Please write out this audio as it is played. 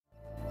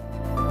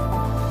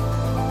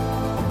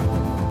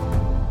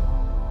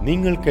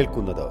നിങ്ങൾ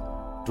കേൾക്കുന്നത്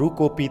true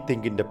copy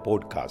തിങ്കിന്റെ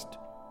podcast.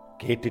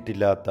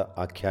 കേട്ടിട്ടില്ലാത്ത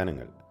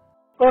ആഖ്യാനങ്ങൾ.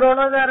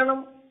 കൊറോണ കാരണം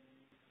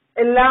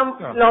എല്ലാം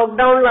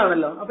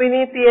ലോക്ക്ഡൌണിലാണല്ലോ. അപ്പൊ ഇനി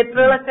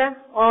തിയേറ്ററുകളൊക്കെ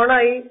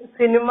ഓണായി,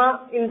 സിനിമ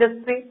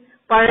ഇൻഡസ്ട്രി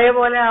പഴയ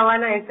പോലെ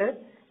ആവാനായിട്ട്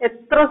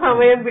എത്ര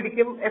സമയം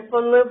പിടിക്കും?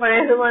 എപ്പൊന്ന്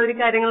പഴയതുമാതിരി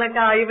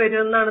കാര്യങ്ങളൊക്കെ ആയി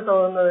വരുമെന്നാണ്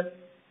തോന്നുന്നത്?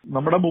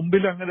 നമ്മുടെ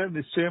മുമ്പിൽ അങ്ങനെ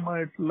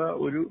നിശ്ചയമായിട്ടുള്ള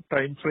ഒരു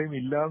ടൈം ഫ്രെയിം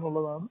ഇല്ല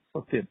എന്നുള്ളതാണ്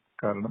സത്യം.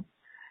 കാരണം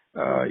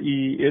ഈ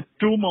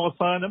ഏറ്റവും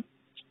അവസാനം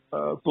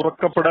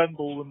തുറക്കപ്പെടാൻ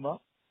പോകുന്ന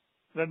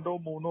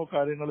 2-3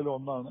 കാര്യങ്ങളിൽ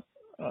ഒന്നാണ്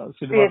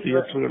സിനിമാ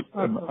തിയേറ്ററുകൾ.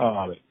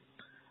 അതെ,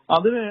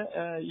 അതിന്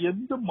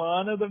എന്ത്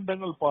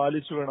മാനദണ്ഡങ്ങൾ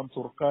പാലിച്ചു വേണം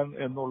തുറക്കാൻ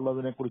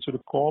എന്നുള്ളതിനെ കുറിച്ചൊരു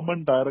കോമൺ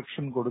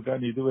ഡയറക്ഷൻ കൊടുക്കാൻ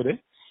ഇതുവരെ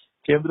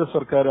കേന്ദ്ര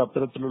സർക്കാർ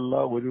അത്തരത്തിലുള്ള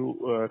ഒരു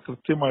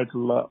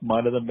കൃത്യമായിട്ടുള്ള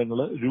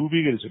മാനദണ്ഡങ്ങൾ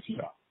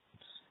രൂപീകരിച്ചിട്ടില്ല.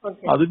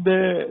 അതിന്റെ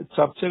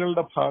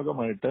ചർച്ചകളുടെ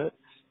ഭാഗമായിട്ട്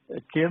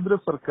കേന്ദ്ര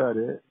സർക്കാർ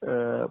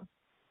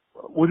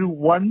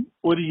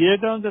ഒരു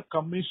ഏകാംഗ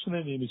കമ്മീഷനെ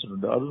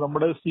നിയമിച്ചിട്ടുണ്ട്. അത്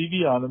നമ്മുടെ CV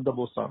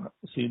ആനന്ദബോസ് ആണ്,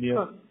 സീനിയർ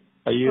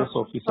IAS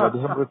ഓഫീസർ.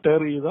 അദ്ദേഹം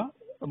റിട്ടയർ ചെയ്ത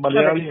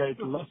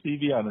മലയാളിയായിട്ടുള്ള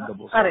CV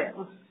ആനന്ദബോസ്.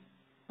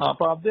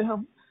 അപ്പൊ അദ്ദേഹം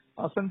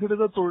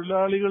അസംഘടിത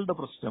തൊഴിലാളികളുടെ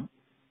പ്രശ്നം,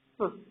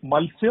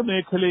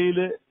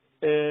 മത്സ്യമേഖലയില്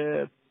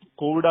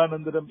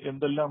കോവിഡാനന്തരം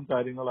എന്തെല്ലാം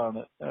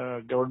കാര്യങ്ങളാണ്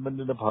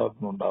ഗവൺമെന്റിന്റെ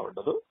ഭാഗത്തുനിന്ന്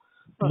ഉണ്ടാവേണ്ടത്,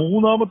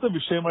 മൂന്നാമത്തെ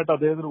വിഷയമായിട്ട്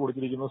അദ്ദേഹത്തിന്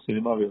കൊടുത്തിരിക്കുന്നത്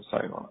സിനിമാ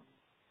വ്യവസായമാണ്.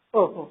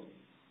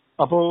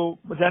 അപ്പോ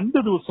 2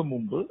 ദിവസം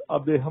മുമ്പ്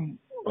അദ്ദേഹം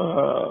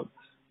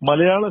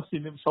മലയാള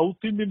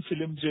സൗത്ത് ഇന്ത്യൻ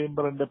ഫിലിം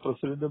ചേംബറിന്റെ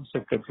പ്രസിഡന്റും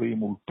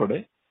സെക്രട്ടറിയും ഉൾപ്പെടെ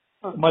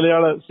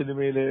മലയാള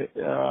സിനിമയിലെ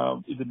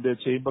ഇതിന്റെ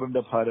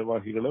ചേംബറിന്റെ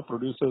ഭാരവാഹികള്,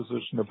 പ്രൊഡ്യൂസേഴ്സ്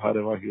അസോസിയേഷന്റെ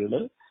ഭാരവാഹികള്,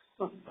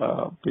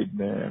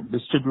 പിന്നെ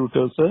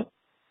ഡിസ്ട്രിബ്യൂട്ടേഴ്സ്,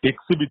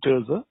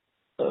 എക്സിബിറ്റേഴ്സ്,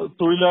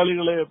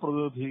 തൊഴിലാളികളെ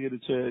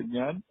പ്രതിനിധീകരിച്ച്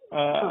ഞാൻ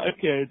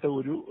ഒക്കെ ആയിട്ട്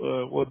ഒരു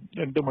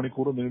 2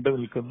 മണിക്കൂർ നീണ്ടു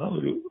നിൽക്കുന്ന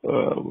ഒരു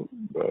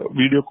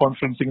വീഡിയോ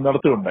കോൺഫറൻസിംഗ്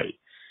നടത്തുകയുണ്ടായി.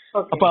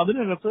 അപ്പൊ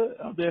അതിനകത്ത്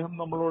അദ്ദേഹം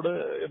നമ്മളോട്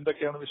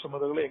എന്തൊക്കെയാണ്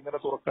വിഷമതകൾ, എങ്ങനെ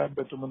തുറക്കാൻ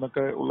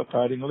പറ്റുമെന്നൊക്കെ ഉള്ള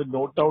കാര്യങ്ങൾ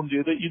നോട്ട് ഡൗൺ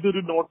ചെയ്ത്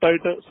ഇതൊരു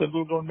നോട്ടായിട്ട്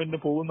സെൻട്രൽ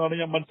ഗവൺമെന്റിന് പോകുന്നതാണ്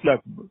ഞാൻ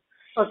മനസ്സിലാക്കുന്നത്.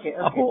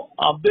 അപ്പോ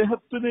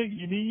അദ്ദേഹത്തിന്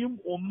ഇനിയും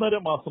 1.5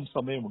 മാസം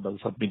സമയമുണ്ട് അത്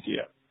സബ്മിറ്റ്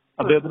ചെയ്യാൻ.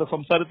 അദ്ദേഹത്തിന്റെ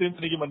സംസാരത്തിൽ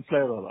നിന്ന് എനിക്ക്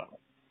മനസ്സിലായത് അതാണ്.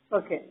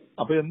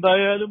 അപ്പൊ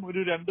എന്തായാലും ഒരു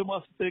 2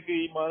 മാസത്തേക്ക്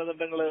ഈ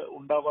മാനദണ്ഡങ്ങൾ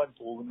ഉണ്ടാവാൻ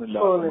പോകുന്നില്ല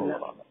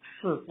എന്നുള്ളതാണ്.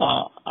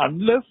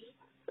 അൺലെസ്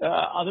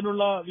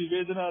അതിനുള്ള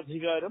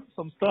വിവേചനാധികാരം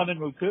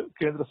സംസ്ഥാനങ്ങൾക്ക്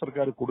കേന്ദ്ര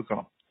സർക്കാർ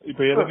കൊടുക്കണം.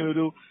 ഇപ്പൊ ഏതെങ്കിലും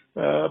ഒരു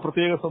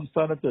പ്രത്യേക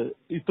സംസ്ഥാനത്ത്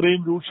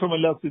ഇത്രയും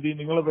രൂക്ഷമല്ല സ്ഥിതി,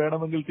 നിങ്ങൾ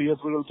വേണമെങ്കിൽ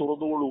തിയേറ്ററുകൾ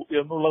തുറന്നുകൊള്ളൂ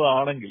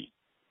എന്നുള്ളതാണെങ്കിൽ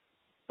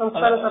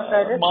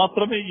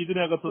മാത്രമേ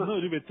ഇതിനകത്തുനിന്ന്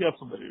ഒരു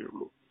വ്യത്യാസം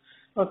വരികയുള്ളൂ.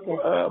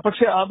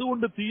 പക്ഷെ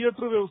അതുകൊണ്ട്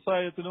തിയേറ്റർ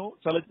വ്യവസായത്തിനോ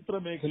ചലച്ചിത്ര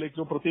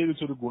മേഖലയ്ക്കോ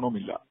പ്രത്യേകിച്ചൊരു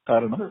ഗുണമില്ല.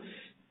 കാരണം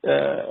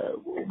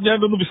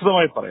ഞാനൊന്ന്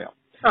വിശദമായി പറയാം.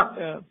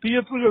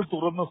 തിയേറ്ററുകൾ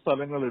തുറന്ന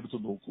സ്ഥലങ്ങൾ എടുത്തു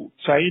നോക്കൂ.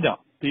 ചൈന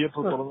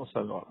തിയേറ്റർ തുറന്ന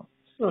സ്ഥലമാണ്,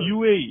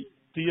 UAE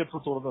തിയേറ്റർ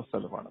തുറന്ന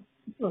സ്ഥലമാണ്,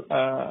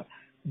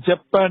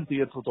 ജപ്പാൻ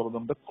തിയേറ്റർ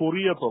തുറന്നിട്ടുണ്ട്,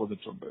 കൊറിയ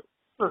തുറന്നിട്ടുണ്ട്,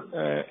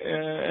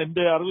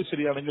 എന്റെ അറിവ്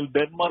ശരിയാണെങ്കിൽ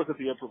ഡെൻമാർക്ക്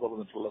തിയേറ്റർ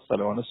തുറന്നിട്ടുള്ള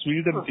സ്ഥലമാണ്,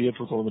 സ്വീഡൻ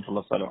തിയേറ്റർ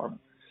തുറന്നിട്ടുള്ള സ്ഥലമാണ്.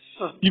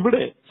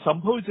 ഇവിടെ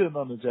സംഭവിച്ചത്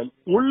എന്താണെന്ന് വെച്ചാൽ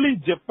ഓൺലി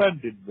ജപ്പാൻ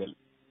ഡിഡ് വെൽ.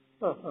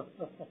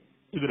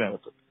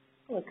 ഇതിനകത്ത്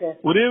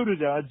ഒരേ ഒരു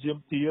രാജ്യം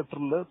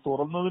തിയേറ്ററിൽ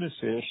തുറന്നതിന്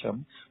ശേഷം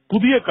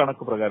പുതിയ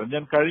കണക്ക് പ്രകാരം,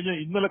 ഞാൻ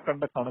ഇന്നലെ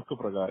കണ്ട കണക്ക്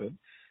പ്രകാരം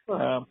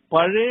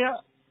പഴയ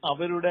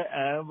അവരുടെ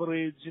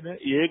ആവറേജിന്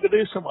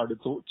ഏകദേശം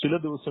അടുത്തോ ചില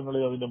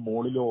ദിവസങ്ങളിൽ അതിന്റെ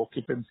മുകളിലോ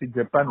ഓക്യുപ്പൻസി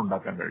ജപ്പാൻ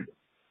ഉണ്ടാക്കാൻ കഴിഞ്ഞു.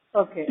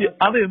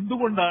 അത്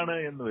എന്തുകൊണ്ടാണ്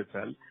എന്ന്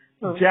വെച്ചാൽ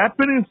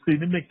ജാപ്പനീസ്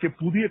സിനിമയ്ക്ക്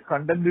പുതിയ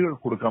കണ്ടന്റുകൾ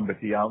കൊടുക്കാൻ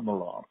പറ്റിയ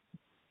എന്നുള്ളതാണ്.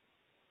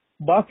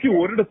 ബാക്കി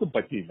ഒരിടത്തും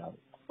പറ്റിയില്ല.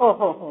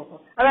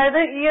 അതായത്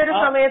ഈ ഒരു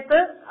സമയത്ത്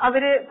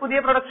അവര് പുതിയ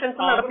പ്രൊഡക്ഷൻസ്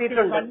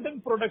നടത്തിയിട്ടുണ്ട്.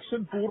 കണ്ടന്റ് പ്രൊഡക്ഷൻ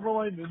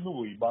പൂർണ്ണമായി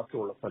നിന്നുപോയി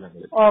ബാക്കിയുള്ള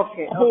സ്ഥലങ്ങളിൽ.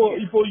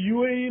 ഇപ്പോ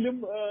UAE-യിലും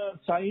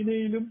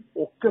ചൈനയിലും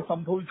ഒക്കെ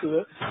സംഭവിച്ചത്,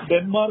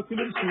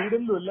 ഡെൻമാർക്കിലും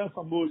സ്വീഡനിലും എല്ലാം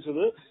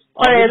സംഭവിച്ചത്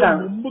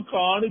മുമ്പ്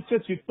കാണിച്ച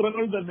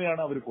ചിത്രങ്ങൾ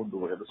തന്നെയാണ് അവർ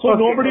കൊണ്ടുപോയത്. So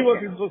nobody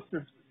was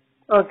interested.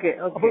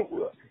 അപ്പൊ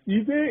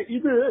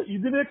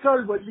ഇതിനേക്കാൾ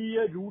വലിയ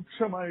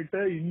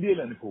രൂക്ഷമായിട്ട്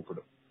ഇന്ത്യയിൽ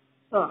അനുഭവപ്പെടും.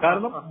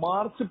 കാരണം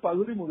മാർച്ച്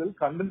 10 മുതൽ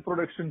കണ്ടന്റ്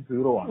പ്രൊഡക്ഷൻ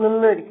 0 ആണ്.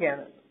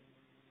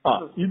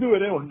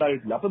 ഇതുവരെ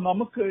ഉണ്ടായിട്ടില്ല. അപ്പൊ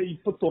നമുക്ക്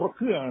ഇപ്പൊ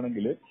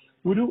തുറക്കുകയാണെങ്കിൽ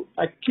ഒരു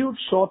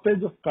അക്യൂട്ട്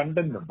ഷോർട്ടേജ് ഓഫ്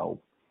കണ്ടന്റ് ഉണ്ടാവും.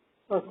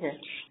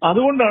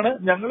 അതുകൊണ്ടാണ്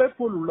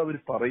ഞങ്ങളെപ്പോലുള്ളവർ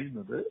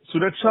പറയുന്നത്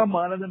സുരക്ഷാ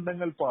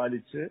മാനദണ്ഡങ്ങൾ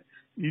പാലിച്ച്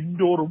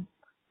ഇൻഡോറും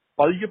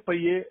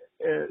പയ്യെ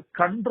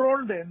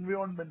കൺട്രോൾഡ്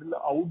എൻവയോൺമെന്റിൽ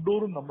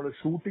ഔട്ട്ഡോറും നമ്മൾ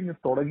ഷൂട്ടിംഗ്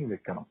തുടങ്ങി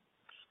വെക്കണം.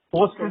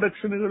 പോസ്റ്റ്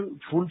പ്രൊഡക്ഷനുകൾ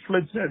ഫുൾ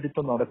ഫ്ലെഡ്ജ് ആയിട്ട്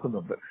ഇപ്പൊ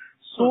നടക്കുന്നുണ്ട്.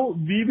 So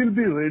we will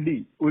be ready.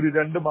 ഒരു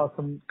 2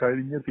 മാസം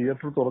കഴിഞ്ഞ്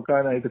തിയേറ്റർ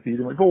തുറക്കാനായിട്ട്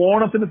ഇപ്പൊ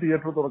ഓണത്തിന്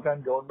തിയേറ്റർ തുറക്കാൻ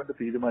ഗവൺമെന്റ്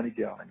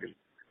തീരുമാനിക്കുകയാണെങ്കിൽ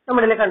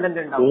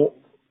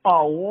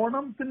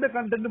ഓണത്തിന്റെ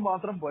കണ്ടന്റ്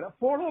മാത്രം പോരാ,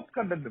 ഫോളോ അപ്പ്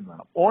കണ്ടന്റും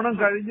വേണം. ഓണം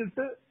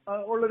കഴിഞ്ഞിട്ട്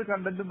ഉള്ളൊരു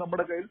കണ്ടന്റ്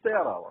നമ്മുടെ കയ്യിൽ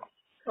തയ്യാറാവണം.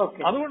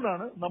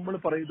 അതുകൊണ്ടാണ് നമ്മൾ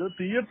പറയുന്നത്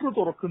തിയേറ്റർ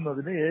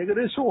തുറക്കുന്നതിന്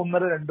ഏകദേശം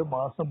 1.5-2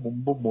 മാസം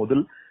മുമ്പ് മുതൽ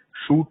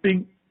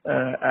ഷൂട്ടിംഗ്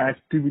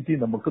ആക്ടിവിറ്റി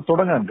നമുക്ക്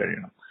തുടങ്ങാൻ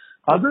കഴിയണം.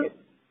 അത്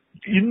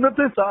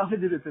ഇന്നത്തെ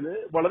സാഹചര്യത്തിൽ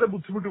വളരെ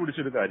ബുദ്ധിമുട്ട്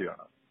പിടിച്ചൊരു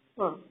കാര്യമാണ്.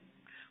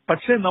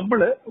 പക്ഷെ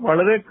നമ്മള്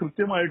വളരെ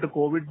കൃത്യമായിട്ട്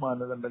കോവിഡ്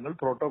മാനദണ്ഡങ്ങൾ,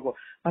 പ്രോട്ടോകോൾ,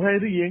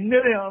 അതായത്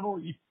എങ്ങനെയാണോ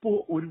ഇപ്പോ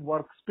ഒരു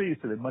വർക്ക്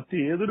സ്പേസിലും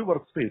മറ്റേതൊരു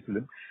വർക്ക്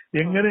സ്പേസിലും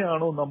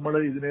എങ്ങനെയാണോ നമ്മൾ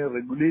ഇതിനെ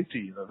റെഗുലേറ്റ്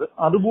ചെയ്യുന്നത്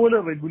അതുപോലെ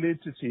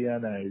റെഗുലേറ്റ്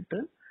ചെയ്യാനായിട്ട്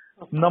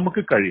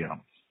നമുക്ക്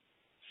കഴിയണം.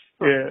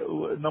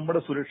 നമ്മുടെ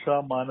സുരക്ഷാ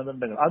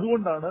മാനദണ്ഡങ്ങൾ.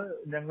 അതുകൊണ്ടാണ്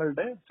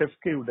ഞങ്ങളുടെ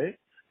ഫെഫ്കയുടെ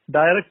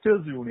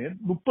ഡയറക്ടേഴ്സ് യൂണിയൻ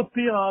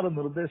 36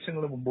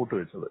 നിർദ്ദേശങ്ങൾ മുമ്പോട്ട്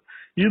വെച്ചത്.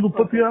 ഈ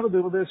 36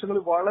 നിർദ്ദേശങ്ങൾ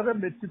വളരെ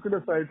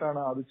മെറ്റിക്കുലസ്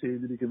ആയിട്ടാണ് അത്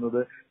ചെയ്തിരിക്കുന്നത്.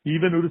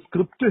 ഈവൻ ഒരു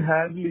സ്ക്രിപ്റ്റ്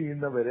ഹാൻഡിൽ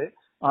ചെയ്യുന്നവരെ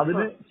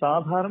അതിന്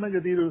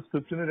സാധാരണഗതിയിൽ ഒരു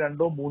സ്ക്രിപ്റ്റിന്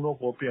 2 or 3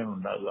 കോപ്പിയാണ്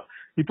ഉണ്ടാകുക.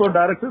 ഇപ്പോൾ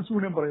ഡയറക്ടേഴ്സ്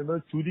യൂണിയൻ പറയുന്നത്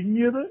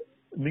ചുരുങ്ങിയത്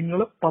നിങ്ങൾ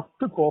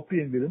 10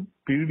 കോപ്പിയെങ്കിലും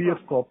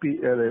PDF കോപ്പി,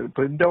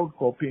 പ്രിന്റ് ഔട്ട്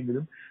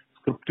കോപ്പിയെങ്കിലും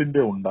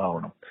സ്ക്രിപ്റ്റിന്റെ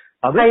ഉണ്ടാവണം.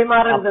 അത്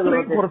കൈമാറരുത്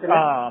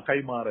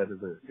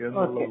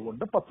എന്നുള്ളത്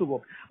കൊണ്ട് 10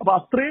 കോപ്പി. അപ്പൊ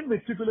അത്രയും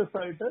മെറ്റിക്കുലസ്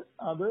ആയിട്ട്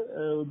അത്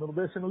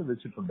നിർദ്ദേശങ്ങൾ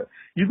വെച്ചിട്ടുണ്ട്.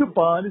 ഇത്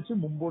പാലിച്ച്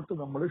മുമ്പോട്ട്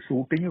നമ്മൾ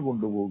ഷൂട്ടിംഗ്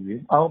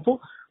കൊണ്ടുപോവുകയും അപ്പോൾ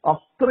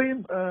അത്രയും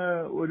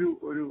ഒരു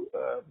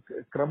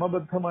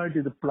ക്രമബദ്ധമായിട്ട്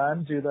ഇത് പ്ലാൻ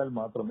ചെയ്താൽ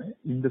മാത്രമേ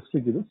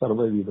ഇൻഡസ്ട്രിക്ക് ഇത്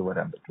സർവൈവ് ചെയ്ത്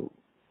വരാൻ പറ്റുള്ളൂ.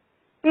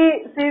 ഈ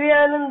CV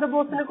ആനന്ദ്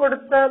ബോസിന്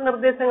കൊടുത്ത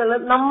നിർദ്ദേശങ്ങൾ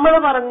നമ്മൾ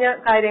പറഞ്ഞ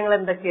കാര്യങ്ങൾ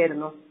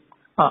എന്തൊക്കെയായിരുന്നു?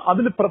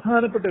 അതിൽ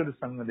പ്രധാനപ്പെട്ട ഒരു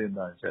സംഗതി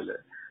എന്താണെന്ന് വെച്ചാല്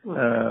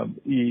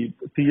ഈ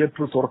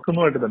തിയേറ്റർ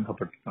തുറക്കുന്നതുമായിട്ട്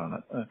ബന്ധപ്പെട്ടിട്ടാണ്.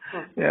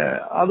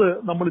 അത്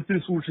നമ്മൾ ഇത്തിരി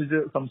സൂക്ഷിച്ച്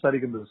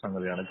സംസാരിക്കേണ്ട ഒരു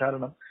സംഗതിയാണ്.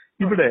 കാരണം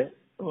ഇവിടെ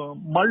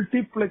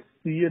മൾട്ടിപ്ലെക്സ്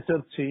തിയേറ്റർ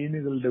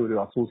ചെയിനുകളുടെ ഒരു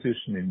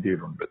അസോസിയേഷൻ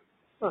ഇന്ത്യയിലുണ്ട്.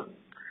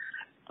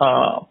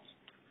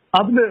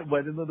 അതില്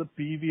വരുന്നത്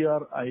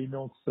PVR,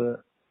 ഐനോക്സ്,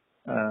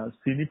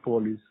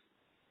 സിനിപോളിസ്,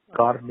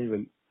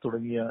 കാർണിവൽ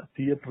തുടങ്ങിയ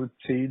തിയേറ്റർ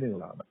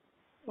ചെയിനുകളാണ്.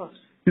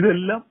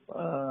 ഇതെല്ലാം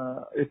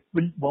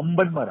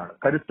വമ്പന്മാരാണ്,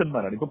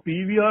 കരുത്തന്മാരാണ്. ഇപ്പൊ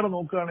PVR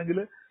നോക്കുകയാണെങ്കിൽ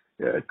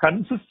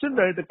കൺസിസ്റ്റന്റ്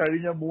ആയിട്ട്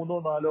കഴിഞ്ഞ 3 or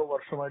 4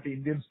 വർഷമായിട്ട്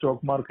ഇന്ത്യൻ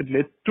സ്റ്റോക്ക് മാർക്കറ്റിൽ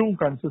ഏറ്റവും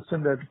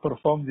കൺസിസ്റ്റന്റ് ആയിട്ട്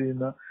പെർഫോം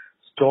ചെയ്യുന്ന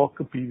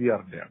സ്റ്റോക്ക്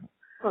PVRന്റെയാണ്.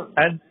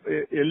 ആൻഡ്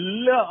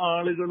എല്ലാ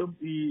ആളുകളും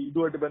ഈ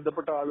ഇതുമായിട്ട്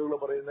ബന്ധപ്പെട്ട ആളുകൾ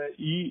പറയുന്ന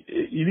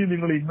ഇനി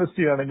നിങ്ങൾ ഇൻവെസ്റ്റ്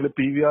ചെയ്യുകയാണെങ്കിൽ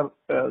PVR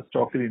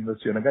സ്റ്റോക്കിൽ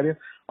ഇൻവെസ്റ്റ് ചെയ്യണം. കാര്യം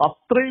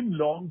അത്രയും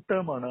ലോങ്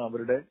ടേം ആണ്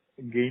അവരുടെ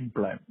ഗെയിം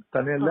പ്ലാൻ.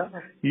 തന്നെയല്ല,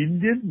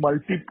 ഇന്ത്യൻ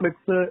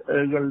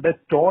മൾട്ടിപ്ലെക്സുകളുടെ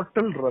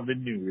ടോട്ടൽ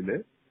റവന്യൂവില്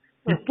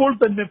ഇപ്പോൾ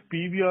തന്നെ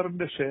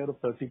PVRന്റെ ഷെയർ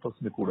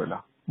 30%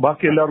 കൂടുതലാണ്.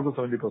 ബാക്കി എല്ലാവർക്കും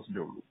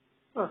 70% ഉള്ളൂ.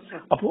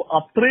 അപ്പോ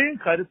അത്രയും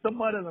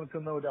കരുത്തന്മാരെ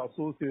നിൽക്കുന്ന ഒരു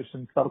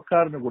അസോസിയേഷൻ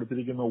സർക്കാരിന്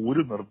കൊടുത്തിരിക്കുന്ന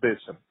ഒരു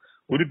നിർദ്ദേശം,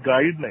 ഒരു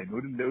ഗൈഡ് ലൈൻ,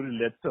 ഒരു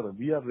letter,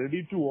 V are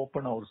ready to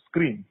open our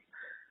screen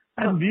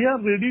and we are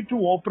ready to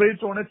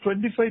operate on A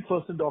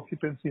 25%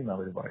 occupancy എന്ന്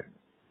അവർ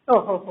പറയുന്നത്.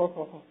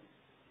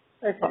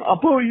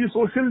 അപ്പോ ഈ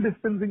സോഷ്യൽ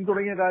ഡിസ്റ്റൻസിങ്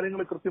തുടങ്ങിയ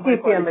കാര്യങ്ങൾ കൃത്യമായി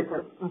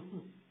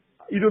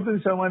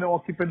 25%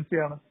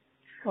 ഓക്യുപ്പൻസിയാണ്.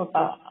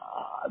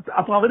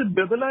 അപ്പൊ അവര്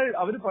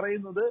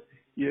പറയുന്നത്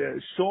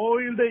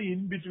ഷോയുടെ ഇൻ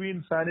ബിറ്റ്വീൻ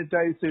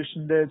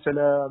സാനിറ്റൈസേഷന്റെ ചില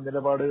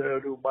നിലപാട്,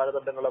 ഒരു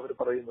മാനദണ്ഡങ്ങൾ അവർ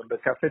പറയുന്നുണ്ട്.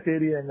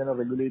 കഫറ്റേരിയ എങ്ങനെ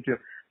റെഗുലേറ്റ്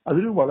ചെയ്യും,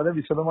 അതൊരു വളരെ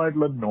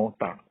വിശദമായിട്ടുള്ള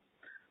നോട്ടാണ്.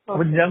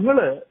 അപ്പൊ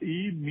ഞങ്ങള് ഈ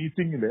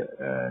മീറ്റിംഗില്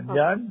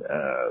ഞാൻ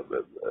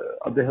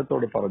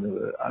അദ്ദേഹത്തോട്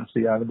പറഞ്ഞത്,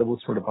 ശ്രീ ആനന്ദ്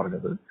ബോസിനോട്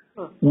പറഞ്ഞത്,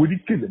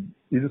 ഒരിക്കലും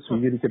ഇത്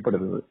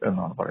സ്വീകരിക്കപ്പെടരുത്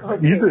എന്നാണ്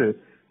പറയുന്നത്. ഇത്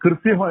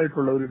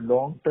കൃത്യമായിട്ടുള്ള ഒരു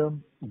ലോങ് ടേം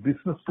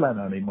ബിസിനസ് പ്ലാൻ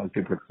ആണ് ഈ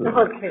മൾട്ടിപ്ലെക്സ്.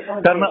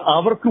 കാരണം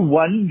അവർക്ക്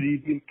വൻ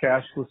രീതിയിൽ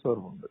ക്യാഷ്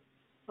റിസർവ് ഉണ്ട്.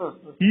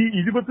 ഈ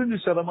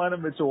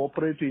 25% വെച്ച്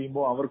ഓപ്പറേറ്റ്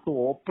ചെയ്യുമ്പോൾ അവർക്ക്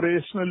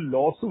ഓപ്പറേഷണൽ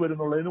ലോസ്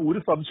വരുന്നുള്ളതിന് ഒരു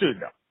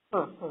സംശയമില്ല.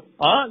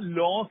 ആ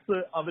ലോസ്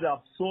അവർ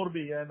അബ്സോർബ്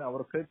ചെയ്യാൻ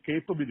അവർക്ക്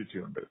കേപ്പബിലിറ്റി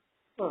ഉണ്ട്.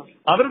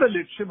 അവരുടെ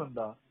ലക്ഷ്യം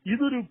എന്താ?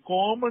 ഇതൊരു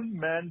കോമൺ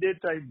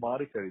മാൻഡേറ്റ് ആയി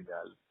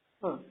മാറിക്കഴിഞ്ഞാൽ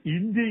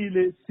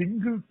ഇന്ത്യയിലെ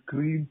സിംഗിൾ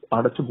സ്ക്രീൻസ്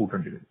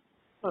അടച്ചുപൂട്ടേണ്ടി വരും.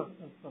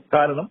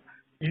 കാരണം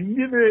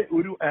ഇന്ത്യയിലെ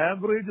ഒരു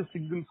average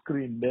single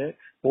സ്ക്രീനിന്റെ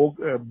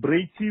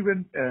break even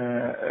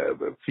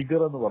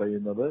figure എന്ന്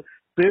പറയുന്നത്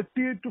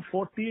 38 to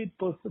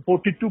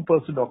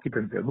 42%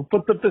 ഓക്യുപ്പൻസി,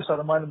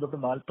 38% തൊട്ട്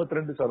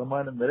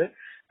 42% വരെ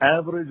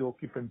ആവറേജ്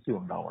ഓക്യുപ്പൻസി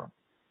ഉണ്ടാവണം.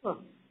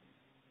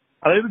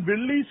 അതായത്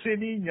വെള്ളി,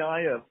 ശനി,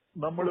 ഞായർ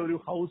നമ്മൾ ഒരു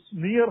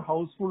നിയർ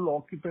ഹൗസ്ഫുൾ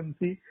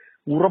ഓക്യുപ്പൻസി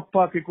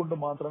ഉറപ്പാക്കിക്കൊണ്ട്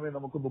മാത്രമേ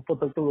നമുക്ക്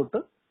 38 തൊട്ട്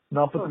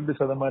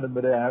 42%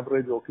 വരെ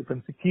ആവറേജ്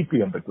ഓക്യുപ്പൻസി കീപ്പ്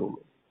ചെയ്യാൻ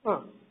പറ്റുള്ളൂ.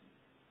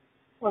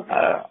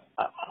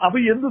 അപ്പൊ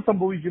എന്ത്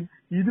സംഭവിക്കും?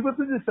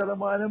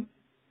 25%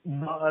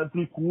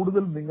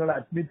 കൂടുതൽ നിങ്ങൾ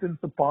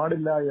അഡ്മിറ്റൻസ്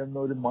പാടില്ല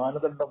എന്നൊരു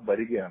മാനദണ്ഡം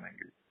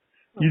വരികയാണെങ്കിൽ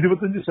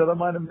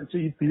 25% വെച്ച്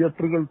ഈ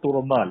തിയേറ്ററുകൾ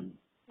തുറന്നാൽ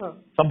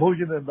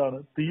സംഭവിക്കുന്നത് എന്താണ്?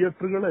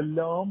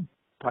 തിയേറ്ററുകളെല്ലാം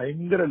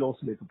ഭയങ്കര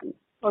ലോസിലേക്ക് പോകും.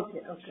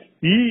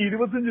 ഈ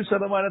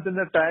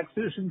 25%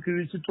 ടാക്സേഷൻ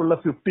കിഴിച്ചിട്ടുള്ള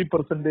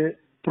 50%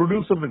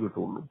 പ്രൊഡ്യൂസറിന്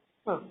കിട്ടുള്ളൂ.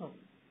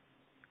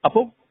 അപ്പൊ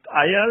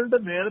അയാളുടെ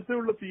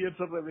നേരത്തെയുള്ള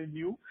തിയേറ്റർ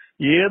റവന്യൂ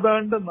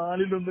ഏതാണ്ട്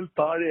 4/1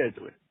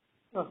 താഴെയായിട്ട് വരും.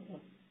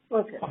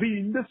 അപ്പൊ ഈ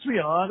ഇൻഡസ്ട്രി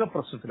ആകെ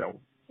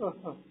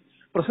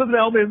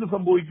പ്രശ്നത്തിലാവുമ്പോൾ എന്ത്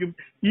സംഭവിക്കും?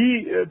 ഈ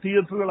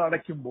തിയേറ്ററുകൾ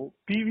അടയ്ക്കുമ്പോൾ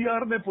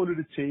PVRനെ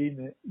പോലൊരു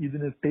ചെയിന്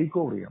ഇതിന് ടേക്ക്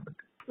ഓവർ ചെയ്യാൻ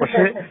പറ്റും.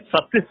 പക്ഷേ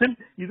സത്യത്തിൽ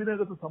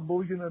ഇതിനകത്ത്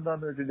സംഭവിക്കുന്നത്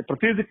എന്താണെന്ന് വെച്ചാൽ,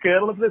 പ്രത്യേകിച്ച്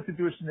കേരളത്തിലെ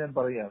സിറ്റുവേഷൻ ഞാൻ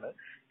പറയുകയാണ്,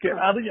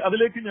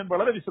 അതിലേക്ക് ഞാൻ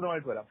വളരെ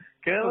വിശദമായിട്ട് വരാം.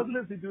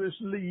 കേരളത്തിലെ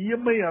സിറ്റുവേഷനിൽ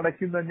EMI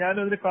അടയ്ക്കുന്ന,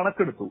 ഞാനതിന്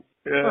കണക്കെടുത്തു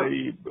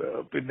ഈ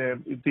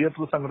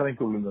തിയേറ്റർ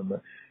സംഘടനയ്ക്കുള്ളിൽ നിന്ന്.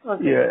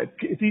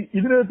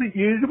 ഇതിനകത്ത്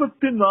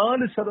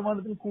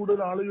 74% കൂടുതൽ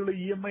ആളുകൾ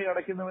EMI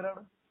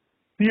അടയ്ക്കുന്നവരാണ്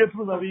തിയേറ്റർ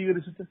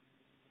നവീകരിച്ചിട്ട്.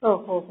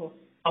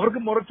 അവർക്ക്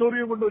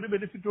മൊറട്ടോറിയം കൊണ്ട് ഒരു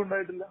ബെനിഫിറ്റും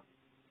ഉണ്ടായിട്ടില്ല.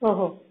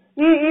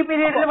 ഈ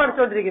പീരീഡിൽ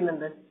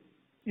പഠിച്ചുകൊണ്ടിരിക്കുന്നുണ്ട്.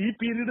 ഈ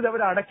പീരീഡിൽ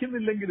അവർ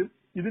അടയ്ക്കുന്നില്ലെങ്കിലും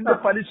ഇതിന്റെ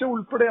പലിശ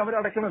ഉൾപ്പെടെ അവർ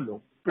അടയ്ക്കണമല്ലോ.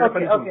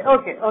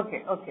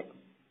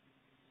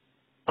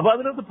 അപ്പൊ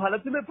അതിനകത്ത്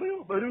ഫലത്തിന്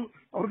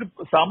അവർക്ക്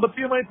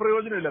സാമ്പത്തികമായി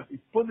പ്രയോജനമില്ല.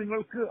 ഇപ്പൊ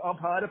നിങ്ങൾക്ക് ആ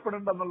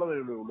ഭാരപ്പെടേണ്ട എന്നുള്ളതേ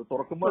ഉള്ളൂ.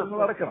 തുറക്കുമ്പോൾ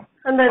നിങ്ങൾ അടയ്ക്കണം.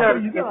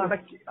 ഇത്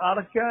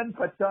അടയ്ക്കാൻ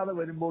പറ്റാതെ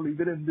വരുമ്പോൾ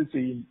ഇവരെന്ത്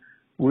ചെയ്യും?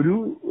 ഒരു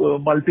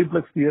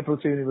മൾട്ടിപ്ലക്സ് തിയേറ്റർ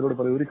ചെയിൻ ഇവരോട്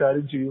പറയും, ഒരു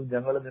കാര്യം ചെയ്യും,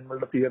 ഞങ്ങൾ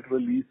നിങ്ങളുടെ തിയേറ്റർ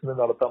ലീസിന്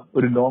നടത്താം,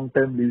 ഒരു ലോങ്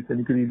ടൈം ലീസ്,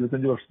 എനിക്കൊരു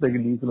 25 വർഷത്തേക്ക്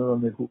ലീസിന്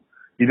തന്നേക്കൂ,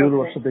 20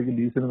 വർഷത്തേക്ക്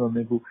ലീസിന്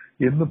തന്നേക്കൂ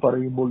എന്ന്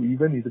പറയുമ്പോൾ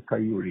ഇവൻ ഇത്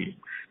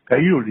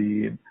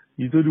കൈയൊഴിയുകയും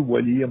ഇതൊരു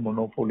വലിയ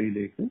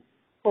മൊണോപ്പൊളിയിലേക്ക്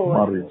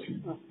മാറുകയും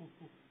ചെയ്യും.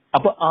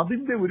 അപ്പൊ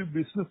അതിന്റെ ഒരു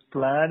ബിസിനസ്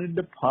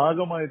പ്ലാനിന്റെ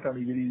ഭാഗമായിട്ടാണ്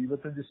ഇവർ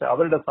 25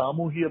 അവരുടെ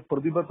സാമൂഹിക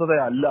പ്രതിബദ്ധത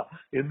അല്ല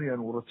എന്ന് ഞാൻ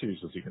ഉറച്ചു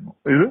വിശ്വസിക്കുന്നു.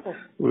 ഇത്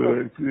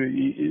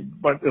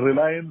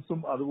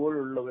റിലയൻസും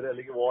അതുപോലുള്ളവര്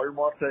അല്ലെങ്കിൽ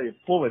വാൾമാർട്ട്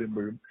എപ്പോ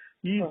വരുമ്പോഴും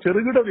ഈ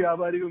ചെറുകിട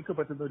വ്യാപാരികൾക്ക്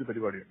പറ്റുന്ന ഒരു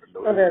പരിപാടിയുണ്ടല്ലോ,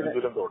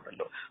 ദുരന്തം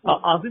ഉണ്ടല്ലോ,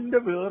 അതിന്റെ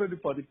വേറൊരു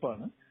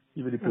പതിപ്പാണ്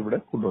ഇവരിപ്പോ ഇവിടെ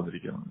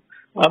കൊണ്ടുവന്നിരിക്കുന്നത്.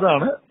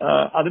 അതാണ്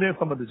അതിനെ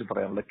സംബന്ധിച്ച്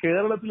പറയാനുള്ളത്.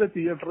 കേരളത്തിലെ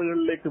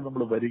തിയേറ്ററുകളിലേക്ക്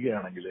നമ്മൾ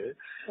വരികയാണെങ്കിൽ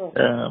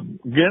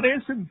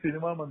ഗണേശൻ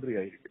സിനിമാ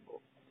മന്ത്രിയായിരിക്കുമ്പോൾ,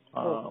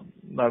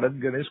 നടൻ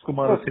ഗണേഷ്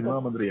കുമാർ സിനിമാ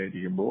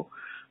മന്ത്രിയായിരിക്കുമ്പോ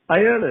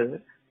അയാള്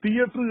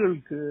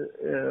തിയേറ്ററുകൾക്ക്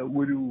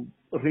ഒരു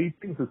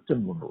റേറ്റിംഗ് സിസ്റ്റം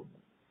കൊണ്ടുവന്നു,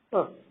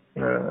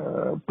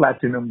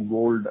 പ്ലാറ്റിനം,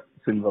 ഗോൾഡ്,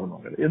 സിൽവർ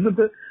എന്നൊക്കെ.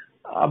 എന്നിട്ട്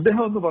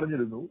അദ്ദേഹം ഒന്ന്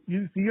പറഞ്ഞിരുന്നു, ഈ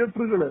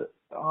തിയേറ്ററുകള്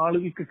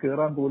ആളുകൾക്ക്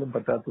കയറാൻ പോലും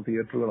പറ്റാത്ത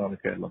തിയേറ്ററുകളാണ്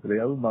കേരളത്തിലെ,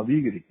 അത്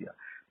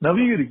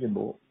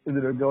നവീകരിക്കുമ്പോൾ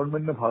ഇതിൽ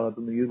ഗവൺമെന്റിന്റെ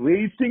ഭാഗത്തുനിന്ന് ഈ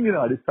റേറ്റിംഗിനെ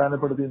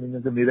അടിസ്ഥാനപ്പെടുത്തി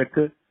നിങ്ങൾക്ക്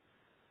നിരക്ക്,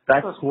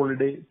 ടാക്സ്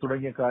ഹോളിഡേ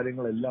തുടങ്ങിയ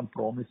കാര്യങ്ങളെല്ലാം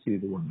പ്രോമിസ്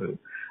ചെയ്തുകൊണ്ട്,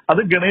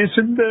 അത്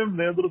ഗണേശന്റെ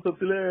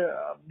നേതൃത്വത്തില്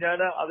ഞാൻ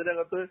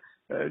അതിനകത്ത്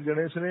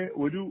ഗണേശനെ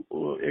ഒരു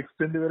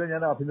എക്സ്റ്റെന്റ് വരെ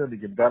ഞാൻ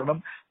അഭിനന്ദിക്കും. കാരണം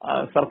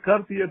സർക്കാർ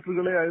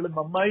തിയേറ്ററുകളെ അയാൾ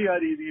നന്നായി ആ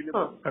രീതിയിൽ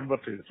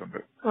കൺവെർട്ട് ചെയ്തിട്ടുണ്ട്.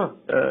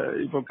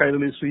 ഇപ്പൊ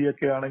കൈരളി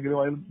ശ്രീയൊക്കെ ആണെങ്കിലും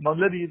അയാൾ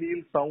നല്ല രീതിയിൽ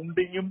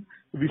സൗണ്ടിങ്ങും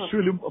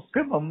വിഷ്വലും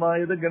ഒക്കെ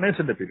നന്നായത്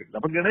ഗണേശന്റെ പീരീഡിൽ.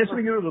 അപ്പൊ ഗണേശൻ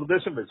ഇങ്ങനെ ഒരു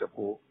നിർദ്ദേശം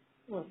വെച്ചപ്പോ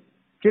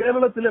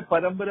കേരളത്തിലെ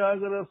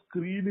പരമ്പരാഗത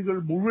സ്ക്രീനുകൾ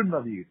മുഴുവൻ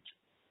നവീകരിച്ചു.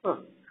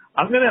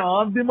 അങ്ങനെ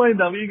ആദ്യമായി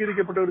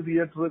നവീകരിക്കപ്പെട്ട ഒരു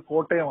തിയേറ്റർ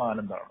കോട്ടയം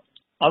ആനന്ദാണ്.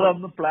 അത്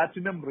അന്ന്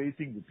പ്ലാറ്റിനം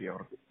റേറ്റിംഗ് കിട്ടി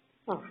അവർക്ക്.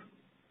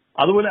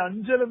 അതുപോലെ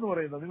അഞ്ചൽ എന്ന്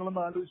പറയുന്നത്,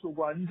 നിങ്ങളൊന്ന് ആലോചിച്ച്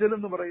നോക്കൂ, അഞ്ചൽ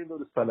എന്ന് പറയുന്ന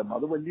ഒരു സ്ഥലം,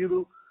 അത് വലിയൊരു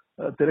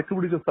തിരക്ക്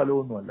പിടിച്ച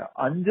സ്ഥലമൊന്നുമല്ല.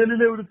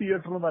 അഞ്ചലിലെ ഒരു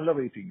തിയേറ്ററിന് നല്ല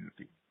റേറ്റിംഗ്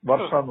കിട്ടി.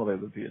 വർഷ എന്ന്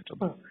പറയുന്ന തിയേറ്റർ,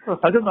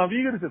 അത്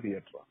നവീകരിച്ച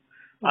തിയേറ്ററാണ്.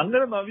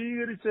 അങ്ങനെ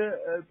നവീകരിച്ച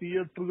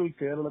തിയേറ്ററുകൾ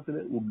കേരളത്തിൽ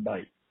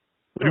ഉണ്ടായി,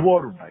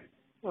 ഒരുപാടുണ്ടായി.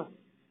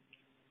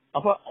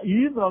 അപ്പൊ ഈ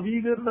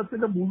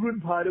നവീകരണത്തിന്റെ മുഴുവൻ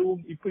ഭാരവും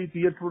ഇപ്പൊ ഈ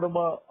തിയേറ്റർ ഉടമ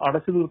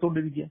അടച്ചു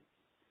തീർത്തുകൊണ്ടിരിക്കുക.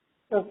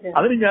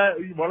 അതിന് ഞാൻ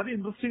വളരെ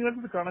ഇൻട്രസ്റ്റിംഗ്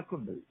ആയിട്ടൊരു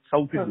കണക്കുണ്ട്.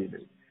 സൗത്ത് ഇന്ത്യയില്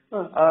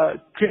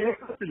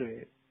കേരളത്തിലെ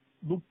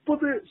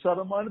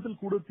 30%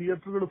 കൂടുതൽ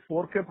തിയേറ്ററുകൾ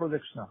 4K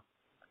പ്രൊജക്ഷനാണ്.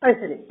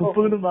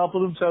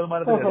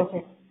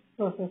 30-40%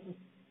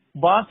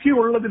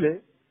 ബാക്കിയുള്ളതില്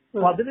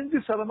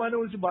 15%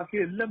 ഒഴിച്ച് ബാക്കി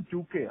എല്ലാം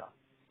 2K ആണ്.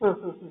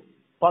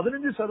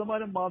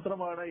 15%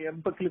 മാത്രമാണ്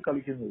എംപെക്കിൽ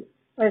കളിക്കുന്നത്.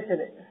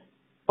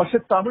 പക്ഷെ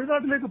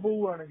തമിഴ്നാട്ടിലേക്ക്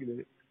പോവുകയാണെങ്കിൽ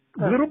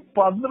വെറും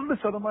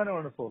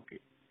 12% 4K.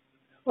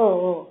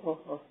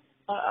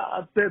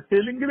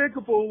 തെലുങ്കിലേക്ക്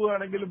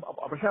പോവുകയാണെങ്കിലും,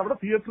 പക്ഷെ അവിടെ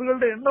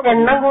തിയേറ്ററുകളുടെ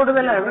എണ്ണം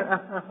കൂടുതലാണ്.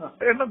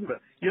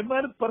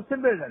 എന്നാലും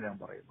പെർസെന്റേജാണ് ഞാൻ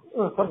പറയുന്നത്.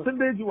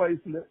 പെർസെന്റേജ്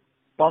വൈസില്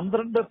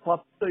 12,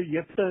 10,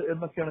 8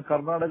 എന്നൊക്കെയാണ്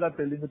കർണാടക,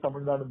 തെലുങ്ക്,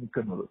 തമിഴ്നാട്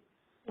നിൽക്കുന്നത്.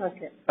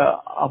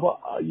 അപ്പൊ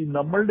ഈ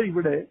നമ്മളുടെ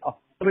ഇവിടെ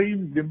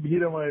അത്രയും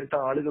ഗംഭീരമായിട്ട്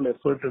ആളുകൾ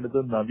എഫേർട്ട് എടുത്ത്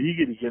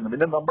നവീകരിക്കുകയാണ്.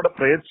 പിന്നെ നമ്മുടെ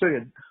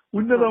പ്രേക്ഷകൻ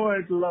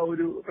ഉന്നതമായിട്ടുള്ള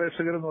ഒരു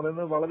പ്രേക്ഷകർ എന്ന്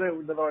പറയുന്നത് വളരെ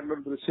ഉന്നതമായിട്ടുള്ള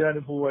ഒരു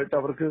ദൃശ്യാനുഭവമായിട്ട്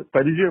അവർക്ക്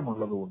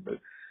പരിചയമുള്ളതുകൊണ്ട്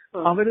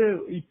അവര്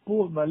ഇപ്പോ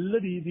നല്ല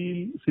രീതിയിൽ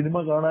സിനിമ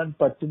കാണാൻ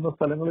പറ്റുന്ന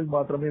സ്ഥലങ്ങളിൽ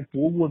മാത്രമേ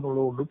പോകൂ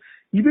എന്നുള്ളതുകൊണ്ടും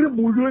ഇവര്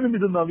മുഴുവനും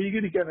ഇത്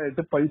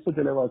നവീകരിക്കാനായിട്ട് പൈസ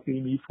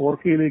ചെലവാക്കുകയും ഈ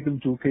 4Kയിലേക്കും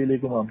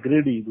 2Kയിലേക്കും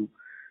അപ്ഗ്രേഡ് ചെയ്തു.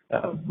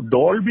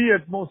 ഡോൾബി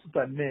അറ്റ്മോസ്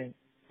തന്നെ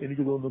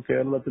എനിക്ക് തോന്നുന്നു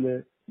കേരളത്തില്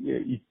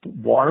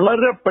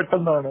വളരെ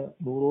പെട്ടെന്നാണ്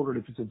 100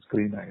 അടുപ്പിച്ച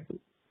സ്ക്രീനായത്.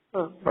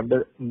 പണ്ട്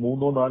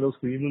 3-4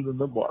 സ്ക്രീനിൽ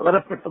നിന്ന്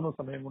വളരെ പെട്ടെന്ന്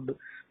സമയം കൊണ്ട്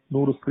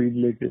 100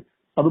 സ്ക്രീനിലേക്ക്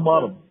അത്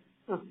മാറുന്നു.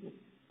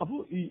 അപ്പൊ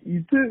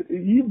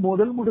ഈ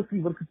മുതൽ മുടക്ക്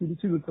ഇവർക്ക്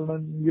തിരിച്ചു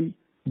കിട്ടണമെങ്കിൽ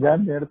ഞാൻ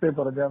നേരത്തെ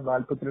പറഞ്ഞ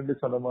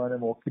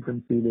 42%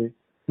 ഓക്യുപ്പൻസിയിലെ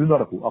ഇത്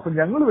നടക്കൂ. അപ്പൊ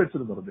ഞങ്ങൾ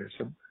വെച്ചൊരു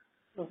നിർദ്ദേശം,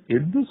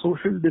 എന്ത്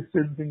സോഷ്യൽ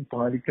ഡിസ്റ്റൻസിങ്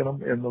പാലിക്കണം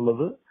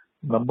എന്നുള്ളത്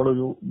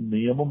നമ്മളൊരു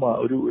നിയമം,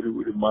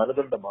 ഒരു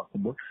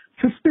മാനദണ്ഡമാക്കുമ്പോൾ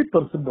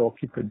 50%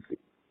 ഓക്യുപ്പൻസി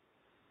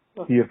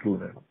തിയേറ്ററിൽ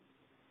വേണം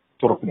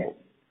തുറക്കുമ്പോൾ.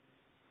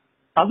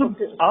 അതും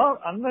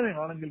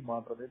അങ്ങനെയാണെങ്കിൽ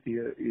മാത്രമേ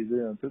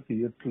ഇതിനകത്ത്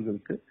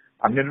തിയേറ്ററുകൾക്ക്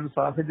അങ്ങനെ ഒരു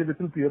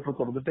സാഹചര്യത്തിൽ തിയേറ്റർ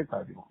തുറന്നിട്ടേ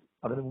കാര്യമാണ്.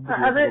 അതിന്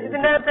മുമ്പ്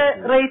ഇതിനകത്ത്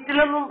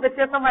റേറ്റിലൊന്നും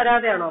വ്യത്യാസം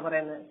വരാതെയാണോ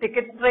പറയുന്നത്?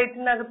 ടിക്കറ്റ്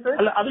റേറ്റിനകത്ത്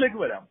അല്ല, അതിലേക്ക്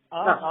വരാം.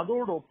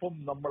 അതോടൊപ്പം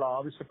നമ്മൾ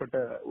ആവശ്യപ്പെട്ട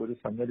ഒരു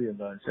സംഗതി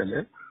എന്താണെന്ന് വെച്ചാല്,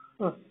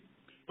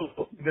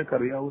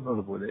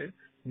 നിങ്ങൾക്കറിയാവുന്നത് പോലെ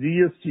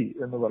GST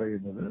എന്ന്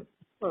പറയുന്നത്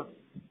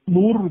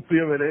 100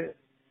 രൂപ വരെ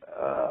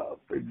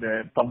പിന്നെ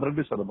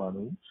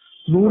 12%,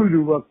 100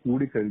 രൂപ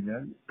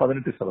കൂടിക്കഴിഞ്ഞാൽ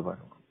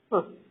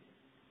 18%.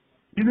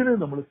 ഇതിനെ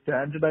നമ്മൾ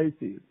സ്റ്റാൻഡർഡൈസ്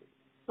ചെയ്ത്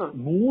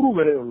 100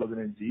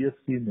 വരെയുള്ളതിനെ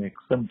GST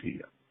എക്സംപ്റ്റ്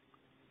ചെയ്യാം.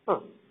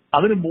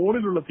 അതിന്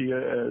മുകളിലുള്ള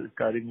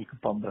കാര്യങ്ങൾക്ക്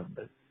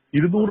 12,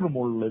 200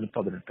 മുകളിലുള്ളതിന്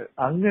 18.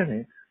 അങ്ങനെ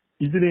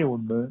ഇതിനെ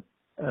ഒന്ന്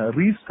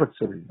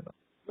റീസ്ട്രക്ചർ ചെയ്യണം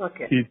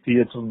ഈ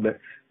തിയേറ്ററിന്റെ.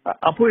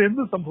 അപ്പോൾ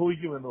എന്ത്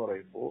സംഭവിക്കും എന്ന്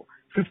പറയുമ്പോൾ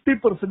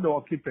 50%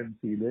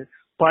 ഓക്യുപ്പൻസിയിൽ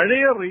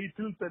പഴയ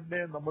റേറ്റിൽ തന്നെ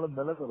നമ്മൾ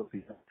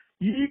നിലനിർത്തിയ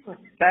ഈ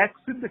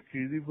ടാക്സിന്റെ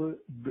കിഴിവ്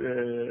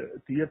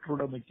തിയേറ്റർ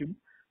ഉടമയ്ക്കും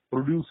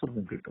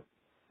പ്രൊഡ്യൂസറിനും കിട്ടും.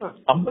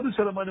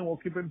 50%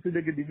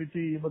 ഓക്യുപ്പൻസിയിലേക്ക് ലിമിറ്റ്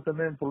ചെയ്യുമ്പോൾ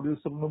തന്നെ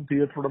പ്രൊഡ്യൂസറിനും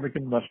തിയേറ്റർ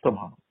ഉടമയ്ക്കും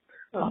നഷ്ടമാണ്.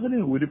 അതിന്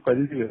ഒരു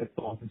പരിധി വരെ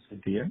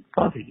കോമ്പൻസേറ്റ് ചെയ്യാൻ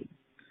സാധിക്കും.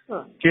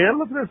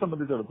 കേരളത്തിനെ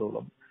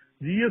സംബന്ധിച്ചിടത്തോളം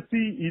GST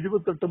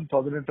 28ഉം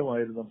 18ഉം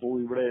ആയിരുന്നപ്പോൾ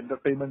ഇവിടെ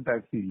എന്റർടൈൻമെന്റ്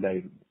ടാക്സ്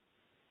ഇല്ലായിരുന്നു,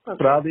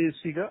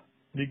 പ്രാദേശിക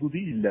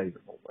നികുതി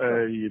ഇല്ലായിരുന്നു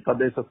ഈ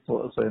തദ്ദേശ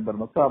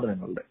സ്വയംഭരണ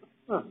സ്ഥാപനങ്ങളുടെ.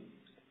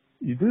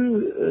 ഇത്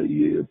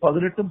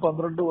 18ഉം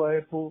 12ഉം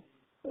ആയപ്പോ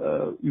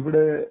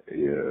ഇവിടെ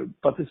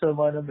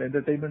 10%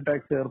 എന്റർടൈൻമെന്റ്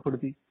ടാക്സ്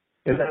ഏർപ്പെടുത്തി.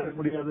 എല്ലാവരും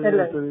കൂടി അത്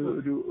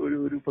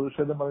ഒരു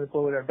പ്രതിഷേധം പറഞ്ഞപ്പോ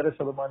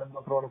 2.5%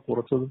 മാത്രമാണ്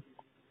കുറച്ചത്.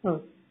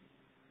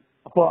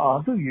 അപ്പൊ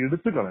അത്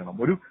എടുത്തു കളയണം.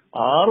 ഒരു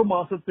 6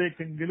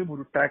 മാസത്തേക്കെങ്കിലും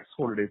ഒരു ടാക്സ്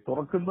ഹോളിഡേ,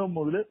 തുറക്കുന്നത്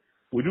മുതൽ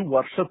ഒരു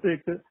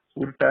വർഷത്തേക്ക്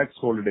ഒരു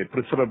ടാക്സ് ഹോളിഡേ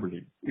പ്രിഫറബിളി.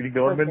 ഇനി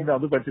ഗവൺമെന്റിന്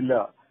അത് പറ്റില്ല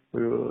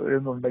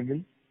എന്നുണ്ടെങ്കിൽ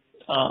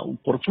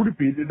കുറച്ചുകൂടി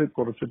പീരീഡ്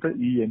കുറച്ചിട്ട്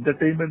ഈ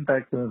എന്റർടൈൻമെന്റ്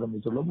ടാക്സിനെ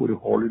സംബന്ധിച്ചുള്ള ഒരു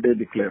ഹോളിഡേ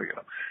ഡിക്ലെയർ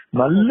ചെയ്യണം.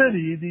 നല്ല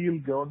രീതിയിൽ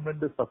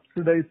ഗവൺമെന്റ്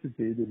സബ്സിഡൈസ്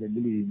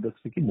ചെയ്തില്ലെങ്കിൽ ഈ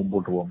ഇൻഡസ്ട്രിക്ക്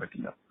മുമ്പോട്ട് പോകാൻ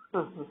പറ്റില്ല.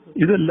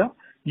 ഇതെല്ലാം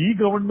ഈ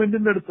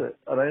ഗവൺമെന്റിന്റെ അടുത്ത്,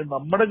 അതായത്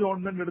നമ്മുടെ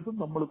ഗവൺമെന്റിന്റെ അടുത്തും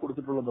നമ്മൾ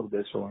കൊടുത്തിട്ടുള്ള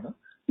നിർദ്ദേശമാണ്.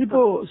 ഇപ്പോ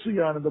ശ്രീ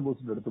ആനന്ദ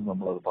ബോസിന്റെ അടുത്തും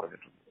നമ്മളത്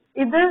പറഞ്ഞിട്ടുണ്ട്.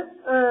 ഇത്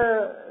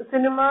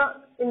സിനിമ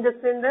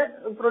ഇൻഡസ്ട്രിന്റെ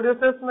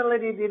പ്രൊഡ്യൂസേഴ്സ് എന്നുള്ള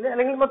രീതിയിൽ,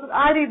 അല്ലെങ്കിൽ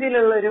ആ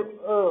രീതിയിലുള്ള ഒരു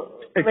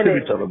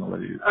എക്സിബിറ്റർ എന്നുള്ള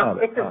രീതിയിൽ.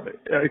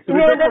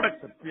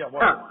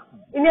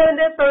 ഇനി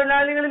അതിന്റെ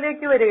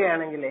തൊഴിലാളികളിലേക്ക്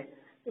വരികയാണെങ്കിലേ,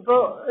 ഇപ്പോ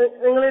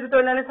നിങ്ങളൊരു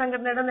തൊഴിലാളി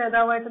സംഘടനയുടെ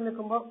നേതാവായിട്ട്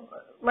നിൽക്കുമ്പോൾ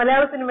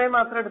മലയാള സിനിമയെ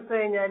മാത്രം എടുത്തു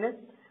കഴിഞ്ഞാൽ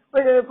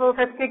ഇപ്പോ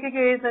ഫെഫ്കയ്ക്ക്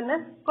കീഴിൽ തന്നെ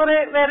കുറെ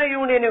വേറെ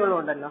യൂണിയനുകളും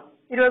ഉണ്ടല്ലോ,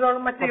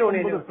 20ഓളം മറ്റു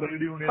യൂണിയനുകൾ.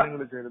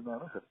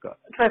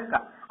 ഫെഫ്ക.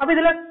 അപ്പൊ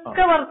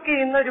ഇതിലൊക്കെ വർക്ക്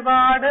ചെയ്യുന്ന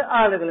ഒരുപാട്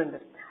ആളുകളുണ്ട്.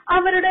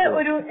 അവരുടെ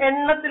ഒരു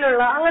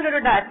എണ്ണത്തിലുള്ള അങ്ങനെ ഒരു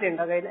ഡാറ്റ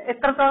ഉണ്ടോ കയ്യിൽ?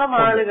 എത്രത്തോളം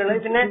ആളുകൾ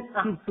ഇതിനെ,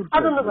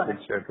 അതൊന്ന് പറയാം.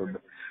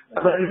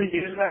 അതായത്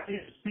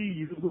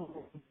 7,200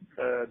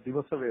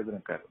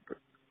 ദിവസവേതനക്കാരുണ്ട്.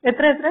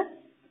 എത്ര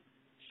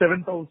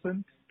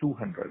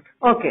 7,200.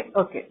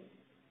 ഓക്കെ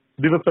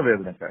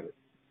ദിവസവേതനക്കാര്.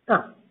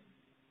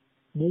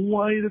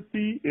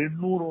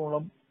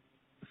 3,800ഓളം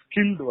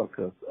സ്കിൽഡ്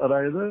വർക്കേഴ്സ്,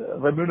 അതായത്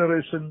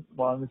റെമ്യൂണറേഷൻ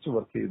വാങ്ങിച്ച്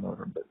വർക്ക്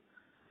ചെയ്യുന്നവരുണ്ട്.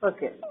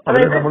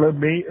 അവരെ നമ്മള്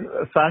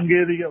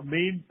സാങ്കേതിക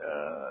മെയിൻ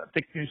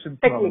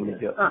ടെക്നീഷ്യൻസ്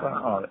വിളിക്കുക.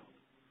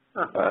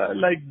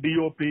 Like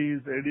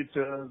DOPs,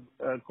 editors,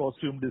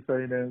 costume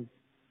designers.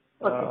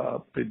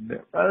 പിന്നെ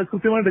അത്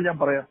കൃത്യമായിട്ട് ഞാൻ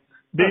പറയാം.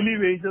 ഡെയിലി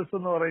വേജസ്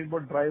എന്ന്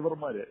പറയുമ്പോൾ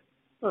ഡ്രൈവർമാര്,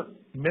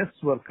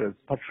 മെസ് വർക്കേഴ്സ്,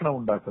 ഭക്ഷണം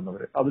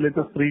ഉണ്ടാക്കുന്നവര്,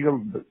 അതിലേക്ക്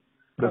സ്ത്രീകളുണ്ട്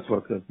മെസ്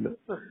വർക്കേഴ്സില്.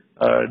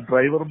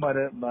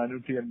 ഡ്രൈവർമാര്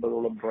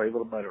 480ഓളം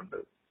ഡ്രൈവർമാരുണ്ട്.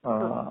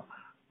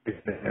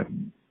 പിന്നെ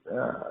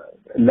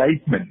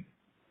ലൈറ്റ്മെൻ,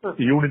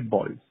 യൂണിറ്റ്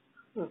ബോയ്സ്,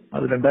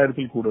 അത്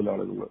 2000-ൽ കൂടുതൽ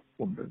ആളുകൾ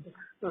ഉണ്ട്.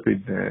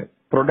 പിന്നെ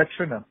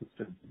പ്രൊഡക്ഷൻ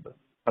അസിസ്റ്റൻസ് ഉണ്ട്,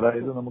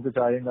 അതായത് നമുക്ക്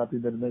ചായയും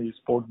കാപ്പിയും തരുന്ന ഈ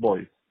സ്പോട്ട്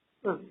ബോയ്സ്.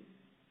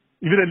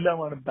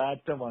 ഇവരെല്ലാമാണ്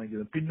ബാറ്റ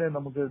വാങ്ങിക്കുന്നത്. പിന്നെ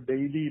നമുക്ക്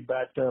ഡെയിലി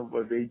ബാറ്റ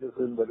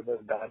വേജസിൽ വരുന്ന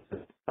ഡാൻസ്,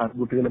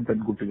 ആൺകുട്ടികളും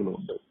പെൺകുട്ടികളും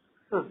ഉണ്ട്.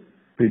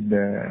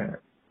 പിന്നെ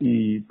ഈ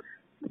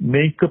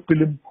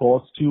മേക്കപ്പിലും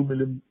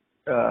കോസ്റ്റ്യൂമിലും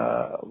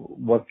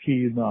വർക്ക്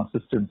ചെയ്യുന്ന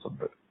അസിസ്റ്റൻസ്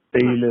ഉണ്ട്,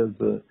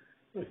 ടൈലേഴ്സ്,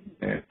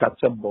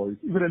 ടച്ചപ്പ്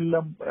ബോയ്സ്.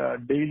 ഇവരെല്ലാം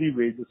ഡെയിലി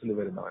വേജസിൽ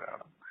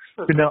വരുന്നവരാണ്.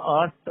 പിന്നെ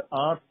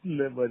ആർട്ടിൽ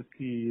വർക്ക്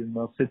ചെയ്യുന്ന,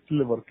 സെറ്റിൽ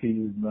വർക്ക്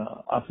ചെയ്യുന്ന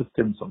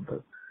അസിസ്റ്റൻസ് ഉണ്ട്,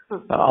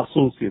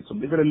 അസോസിയേറ്റ്സ്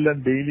ഉണ്ട്. ഇവരെല്ലാം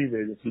ഡെയിലി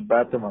വേജസിൽ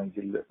ബാറ്റ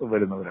വാങ്ങിക്കൽ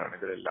വരുന്നവരാണ്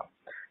ഇവരെല്ലാം.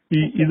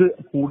 ഇത്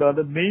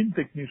കൂടാതെ മെയിൻ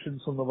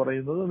ടെക്നീഷ്യൻസ് എന്ന്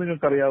പറയുന്നത്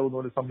നിങ്ങൾക്കറിയാവുന്ന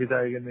പോലെ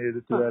സംവിധായകൻ,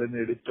 എഴുത്തുകാരൻ,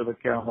 editor,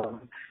 camera,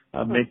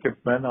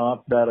 makeup man,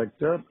 art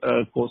director,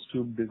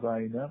 costume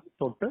designer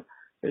തൊട്ട്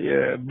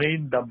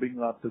മെയിൻ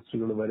ഡബിംഗ്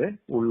ആർട്ടിസ്റ്റുകൾ വരെ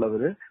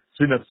ഉള്ളവര്,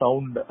 പിന്നെ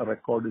സൗണ്ട്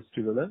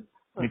റെക്കോർഡിസ്റ്റുകള്,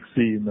 മിക്സ്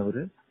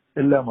ചെയ്യുന്നവര്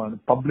എല്ലാമാണ്.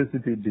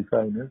 പബ്ലിസിറ്റി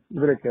ഡിസൈനേഴ്സ്,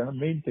 ഇവരൊക്കെയാണ്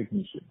മെയിൻ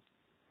ടെക്നീഷ്യൻസ്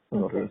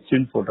എന്ന് പറയുന്നത്.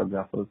 സ്റ്റിൽ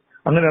ഫോട്ടോഗ്രാഫേഴ്സ്,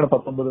 അങ്ങനെയാണ്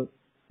 19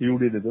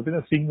 യൂണിയൻ.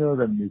 പിന്നെ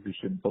singers and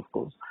musicians of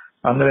course,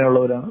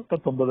 അങ്ങനെയുള്ളവരാണ്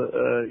 19.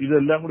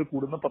 ഇതെല്ലാം കൂടി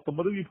കൂടുന്ന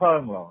 19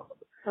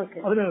 വിഭാഗങ്ങളാണുള്ളത്.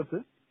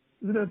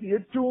 ഇതിനകത്ത്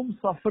ഏറ്റവും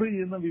സഫർ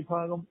ചെയ്യുന്ന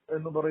വിഭാഗം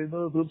എന്ന്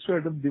പറയുന്നത്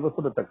തീർച്ചയായിട്ടും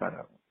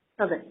ദിവസവേതനക്കാരാണ്.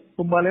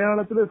 ഇപ്പൊ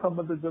മലയാളത്തിലെ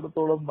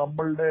സംബന്ധിച്ചിടത്തോളം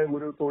നമ്മളുടെ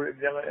ഒരു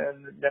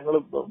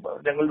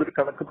ഞങ്ങളുടെ ഒരു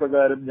കണക്ക്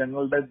പ്രകാരം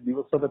ഞങ്ങളുടെ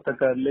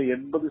ദിവസവേതനക്കാരിലെ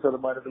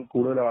 80%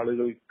 കൂടുതൽ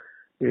ആളുകൾ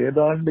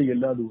ഏതാണ്ട്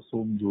എല്ലാ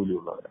ദിവസവും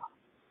ജോലിയുള്ളവരാണ്.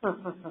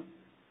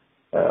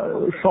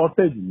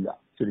 ഷോർട്ടേജ് ഇല്ല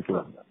ശരിക്കും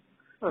പറഞ്ഞാൽ.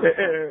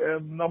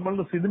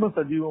 നമ്മളുടെ സിനിമ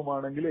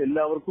സജീവമാണെങ്കിൽ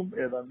എല്ലാവർക്കും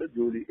ഏതാണ്ട്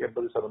ജോലി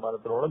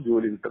 80%-ഓളം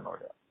ജോലി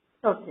കിട്ടുന്നവരാണ്.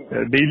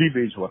 ഡെയിലി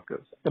വേജ്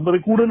വർക്കേഴ്സ് 80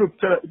 കൂടുതലും.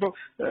 ഇപ്പൊ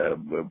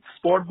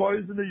സ്പോട്ട്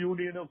ബോയ്സിന്റെ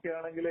യൂണിയനും ഒക്കെ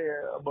ആണെങ്കിൽ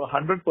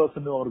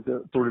 100% അവർക്ക്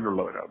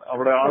തൊഴിലുള്ളവരാണ്.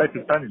 അവിടെ ആളെ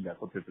കിട്ടാനില്ല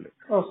സത്യത്തില്.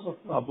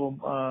 അപ്പം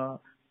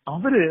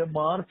അവര്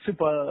മാർച്ച്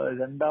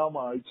 2ാം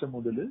ആഴ്ച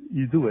മുതൽ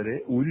ഇതുവരെ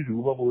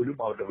 ₹1 പോലും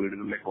അവരുടെ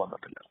വീടുകളിലേക്ക്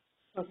വന്നിട്ടില്ല.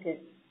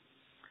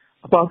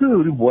 അപ്പൊ അത്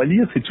ഒരു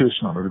വലിയ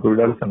സിറ്റുവേഷനാണ്. ഒരു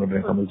തൊഴിലാളി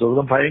സംഘടനയെ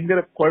സംബന്ധിച്ചിടത്തോളം ഭയങ്കര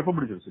കുഴപ്പം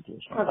പിടിച്ചൊരു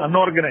സിറ്റുവേഷനാണ്.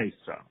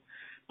 അൺഓർഗനൈസ്ഡ് ആണ്.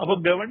 അപ്പൊ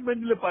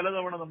ഗവൺമെന്റിൽ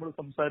പലതവണ നമ്മൾ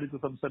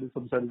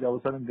സംസാരിച്ച്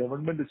അവസാനം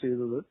ഗവൺമെന്റ്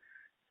ചെയ്തത്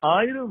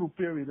 1000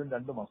 രൂപ വീതം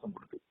 2 മാസം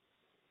കൊടുത്തു.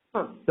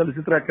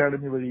 ചലച്ചിത്ര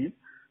അക്കാദമി വഴിയും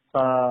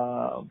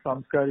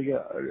സാംസ്കാരിക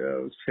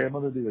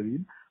ക്ഷേമനിധി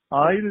വഴിയും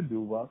 1000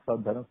 രൂപ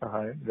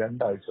ധനസഹായം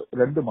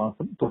 2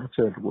 മാസം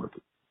തുടർച്ചയായിട്ട് കൊടുത്തു.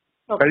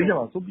 കഴിഞ്ഞ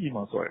മാസവും ഈ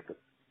മാസമായിട്ട്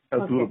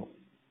അത് തീർന്നു.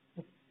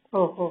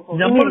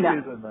 ഞങ്ങൾ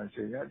ചെയ്തത് എന്താണെന്ന്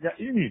വെച്ച് കഴിഞ്ഞാൽ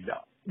ഇനിയില്ല.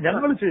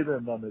 ഞങ്ങൾ ചെയ്തത്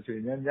എന്താണെന്ന് വെച്ച്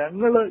കഴിഞ്ഞാൽ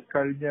ഞങ്ങള്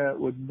കഴിഞ്ഞ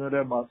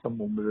 1.5 മാസം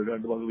മുമ്പ്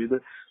 2 മാസം ഇത്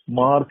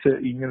മാർച്ച്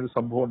ഇങ്ങനൊരു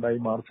സംഭവം ഉണ്ടായി.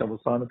 മാർച്ച്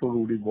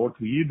അവസാനത്തോടുകൂടി വാട്ട്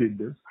വി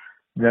ഡിഡ്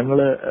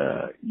ഞങ്ങള്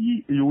ഈ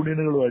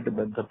യൂണിയനുകളുമായിട്ട്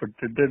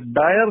ബന്ധപ്പെട്ടിട്ട്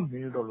ഡയർ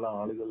നീഡുള്ള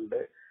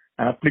ആളുകളുടെ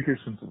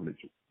ആപ്ലിക്കേഷൻസ്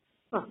വിളിച്ചു.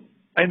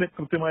 അതിന്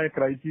കൃത്യമായ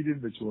ക്രൈറ്റീരിയൻ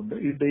വെച്ചുകൊണ്ട്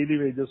ഈ ഡെയിലി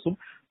വേജസും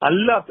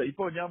അല്ലാത്ത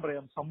ഇപ്പൊ ഞാൻ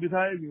പറയാം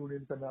സംവിധായക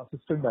യൂണിയൻ തന്നെ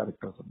അസിസ്റ്റന്റ്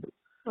ഡയറക്ടേഴ്സ് ഉണ്ട്.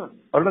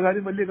 അവരുടെ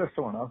കാര്യം വലിയ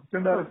കഷ്ടമാണ്.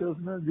 അസിസ്റ്റന്റ്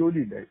ഡയറക്ടേഴ്സിന്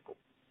ജോലിയില്ല ഇപ്പൊ.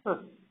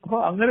 അപ്പൊ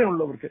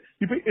അങ്ങനെയുള്ളവർക്ക്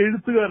ഇപ്പൊ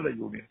എഴുത്തുകാരുടെ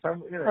യൂണിയൻ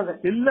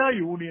എല്ലാ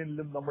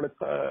യൂണിയനിലും നമ്മൾ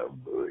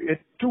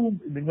ഏറ്റവും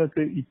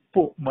നിങ്ങൾക്ക്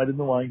ഇപ്പോ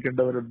മരുന്ന്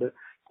വാങ്ങിക്കേണ്ടവരുണ്ട്,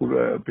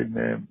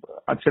 പിന്നെ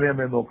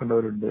അച്ഛനെയമ്മയെ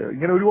നോക്കേണ്ടവരുണ്ട്,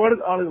 ഇങ്ങനെ ഒരുപാട്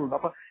ആളുകളുണ്ട്.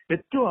 അപ്പൊ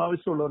ഏറ്റവും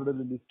ആവശ്യമുള്ളവരുടെ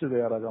ഒരു ലിസ്റ്റ്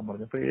തയ്യാറാക്കാൻ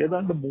പറഞ്ഞു. അപ്പൊ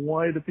ഏതാണ്ട്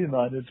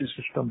 3400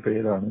 ശിഷ്ടം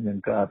പേരാണ്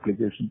ഞങ്ങൾക്ക്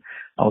ആപ്ലിക്കേഷൻ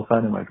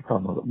അവസാനമായിട്ട്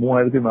തന്നത്.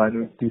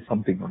 3400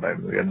 സംതിങ്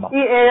ഉണ്ടായിരുന്നു എണ്ണം.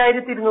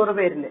 7200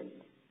 പേരില്.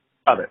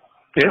 അതെ,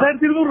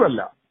 7200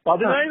 അല്ല,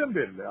 10000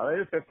 പേരില്.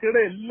 അതായത്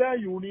ഫെഫ്റ്റയുടെ എല്ലാ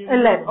യൂണിയനും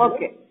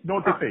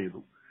നോട്ടിഫൈ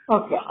ചെയ്തു.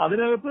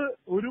 അതിനകത്ത്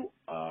ഒരു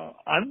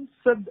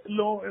അൺസെഡ്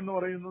ലോ എന്ന്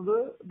പറയുന്നത്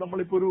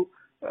നമ്മളിപ്പോ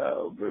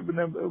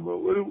പിന്നെ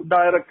ഒരു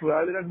ഡയറക്ടർ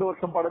അയാൾ 2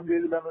 വർഷം പടം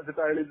ചെയ്തില്ല എന്ന്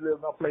വെച്ചിട്ട് അയാൾ ഇതിൽ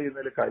നിന്ന് അപ്ലൈ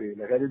ചെയ്യുന്നതിൽ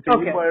കാര്യമില്ല. കാര്യം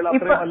ചെയ്യുമ്പോൾ അയാൾ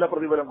അത്രയും നല്ല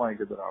പ്രതിഫലം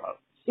വാങ്ങിക്കുന്ന ഒരാളാണ്.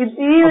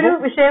 ഈ ഒരു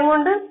വിഷയം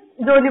കൊണ്ട്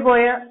ജോലി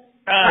പോയ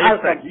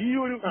ഈ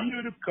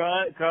ഒരു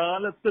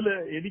കാലത്തില്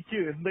എനിക്ക്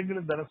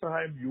എന്തെങ്കിലും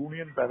ധനസഹായം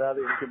യൂണിയൻ തരാതെ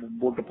എനിക്ക്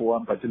മുമ്പോട്ട്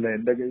പോകാൻ പറ്റില്ല,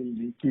 എന്റെ കയ്യിൽ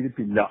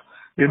നീക്കിയിരിപ്പില്ല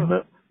എന്ന്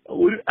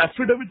ഒരു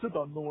അഫിഡവിറ്റ്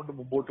തന്നുകൊണ്ട്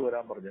മുമ്പോട്ട്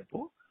വരാൻ പറഞ്ഞപ്പോ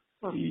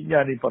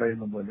ഞാൻ ഈ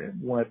പറയുന്ന പോലെ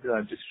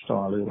 3400 ശിഷ്ടം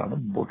ആളുകളാണ്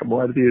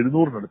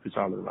 3700 അടുപ്പിച്ച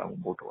ആളുകളാണ്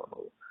മുമ്പോട്ട്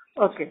വന്നത്.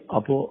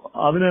 അപ്പോ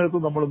അതിനകത്ത്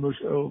നമ്മളൊന്ന്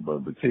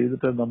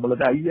ചെയ്തിട്ട് നമ്മൾ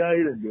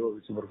 5000 രൂപ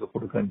വെച്ച് ഇവർക്ക്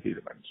കൊടുക്കാൻ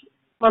തീരുമാനിച്ചു.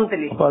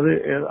 അപ്പൊ അത്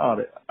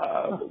അതെ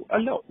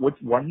അല്ല,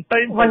 വൺ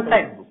ടൈം.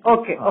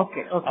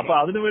 അപ്പൊ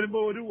അതിന് വരുമ്പോ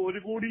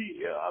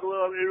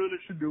 1,60,70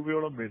 ലക്ഷം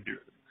രൂപയോളം വേണ്ടി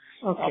വരും.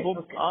 അപ്പം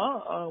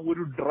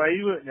ഒരു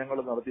ഡ്രൈവ് ഞങ്ങൾ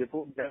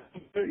നടത്തിയപ്പോൾ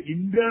ഞങ്ങൾക്ക്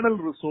ഇന്റേണൽ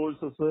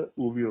റിസോഴ്സസ്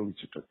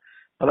ഉപയോഗിച്ചിട്ട്,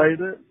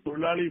 അതായത് 10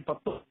 തൊഴിലാളി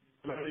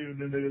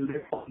യൂണിയനുകളുടെ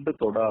ഫണ്ട്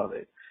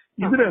തൊടാതെ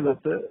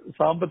ഇതിനകത്ത്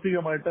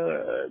സാമ്പത്തികമായിട്ട്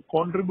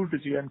കോൺട്രിബ്യൂട്ട്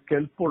ചെയ്യാൻ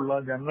കെൽപ്പുള്ള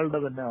ഞങ്ങളുടെ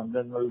തന്നെ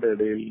അംഗങ്ങളുടെ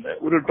ഇടയിൽ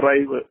ഒരു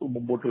ഡ്രൈവ്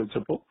മുമ്പോട്ട്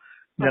വെച്ചപ്പോൾ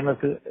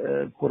ഞങ്ങൾക്ക്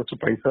കുറച്ച്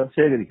പൈസ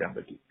ശേഖരിക്കാൻ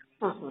പറ്റി.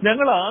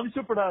 ഞങ്ങൾ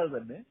ആവശ്യപ്പെടാതെ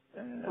തന്നെ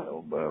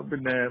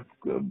പിന്നെ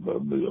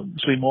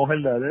ശ്രീ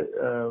മോഹൻലാല്,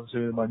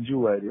 ശ്രീ മഞ്ജു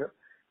വാര്യർ,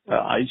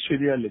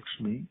 ഐശ്വര്യ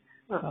ലക്ഷ്മി,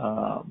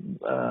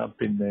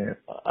 പിന്നെ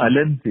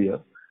അലൻസിയർ,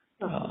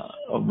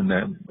 പിന്നെ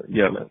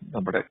ഇയാള്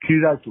നമ്മുടെ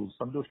കീഴാറ്റൂർ,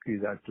 സന്തോഷ്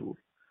കീഴാറ്റൂർ,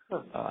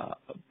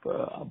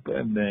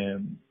 പിന്നെ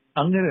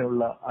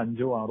അങ്ങനെയുള്ള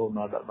 5-6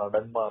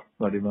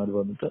 നടിമാർ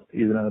വന്നിട്ട്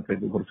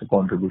ഇതിനകത്തേക്ക് കുറച്ച്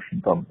കോൺട്രിബ്യൂഷൻ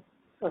തന്നു.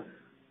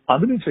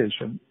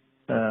 അതിനുശേഷം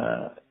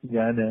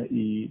ഞാൻ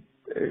ഈ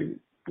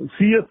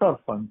CSR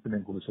ഫണ്ട്സിനെ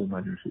കുറിച്ച്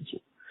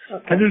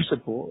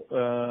അന്വേഷിച്ചപ്പോ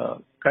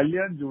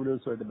കല്യാൺ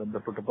ജുവലേഴ്സുമായിട്ട്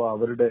ബന്ധപ്പെട്ടപ്പോ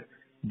അവരുടെ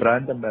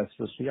ബ്രാൻഡ്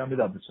അംബാസിഡർ ശ്രീ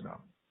അമിതാഭ്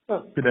ബച്ചനാണ്.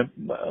 പിന്നെ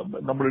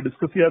നമ്മൾ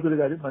ഡിസ്കസ് ചെയ്യാത്തൊരു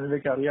കാര്യം,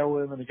 മനസ്സിലേക്ക് അറിയാവോ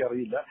എന്ന്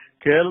എനിക്കറിയില്ല,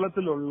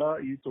 കേരളത്തിലുള്ള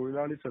ഈ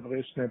തൊഴിലാളി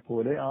ഫെഡറേഷനെ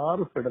പോലെ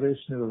 6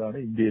 ഫെഡറേഷനുകളാണ്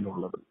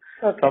ഇന്ത്യയിലുള്ളത്.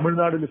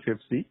 തമിഴ്നാട്ടിൽ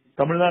ഫെഫ്സി,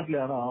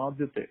 തമിഴ്നാട്ടിലാണ്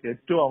ആദ്യത്തെ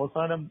ഏറ്റവും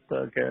അവസാനം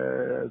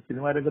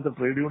സിനിമാ രംഗത്ത്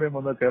ട്രേഡ് യൂണിയൻ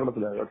വന്നത്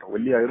കേരളത്തിലാണ് കേട്ടോ,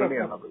 വലിയ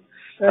ഐറണിയാണത്.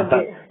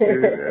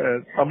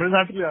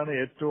 തമിഴ്നാട്ടിലാണ്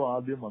ഏറ്റവും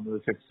ആദ്യം വന്നത്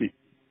ഫെഫ്സി.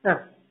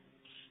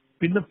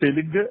 പിന്നെ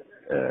തെലുങ്ക്,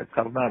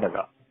 കർണാടക,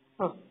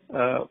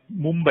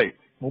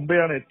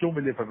 മുംബൈയാണ് ഏറ്റവും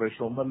വലിയ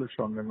ഫെഡറേഷൻ, 1.5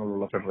 ലക്ഷം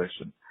അംഗങ്ങളുള്ള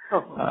ഫെഡറേഷൻ.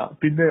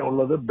 പിന്നെ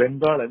ഉള്ളത്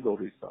ബംഗാൾ ആൻഡ്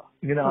ഒറീസ.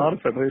 ഇങ്ങനെ 6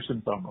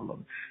 ഫെഡറേഷൻസ്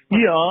ആണുള്ളത്. ഈ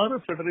 6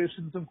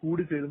 ഫെഡറേഷൻസും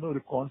കൂടി ചേരുന്ന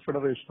ഒരു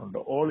കോൺഫെഡറേഷൻ ഉണ്ട്,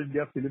 all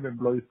India film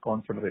employees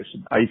confederation,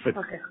 ഐഫെക്.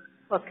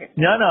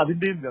 ഞാൻ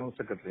അതിന്റെയും ജനറൽ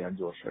സെക്രട്ടറി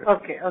 5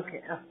 വർഷമായി.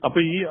 അപ്പൊ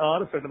ഈ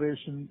 6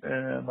 ഫെഡറേഷൻ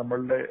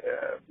നമ്മളുടെ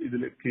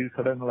ഇതിൽ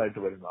കീഴ്ഘടകങ്ങളായിട്ട്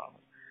വരുന്നതാണ്.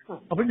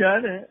 അപ്പൊ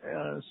ഞാന്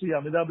ശ്രീ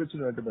അമിതാഭ്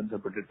ബച്ചനുമായിട്ട്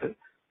ബന്ധപ്പെട്ടിട്ട്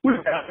ഒരു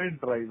ക്യാമ്പയിൻ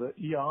ഡ്രൈവ്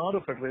ഈ 6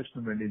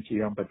 ഫെഡറേഷനും വേണ്ടിയും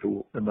ചെയ്യാൻ പറ്റുമോ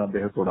എന്ന്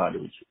അദ്ദേഹത്തോട്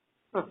ആലോചിച്ചു.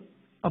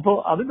 അപ്പോ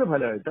അതിന്റെ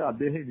ഫലമായിട്ട്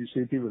അദ്ദേഹം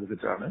ഇനിഷ്യേറ്റീവ്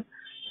എടുത്തിട്ടാണ്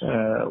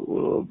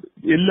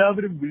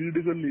എല്ലാവരും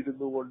വീടുകളിൽ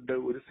ഇരുന്നു കൊണ്ട്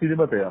ഒരു സിനിമ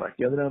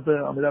തയ്യാറാക്കി. അതിനകത്ത്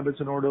അമിതാഭ്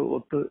ബച്ചനോട്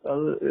ഒത്ത്,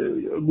 അത്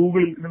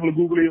നിങ്ങൾ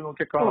ഗൂഗിൾ ചെയ്ത്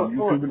നോക്കിയാൽ കാണാം,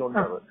 യൂട്യൂബിലുണ്ട്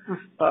അത്.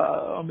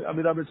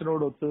 അമിതാഭ്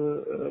ബച്ചനോടൊത്ത്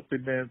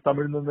പിന്നെ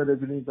തമിഴിൽ നിന്ന്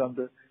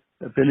രജനീകാന്ത്,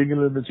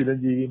 തെലുങ്കിൽ നിന്ന്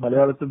ചിരഞ്ജീവി,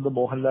 മലയാളത്തിൽ നിന്ന്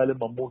മോഹൻലാലും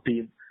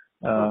മമ്മൂട്ടിയും,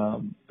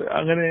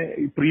 അങ്ങനെ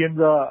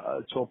പ്രിയങ്ക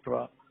ചോപ്ര,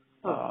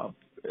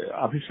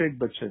 അഭിഷേക്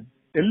ബച്ചൻ,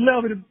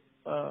 എല്ലാവരും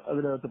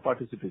അതിനകത്ത്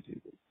പാർട്ടിസിപ്പേറ്റ്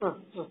ചെയ്തു.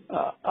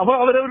 അപ്പൊ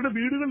അവരവരുടെ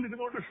വീടുകളിൽ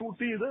ഇരുന്നുകൊണ്ട്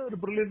ഷൂട്ട് ചെയ്ത് ഒരു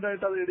ബ്രില്യന്റ്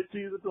ആയിട്ട് അത് എഡിറ്റ്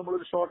ചെയ്തിട്ട്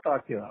നമ്മളൊരു ഷോർട്ട്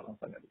ആക്കിയതാണ്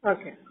സംഗതി.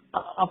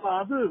 അപ്പൊ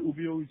അത്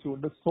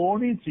ഉപയോഗിച്ചുകൊണ്ട്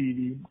സോണി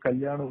ടിവിയും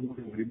കല്യാണവും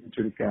കൂടി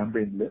ഒരുമിച്ചൊരു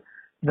ക്യാമ്പയിനിൽ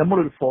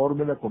നമ്മളൊരു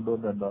ഫോർമുല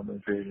കൊണ്ടുവന്നത് എന്താണെന്ന്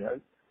വെച്ച് കഴിഞ്ഞാൽ,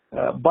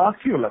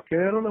 ബാക്കിയുള്ള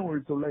കേരളം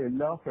ഒഴിച്ചുള്ള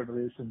എല്ലാ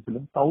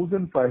ഫെഡറേഷൻസിലും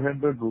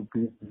 1500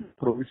 rupees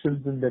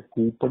പ്രൊവിഷൻസിന്റെ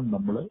കൂപ്പൺ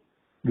നമ്മൾ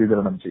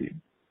വിതരണം ചെയ്യും.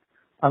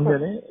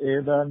 അങ്ങനെ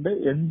ഏതാണ്ട്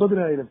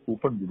 80,000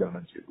 കൂപ്പൺ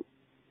വിതരണം ചെയ്തു.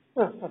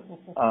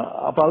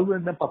 അപ്പൊ അത്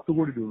തന്നെ 10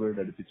 കോടി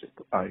രൂപയുടെ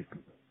അടുപ്പിച്ചിട്ട്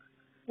ആയിട്ടുണ്ട്.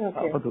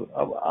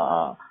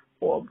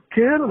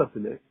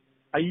 കേരളത്തില്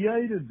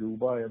 5000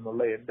 രൂപ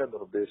എന്നുള്ള എന്റെ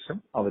നിർദ്ദേശം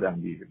അവർ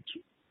അംഗീകരിച്ചു.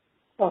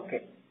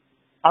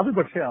 അത്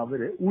പക്ഷെ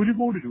അവര് 1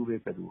 കോടി രൂപയെ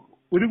തരുള്ളൂ.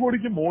 1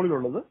 കോടിക്ക്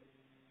മുകളിലുള്ളത്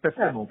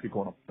ടെസ്റ്റ്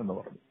നോക്കിക്കോണം എന്ന്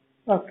പറഞ്ഞു.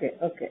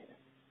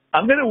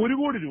 അങ്ങനെ 1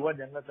 കോടി രൂപ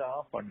ഞങ്ങൾക്ക് ആ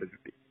ഫണ്ട്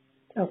കിട്ടി.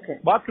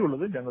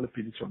 ബാക്കിയുള്ളത് ഞങ്ങൾ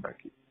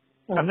പിരിച്ചുണ്ടാക്കി.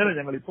 അങ്ങനെ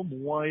ഞങ്ങൾ ഇപ്പൊ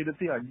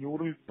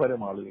 3500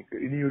 പരം ആളുകൾക്ക്,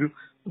 ഇനിയൊരു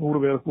 100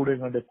 പേർ കൂടെ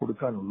കണ്ടേ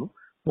കൊടുക്കാനുള്ളൂ,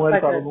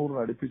 3600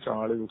 അടുപ്പിച്ച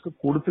ആളുകൾക്ക്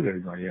കൊടുത്തു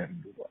കഴിഞ്ഞു 5000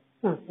 രൂപ.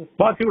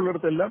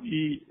 ബാക്കിയുള്ളിടത്തെല്ലാം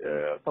ഈ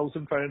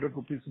 1500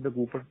 rupeesന്റെ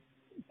കൂപ്പൺ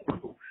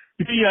കൊടുത്തു.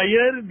 ഇപ്പൊ ഈ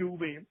 5000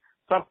 രൂപയും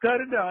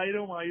സർക്കാരിന്റെ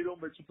 1000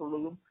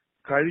 വെച്ചിട്ടുള്ളതും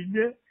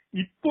കഴിഞ്ഞ്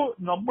ഇപ്പോ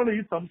നമ്മൾ ഈ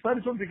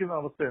സംസാരിച്ചുകൊണ്ടിരിക്കുന്ന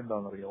അവസ്ഥ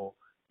എന്താണെന്നറിയാമോ?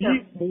 ഈ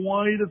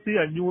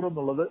 3500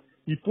 എന്നുള്ളത്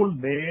ഇപ്പോൾ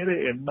നേരെ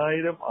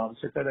 8000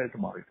 ആവശ്യക്കാരായിട്ട്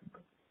മാറിയിട്ടുണ്ട്.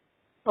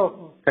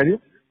 കാര്യം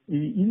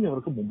ഇനി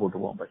അവർക്ക് മുമ്പോട്ട്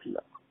പോകാൻ പറ്റില്ല.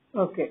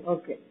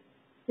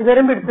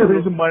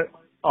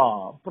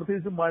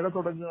 പ്രത്യേകിച്ച് മഴ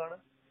തുടങ്ങുകയാണ്.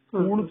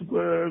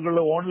 സ്കൂളുകളിൽ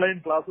ഓൺലൈൻ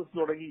ക്ലാസ്സസ്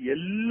തുടങ്ങി.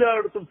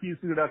 എല്ലായിടത്തും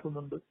ഫീസ്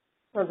ഈടാക്കുന്നുണ്ട്.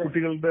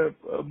 കുട്ടികളുടെ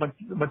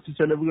മറ്റു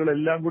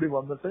ചെലവുകളെല്ലാം കൂടി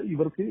വന്നിട്ട്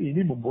ഇവർക്ക്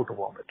ഇനി മുമ്പോട്ട്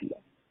പോകാൻ പറ്റില്ല.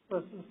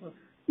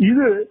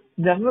 ഇത്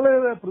ഞങ്ങളെ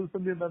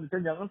പ്രതിസന്ധി എന്താണെന്ന്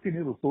വെച്ചാൽ ഞങ്ങൾക്ക് ഇനി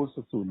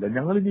റിസോഴ്സസും ഇല്ല.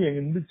 ഞങ്ങളിനി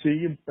എന്ത്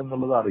ചെയ്യും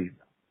എന്നുള്ളത്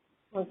അറിയില്ല.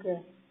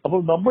 അപ്പോൾ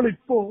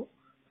നമ്മളിപ്പോ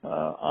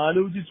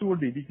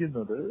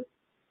ആലോചിച്ചുകൊണ്ടിരിക്കുന്നത്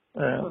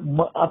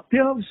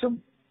അത്യാവശ്യം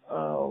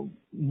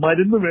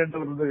മരുന്ന്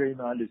വേണ്ടവരുടെ കയ്യിൽ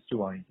നിന്ന് ആ ലിസ്റ്റ്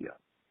വാങ്ങിക്കുക.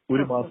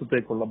 1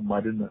 മാസത്തേക്കുള്ള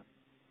മരുന്ന്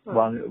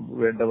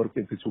വേണ്ടവർക്ക്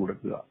എത്തിച്ചു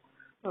കൊടുക്കുക.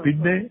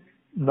 പിന്നെ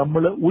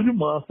നമ്മൾ 1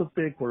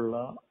 മാസത്തേക്കുള്ള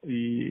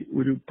ഈ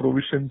ഒരു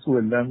പ്രൊവിഷൻസും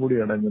എല്ലാം കൂടി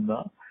അടങ്ങുന്ന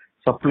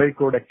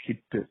സപ്ലൈകോയുടെ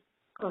കിറ്റ്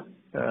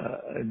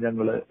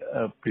ഞങ്ങള്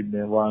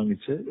പിന്നെ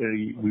വാങ്ങിച്ച്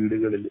ഈ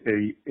വീടുകളിൽ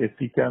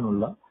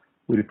എത്തിക്കാനുള്ള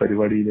ഒരു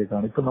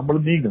പരിപാടിയിലേക്കാണ് ഇപ്പൊ നമ്മൾ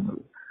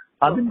നീങ്ങുന്നത്.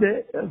 അതിന്റെ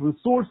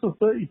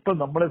റിസോഴ്സസ് ഇപ്പൊ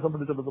നമ്മളെ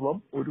സംബന്ധിച്ചിടത്തോളം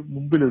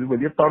മുമ്പിൽ ഒരു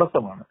വലിയ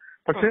തടസ്സമാണ്.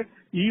 പക്ഷെ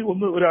ഈ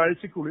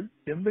ഒരാഴ്ചക്കുള്ളിൽ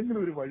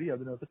എന്തെങ്കിലും ഒരു വഴി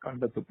അതിനകത്ത്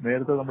കണ്ടെത്തും.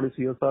 നേരത്തെ നമ്മൾ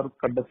CSR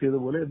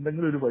കണ്ടെത്തിയതുപോലെ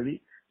എന്തെങ്കിലും ഒരു വഴി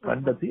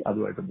കണ്ടെത്തി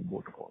അതുമായിട്ട്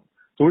മുമ്പോട്ട് പോകും.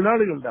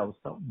 തൊഴിലാളികളുടെ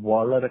അവസ്ഥ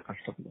വളരെ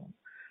കഷ്ടത്തിലാണ്.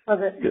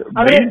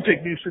 മെയിൻ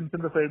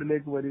ടെക്നീഷ്യൻസിന്റെ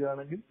സൈഡിലേക്ക്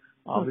വരികയാണെങ്കിൽ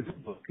ആവശ്യം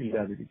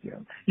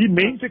ഇല്ലാതിരിക്കുകയാണ്. ഈ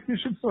മെയിൻ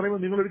ടെക്നീഷ്യൻസ് എന്ന്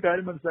പറയുമ്പോൾ നിങ്ങളൊരു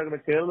കാര്യം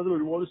മനസ്സിലാക്കണം. കേരളത്തിൽ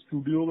ഒരുപാട്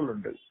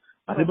സ്റ്റുഡിയോകളുണ്ട്,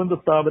 അനുബന്ധ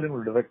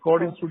സ്ഥാപനങ്ങളുണ്ട്.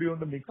 റെക്കോർഡിംഗ് സ്റ്റുഡിയോ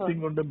ഉണ്ട്,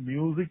 മിക്സിംഗ് ഉണ്ട്,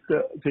 മ്യൂസിക്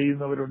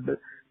ചെയ്യുന്നവരുണ്ട്,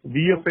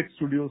 VFX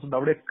സ്റ്റുഡിയോസ് ഉണ്ട്.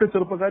 അവിടെയൊക്കെ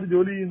ചെറുപ്പക്കാർ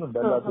ജോലി ചെയ്യുന്നുണ്ട്.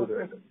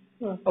 അല്ലാത്തവരുമായിട്ട്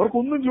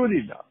അവർക്കൊന്നും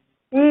ജോലിയില്ല.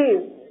 ഈ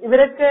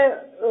ഇവരൊക്കെ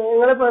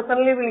നിങ്ങളെ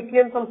പേഴ്സണലി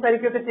വിളിക്കുകയും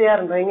സംസാരിക്കുകയൊക്കെ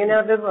ചെയ്യാറുണ്ടോ?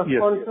 എങ്ങനെയാണ്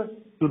റെസ്പോൺസ്?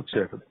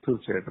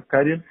 തീർച്ചയായിട്ടും.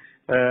 കാര്യം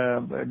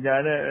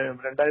ഞാൻ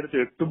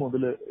 2008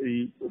 മുതൽ ഈ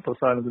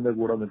പ്രസ്ഥാനത്തിന്റെ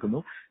കൂടെ നിൽക്കുന്നു.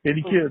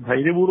 എനിക്ക്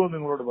ധൈര്യപൂർവ്വം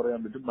നിങ്ങളോട് പറയാൻ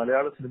പറ്റും,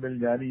 മലയാള സിനിമയിൽ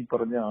ഞാൻ ഈ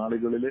പറഞ്ഞ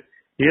ആളുകളിൽ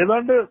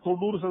ഏതാണ്ട്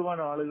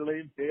 90%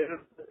 ആളുകളെയും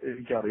പേരെടുത്ത്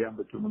എനിക്ക് അറിയാൻ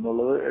പറ്റും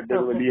എന്നുള്ളത് എന്റെ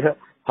ഒരു വലിയ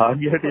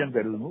ഭാഗ്യമായിട്ട് ഞാൻ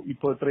കരുതുന്നു.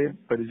 ഇപ്പൊ ഇത്രയും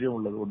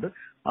പരിചയമുള്ളത് കൊണ്ട്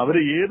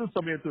അവരെ ഏത്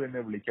സമയത്തും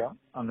എന്നെ വിളിക്കാം,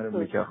 അങ്ങനെ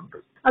വിളിക്കാറുണ്ട്.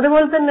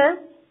 അതുപോലെ തന്നെ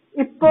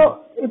ഇപ്പൊ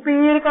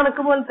ഈ ഒരു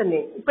കണക്ക് പോലെ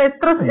തന്നെ ഇപ്പൊ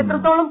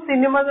എത്രത്തോളം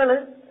സിനിമകള്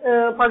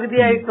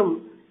പകുതിയായിട്ടും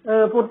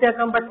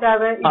പൂർത്തിയാക്കാൻ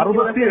പറ്റാതെ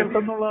 68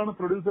 എന്നുള്ളതാണ്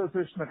പ്രൊഡ്യൂസർ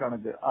അസോസിയേഷന്റെ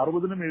കണക്ക്.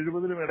 60-നും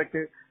 70-നും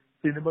ഇടയ്ക്ക്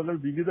സിനിമകൾ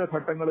വിവിധ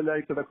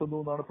ഘട്ടങ്ങളിലായി കിടക്കുന്നു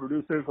എന്നാണ്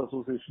പ്രൊഡ്യൂസേഴ്സ്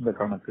അസോസിയേഷന്റെ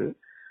കണക്ക്.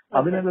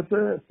 അതിനകത്ത്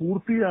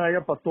പൂർത്തിയായ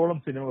 10ഓളം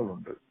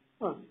സിനിമകളുണ്ട്.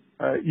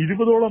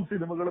 20ഓളം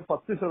സിനിമകൾ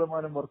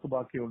 10% വർക്ക്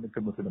ബാക്കി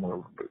നിൽക്കുന്ന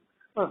സിനിമകളുണ്ട്.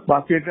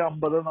 ബാക്കിയൊക്കെ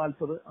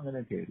 50-40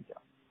 അങ്ങനെയൊക്കെ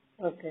ആയിരിക്കാം.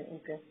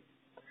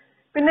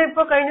 പിന്നെ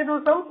ഇപ്പൊ കഴിഞ്ഞ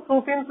ദിവസം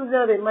സൂഫിയും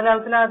സുജാതയും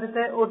മലയാളത്തിലെ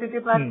ആദ്യത്തെ OTT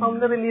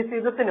പ്ലാറ്റ്ഫോമിൽ റിലീസ്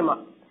ചെയ്ത സിനിമ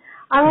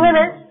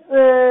അങ്ങനെ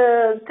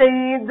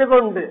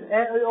ചെയ്തുകൊണ്ട്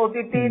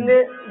OTTയിൽ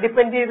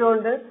ഡിപ്പെൻഡ്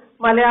ചെയ്തുകൊണ്ട്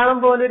മലയാളം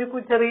പോലൊരു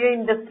ചെറിയ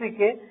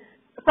ഇൻഡസ്ട്രിക്ക്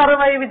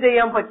സർവൈവ്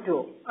ചെയ്യാൻ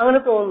പറ്റുമോ? അങ്ങനെ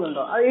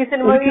തോന്നുന്നുണ്ടോ? ഈ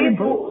സിനിമ ഈ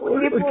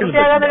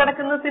പൂർത്തിയാകാതെ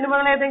കിടക്കുന്ന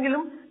സിനിമകൾ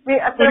ഏതെങ്കിലും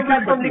അത്തരം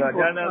പ്ലാറ്റ്ഫോമിലേക്ക്?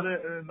 ഞാനത്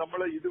നമ്മൾ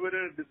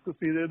ഇതുവരെ ഡിസ്കസ്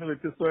ചെയ്തതിന്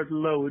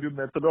വ്യത്യസ്തമായിട്ടുള്ള ഒരു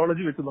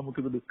മെത്തഡോളജി വെച്ച്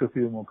നമുക്കിത് ഡിസ്കസ്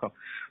ചെയ്ത് നോക്കാം.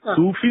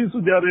 സൂഫി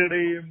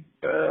സുജാതയുടെയും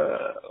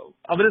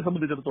അവരെ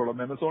സംബന്ധിച്ചിടത്തോളം,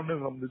 ആമസോണിനെ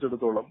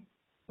സംബന്ധിച്ചിടത്തോളം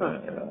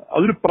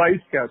അതൊരു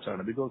പ്രൈസ്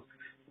ക്യാച്ചാണ്. ബിക്കോസ്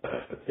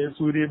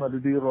സൂര്യയും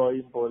അതിഥി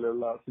റോയും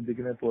പോലെയുള്ള,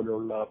 സിദ്ദിഖിനെ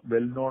പോലെയുള്ള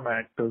വെൽ നോൺ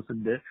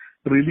ആക്ടേഴ്സിന്റെ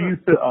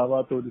റിലീസ്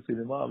ആവാത്ത ഒരു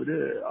സിനിമ അവര്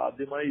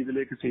ആദ്യമായി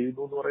ഇതിലേക്ക്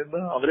ചെയ്യുന്നു എന്ന്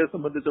പറയുന്നത് അവരെ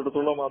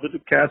സംബന്ധിച്ചിടത്തോളം അതൊരു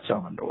ക്യാച്ച്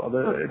ആണല്ലോ.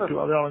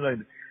 അതാണല്ലോ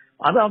അതിന്.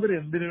 അത്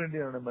അവരെന്തിനു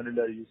വേണ്ടിയാണ് മനില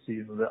യൂസ്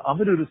ചെയ്യുന്നത്?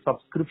 അവരൊരു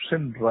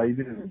സബ്സ്ക്രിപ്ഷൻ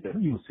ഡ്രൈവിന്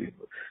വേണ്ടിയാണ് യൂസ്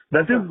ചെയ്യുന്നത്.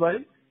 ദാറ്റ് ഈസ് വൈ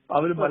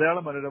അവർ മലയാള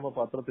മനോരമ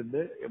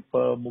പത്രത്തിന്റെ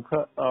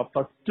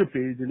ഫസ്റ്റ്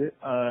പേജിൽ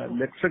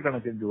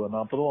ലക്ഷക്കണക്കിന് രൂപ,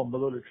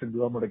 40-50 ലക്ഷം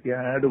രൂപ മുടക്കി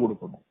ആഡ്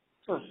കൊടുക്കുന്നു.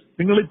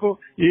 നിങ്ങളിപ്പോ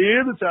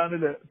ഏത്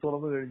ചാനല്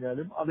തുറന്നു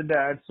കഴിഞ്ഞാലും അതിന്റെ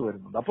ആഡ്സ്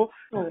വരുന്നുണ്ട്. അപ്പൊ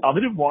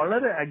അവര്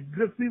വളരെ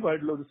അഗ്രസീവ്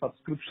ആയിട്ടുള്ള ഒരു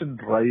സബ്സ്ക്രിപ്ഷൻ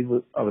ഡ്രൈവ്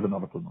അവർ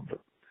നടത്തുന്നുണ്ട്.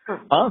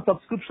 ആ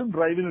സബ്സ്ക്രിപ്ഷൻ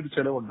ഡ്രൈവിന് ഒരു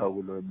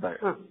ചെലവുണ്ടാവുമല്ലോ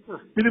എന്തായാലും.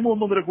 മിനിമം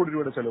 1.5 കോടി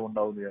രൂപയുടെ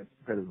ചെലവുണ്ടാവുമെന്ന് ഞാൻ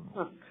കരുതുന്നു.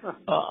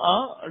 ആ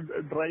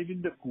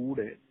ഡ്രൈവിന്റെ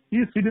കൂടെ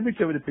ഈ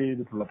സിനിമയ്ക്ക് അവർ പേ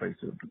ചെയ്തിട്ടുള്ള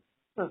പൈസ ഉണ്ട്.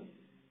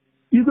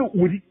 ഇത്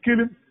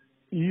ഒരിക്കലും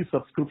ഈ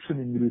സബ്സ്ക്രിപ്ഷൻ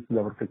ഇൻക്രീസിൽ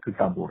അവർക്ക്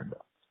കിട്ടാൻ പോകുന്നില്ല.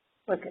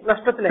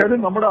 നഷ്ടത്തിലായി.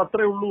 കാര്യം നമ്മുടെ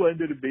അത്രേ ഉള്ളൂ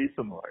അതിന്റെ ഒരു ബേസ്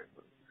എന്ന്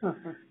പറയുന്നത്.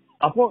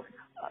 അപ്പോ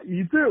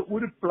ഇത്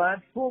ഒരു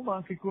പ്ലാറ്റ്ഫോം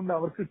ആക്കിക്കൊണ്ട്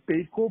അവർക്ക്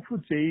ടേക്ക് ഓഫ്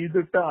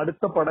ചെയ്തിട്ട്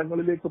അടുത്ത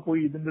പടങ്ങളിലേക്ക്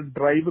പോയി ഇതിന്റെ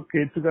ഡ്രൈവ്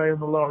കയറ്റുക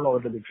എന്നുള്ളതാണല്ലോ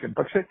അവരുടെ ലക്ഷ്യം.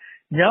 പക്ഷെ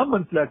ഞാൻ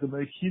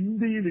മനസ്സിലാക്കുന്നത്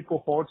ഹിന്ദിയിൽ ഇപ്പൊ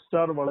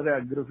ഹോട്ട്സ്റ്റാർ വളരെ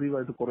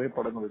അഗ്രസീവായിട്ട് കുറെ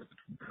പടങ്ങൾ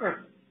എടുത്തിട്ടുണ്ട്.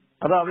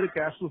 അത് അവർ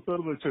ക്യാഷ്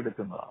റിസർവ്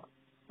വെച്ചെടുക്കുന്നതാണ്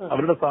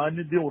അവരുടെ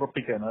സാന്നിധ്യം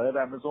ഉറപ്പിക്കാൻ. അതായത്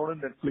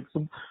ആമസോണും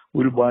നെറ്റ്ഫ്ലിക്സും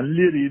ഒരു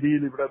വലിയ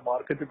രീതിയിൽ ഇവിടെ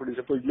മാർക്കറ്റ്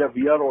പിടിച്ചപ്പോൾ ഇല്ല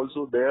വി ആർ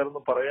ഓൾസോ ദെയർ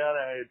എന്ന്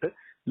പറയാനായിട്ട്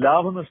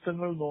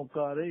ലാഭനഷ്ടങ്ങൾ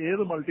നോക്കാതെ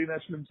ഏത്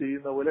മൾട്ടിനാഷണലും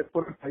ചെയ്യുന്ന പോലെ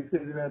കുറെ പൈസ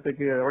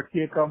ഇതിനകത്തേക്ക്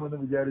ഇറക്കിയേക്കാമെന്ന്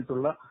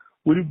വിചാരിച്ചുള്ള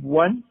ഒരു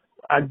വൻ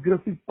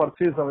അഗ്രസീവ്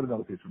പർച്ചേസ് അവർ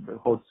നടത്തിയിട്ടുണ്ട്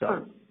ഹോട്ട്സ്റ്റാർ.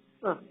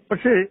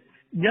 പക്ഷേ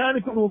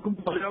ഞാനിപ്പോ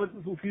നോക്കുമ്പോൾ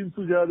മലയാളത്തിൽ സുഫിയും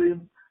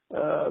സുജാതയും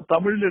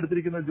തമിഴിൽ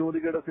എടുത്തിരിക്കുന്ന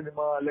ജ്യോതികയുടെ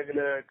സിനിമ അല്ലെങ്കിൽ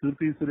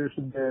കീർത്തി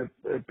സുരേഷിന്റെ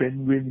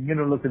പെൻഗ്വിൻ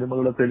ഇങ്ങനെയുള്ള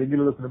സിനിമകൾ,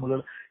 തെലുങ്കിലുള്ള സിനിമകൾ,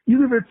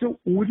 ഇത് വെച്ച്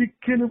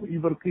ഒരിക്കലും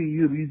ഇവർക്ക് ഈ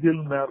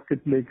റീജിയണൽ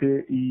മാർക്കറ്റിലേക്ക്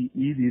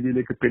ഈ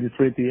രീതിയിലേക്ക്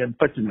പെനിട്രേറ്റ് ചെയ്യാൻ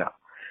പറ്റില്ല.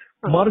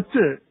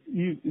 മറിച്ച്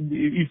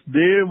if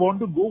they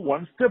want to go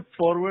one step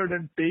forward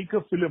and take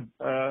A film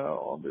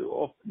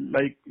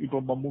like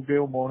ഇപ്പൊ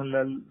മമ്മൂക്കയോ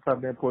മോഹൻലാൽ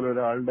സാറിനെ പോലെ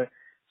ഒരാളുടെ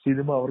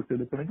സിനിമ അവർക്ക്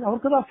എടുക്കണമെങ്കിൽ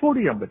അവർക്കത് അഫോർഡ്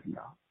ചെയ്യാൻ പറ്റില്ല.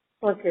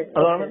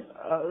 അതാണ്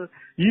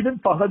ഈവൻ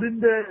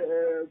ഫഹദിന്റെ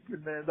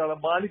പിന്നെ എന്താണ്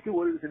മാലിക്ക്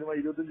പോലൊരു സിനിമ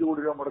 25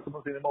 കോടി രൂപ മുടക്കുന്ന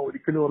സിനിമ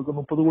ഒരിക്കലും അവർക്ക്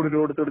 30 കോടി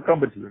രൂപ എടുത്ത് എടുക്കാൻ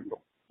പറ്റില്ലല്ലോ.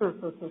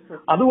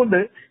 അതുകൊണ്ട്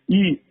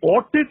ഈ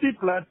OTT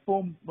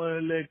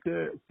പ്ലാറ്റ്ഫോമിലേക്ക്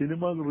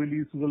സിനിമ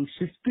റിലീസുകൾ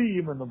ഷിഫ്റ്റ്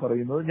ചെയ്യുമെന്ന്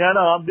പറയുന്നത് ഞാൻ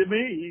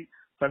ആദ്യമേ ഈ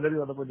സംഗതി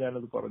വന്നപ്പോൾ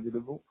ഞാനത്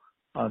പറഞ്ഞിരുന്നു.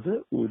 അത്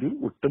ഒരു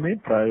ഒട്ടുമേ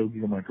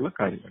പ്രായോഗികമായിട്ടുള്ള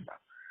കാര്യമല്ല.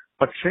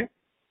 പക്ഷെ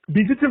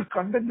ഡിജിറ്റൽ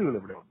കണ്ടന്റുകൾ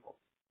ഇവിടെ ഉണ്ടോ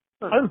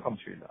അതിന്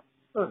സംശയമില്ല.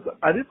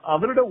 അത്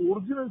അവരുടെ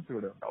ഒറിജിനൽസ്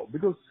ഇവിടെ ഉണ്ടാവും.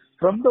 Because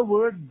from the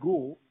word go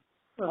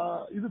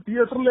ഇത്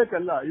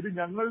തിയേറ്ററിലേക്കല്ല, ഇത്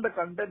ഞങ്ങളുടെ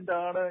കണ്ടന്റ്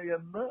ആണ്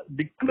എന്ന്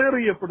ഡിക്ലെയർ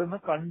ചെയ്യപ്പെടുന്ന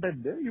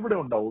കണ്ടന്റ് ഇവിടെ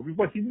ഉണ്ടാവും.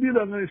 ഇപ്പൊ ഹിന്ദിയിൽ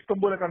അങ്ങനെ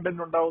ഇഷ്ടംപോലെ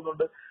കണ്ടന്റ്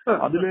ഉണ്ടാവുന്നുണ്ട്.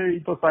 അതില്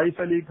ഇപ്പൊ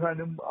സൈഫ് അലി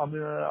ഖാനും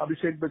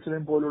അഭിഷേക്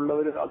ബച്ചനെയും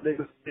പോലുള്ളവർ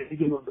അതിലേക്ക്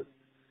സ്നേഹിക്കുന്നുണ്ട്.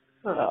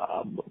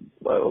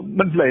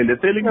 മനസ്സിലായില്ലേ?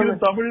 തെലുങ്കിലും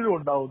തമിഴിലും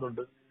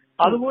ഉണ്ടാവുന്നുണ്ട്.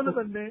 അതുപോലെ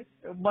തന്നെ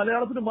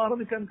മലയാളത്തിന് മാറി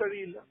നിൽക്കാൻ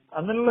കഴിയില്ല.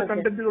 അങ്ങനെയുള്ള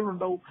കണ്ടന്റുകൾ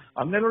ഉണ്ടാവും.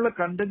 അങ്ങനെയുള്ള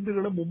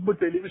കണ്ടന്റുകൾ മുമ്പ്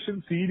ടെലിവിഷൻ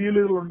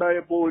സീരിയലുകൾ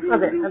ഉണ്ടായപ്പോ ഒരു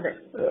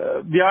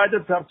വ്യാജ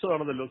ചർച്ച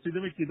നടന്നല്ലോ,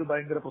 സിനിമയ്ക്ക് ഇത്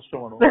ഭയങ്കര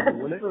പ്രശ്നമാണോ?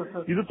 അതുപോലെ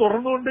ഇത്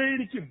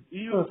തുറന്നുകൊണ്ടേയിരിക്കും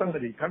ഈ ഒരു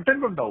സംഗതി.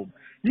 കണ്ടന്റ് ഉണ്ടാവും.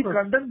 ഈ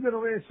കണ്ടന്റ്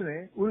ജനറേഷനെ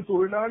ഒരു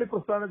തൊഴിലാളി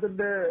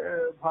പ്രസ്ഥാനത്തിന്റെ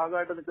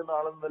ഭാഗമായിട്ട് നിൽക്കുന്ന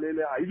ആളെന്ന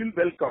നിലയിൽ ഐ വിൽ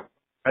വെൽക്കം.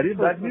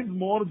 കാര്യം that means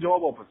more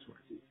job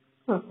opportunity.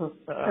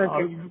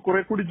 കുറെ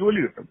കൂടി ജോലി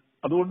കിട്ടും.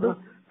 അതുകൊണ്ട്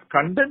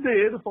കണ്ടന്റ്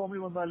ഏത് ഫോമിൽ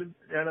വന്നാലും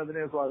ഞാൻ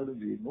അതിനെ സ്വാഗതം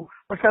ചെയ്യുന്നു.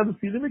 പക്ഷെ അത്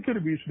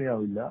സിനിമയ്ക്കൊരു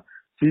ഭീഷണിയാവില്ല.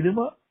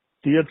 സിനിമ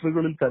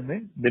തിയേറ്ററുകളിൽ തന്നെ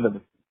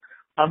നിലനിൽക്കും.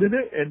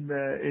 അതിന്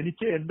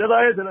എനിക്ക്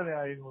എന്റേതായ ചില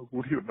ന്യായങ്ങൾ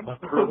കൂടിയുണ്ട്.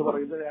 മറ്റുള്ളത്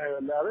പറയുന്ന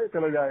ന്യായമല്ലാതെ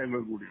ചില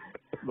ന്യായങ്ങൾ കൂടിയുണ്ട്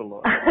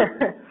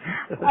എന്നുള്ളതാണ്.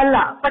 അല്ല,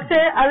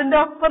 പക്ഷെ അതിന്റെ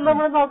ഒപ്പം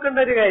നമ്മൾ നോക്കേണ്ട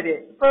ഒരു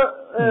കാര്യം,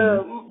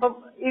 ഇപ്പൊ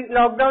ഈ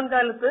ലോക്ക്ഡൌൺ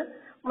കാലത്ത്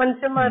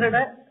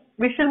മനുഷ്യന്മാരുടെ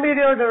വിഷ്വൽ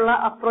മീഡിയയോടുള്ള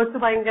അപ്രോച്ച്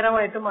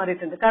ഭയങ്കരമായിട്ട്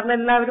മാറിയിട്ടുണ്ട്. കാരണം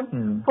എല്ലാവരും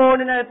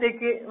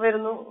ഫോണിനകത്തേക്ക്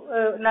വരുന്നു,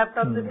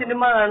 ലാപ്ടോപ്പിൽ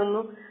സിനിമ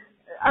കാണുന്നു.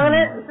 അങ്ങനെ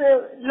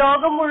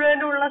ലോകം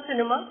മുഴുവനുള്ള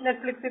സിനിമ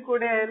നെറ്റ്ഫ്ലിക്സിൽ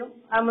കൂടെ ആയാലും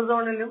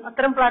ആമസോണിലും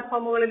അത്തരം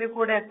പ്ലാറ്റ്ഫോമുകളിൽ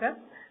കൂടെയൊക്കെ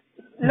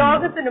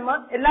ലോക സിനിമ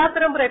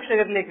എല്ലാത്തരം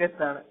പ്രേക്ഷകരിലേക്ക്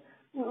എത്താണ്.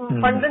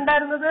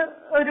 പണ്ടുണ്ടായിരുന്നത്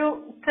ഒരു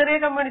ചെറിയ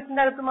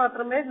കമ്മ്യൂണിറ്റിന്റെ അടുത്ത്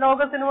മാത്രമേ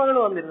ലോക സിനിമകൾ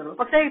വന്നിരുന്നുള്ളൂ.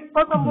 പക്ഷെ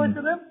ഇപ്പൊ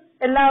സംഭവിച്ചത്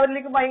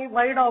എല്ലാവരിലേക്കും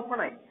വൈഡ്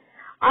ഓപ്പൺ ആയി.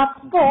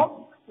 അപ്പോ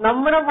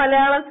നമ്മുടെ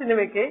മലയാള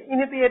സിനിമയ്ക്ക്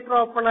ഇനി തിയേറ്റർ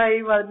ഓപ്പൺ ആയി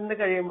വന്നു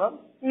കഴിയുമ്പോൾ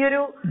ഈ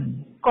ഒരു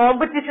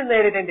കോമ്പറ്റീഷൻ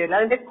നേരിടേണ്ടി വരും.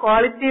 അതിന്റെ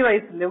ക്വാളിറ്റി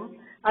വൈസിലും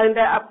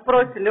അതിന്റെ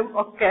അപ്രോച്ചിലും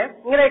ഒക്കെ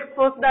ഇങ്ങനെ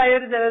എക്സ്പോസ്ഡ് ആയ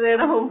ഒരു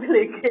ജനതയുടെ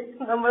മുമ്പിലേക്ക്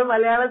നമ്മൾ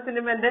മലയാള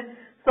സിനിമന്റെ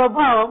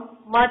സ്വഭാവം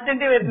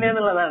മാറ്റേണ്ടി വരില്ല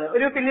എന്നുള്ളതാണ്.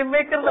 ഒരു ഫിലിം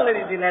മേക്കർ എന്നുള്ള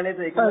രീതിയിലാണ്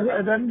ഇത്.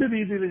 രണ്ട്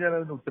രീതിയിൽ ഞാൻ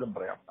അതിന് ഉത്തരം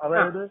പറയാം.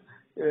 അതായത്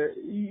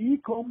ഈ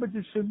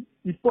കോമ്പറ്റീഷൻ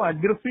ഇപ്പൊ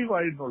അഗ്രസീവ്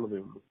ആയിട്ടുള്ളതേ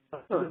ഉള്ളൂ.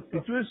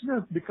 Situation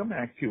has become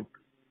acute.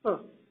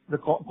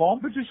 The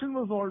competition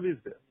was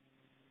always there.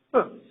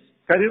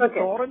 കാര്യം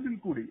ടോറന്റിൽ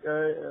കൂടി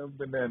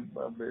പിന്നെ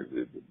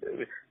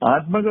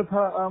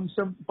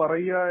ആത്മകഥാംശം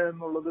പറയുക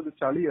എന്നുള്ളത് ഒരു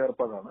ചളി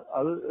ഏർപ്പാടാണ്.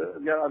 അത്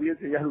ഞാൻ അധികം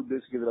ചെയ്യാൻ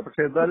ഉദ്ദേശിക്കുന്നില്ല.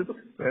 പക്ഷെ എന്തായാലും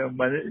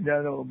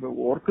ഞാൻ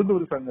ഓർക്കുന്ന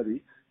ഒരു സംഗതി,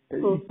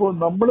 ഇപ്പോ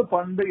നമ്മൾ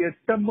പണ്ട്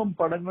 8mm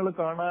പടങ്ങൾ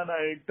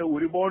കാണാനായിട്ട്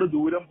ഒരുപാട്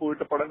ദൂരം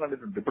പോയിട്ട് പടം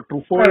കണ്ടിട്ടുണ്ട്. ഇപ്പൊ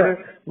ട്രുഫോയുടെ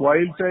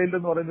വൈൽഡ് ചൈൽഡ്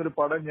എന്ന് പറയുന്ന ഒരു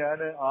പടം ഞാൻ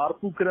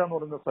ആർപ്പൂക്കര എന്ന്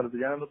പറയുന്ന സ്ഥലത്ത്,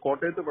 ഞാൻ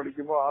കോട്ടയത്ത്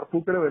പഠിക്കുമ്പോൾ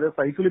ആർപ്പൂക്കര വരെ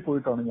സൈക്കിളിൽ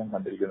പോയിട്ടാണ് ഞാൻ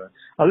കണ്ടിരിക്കുന്നത്.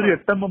 അതൊരു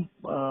 8mm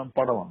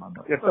പടമാണ്.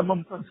 അന്ന്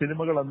 8mm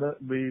സിനിമകൾ അന്ന്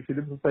ഈ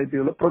ഫിലിം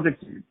സൊസൈറ്റികൾ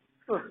പ്രൊജക്ട് ചെയ്യും.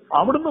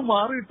 അവിടുന്ന്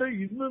മാറിയിട്ട്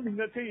ഇന്ന്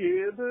നിങ്ങൾക്ക്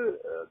ഏത്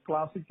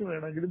ക്ലാസിക്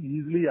വേണമെങ്കിലും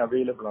ഈസിലി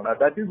അവൈലബിൾ ആണ്.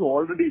 That is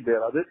already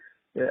there. അത്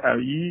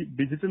ഈ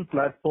ഡിജിറ്റൽ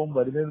പ്ലാറ്റ്ഫോം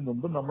വരുന്നതിന്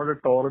മുമ്പ് നമ്മുടെ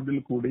ടോറന്റിൽ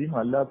കൂടിയും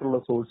അല്ലാത്തുള്ള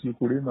സോഴ്സിൽ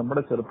കൂടിയും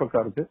നമ്മുടെ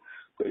ചെറുപ്പക്കാർക്ക്,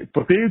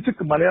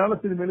 പ്രത്യേകിച്ച് മലയാള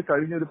സിനിമയിൽ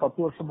കഴിഞ്ഞ ഒരു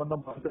 10 വർഷം വന്ന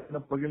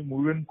മാറ്റത്തിന് പുറകിൽ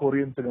മുഴുവൻ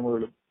കൊറിയൻ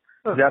സിനിമകളും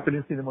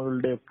ജാപ്പനീസ്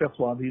സിനിമകളുടെ ഒക്കെ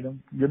സ്വാധീനം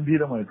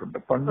ഗംഭീരമായിട്ടുണ്ട്.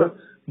 പണ്ട്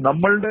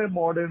നമ്മളുടെ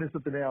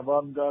മോഡേണിസത്തിനെ,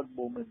 അവാൻഗാർഡ്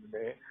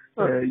മൂവ്മെന്റിനെ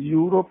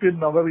യൂറോപ്യൻ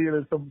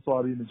നവറിയലിസം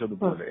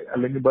സ്വാധീനിച്ചതുപോലെ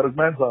അല്ലെങ്കിൽ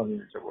ബർഗ്മാൻ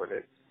സ്വാധീനിച്ച പോലെ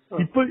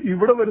ഇപ്പൊ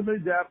ഇവിടെ വരുന്ന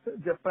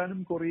ജപ്പാനും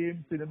കൊറിയയും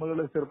സിനിമകൾ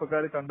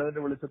ചെറുപ്പക്കാർ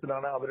കണ്ടതിന്റെ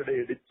വെളിച്ചത്തിലാണ് അവരുടെ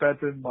എഡിറ്റ്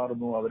പാറ്റേൺ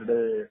മാറുന്നു, അവരുടെ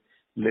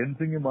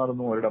ലെൻസിങ്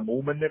മാറുന്നു, അവരുടെ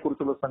മൂവ്മെന്റിനെ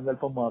കുറിച്ചുള്ള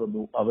സങ്കല്പം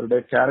മാറുന്നു, അവരുടെ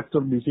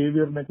ക്യാരക്ടർ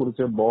ബിഹേവിയറിനെ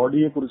കുറിച്ച്,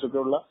 ബോഡിയെ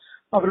കുറിച്ചൊക്കെയുള്ള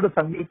അവരുടെ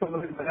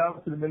സങ്കല്പങ്ങളിൽ മലയാള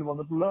സിനിമയിൽ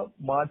വന്നിട്ടുള്ള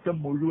മാറ്റം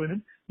മുഴുവനും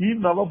ഈ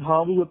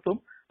നവഭാവുകത്വം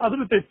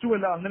അതൊരു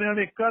തെറ്റുമല്ല. അങ്ങനെയാണ്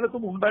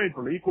എക്കാലത്തും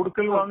ഉണ്ടായിട്ടുള്ളത്. ഈ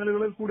കൊടുക്കൽ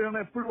വാങ്ങലുകളിൽ കൂടിയാണ്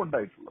എപ്പോഴും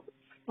ഉണ്ടായിട്ടുള്ളത്.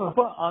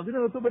 അപ്പൊ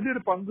അതിനകത്ത്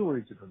വലിയൊരു പങ്ക്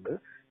വഹിച്ചിട്ടുണ്ട്.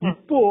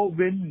 ഇപ്പോ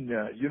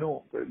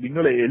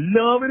നിങ്ങൾ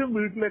എല്ലാവരും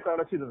വീട്ടിലേക്ക്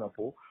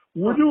അടച്ചിരുന്നപ്പോ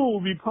ഒരു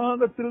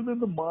വിഭാഗത്തിൽ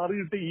നിന്ന്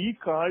മാറിയിട്ട് ഈ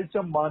കാഴ്ച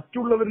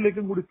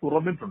മറ്റുള്ളവരിലേക്കും കൂടി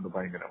തുറന്നിട്ടുണ്ട്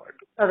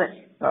ഭയങ്കരമായിട്ട്.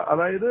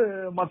 അതായത്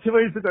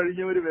മധ്യവയസ്സ്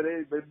കഴിഞ്ഞവര് വരെ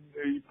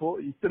ഇപ്പോ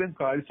ഇത്തരം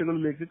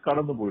കാഴ്ചകളിലേക്ക്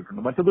കടന്നു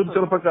പോയിട്ടുണ്ട്. മറ്റതൊരു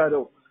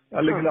ചെറുപ്പക്കാരോ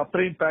അല്ലെങ്കിൽ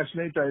അത്രയും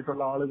പാഷനേറ്റ്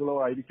ആയിട്ടുള്ള ആളുകളോ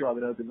ആയിരിക്കും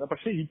അതിനകത്ത്.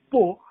 പക്ഷെ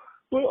ഇപ്പോ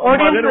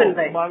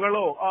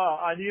മകളോ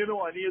അനിയനോ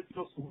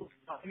അനിയത്തിനോ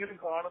സുഹൃത്തോ അങ്ങനെ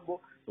കാണുമ്പോ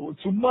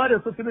ചുമ്മാ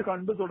രസത്തിന്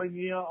കണ്ടു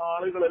തുടങ്ങിയ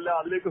ആളുകളെല്ലാം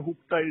അതിലേക്ക്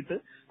ഹുക്ഡായിട്ട്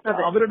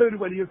അവരുടെ ഒരു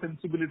വലിയ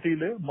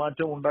സെൻസിബിലിറ്റിയിൽ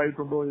മാറ്റം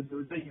ഉണ്ടായിട്ടുണ്ടോ എന്ന്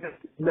ചോദിച്ചാൽ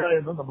ഇല്ല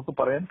എന്ന് നമുക്ക്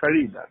പറയാൻ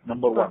കഴിയില്ല.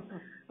 നമ്പർ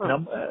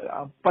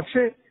 1.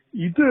 പക്ഷെ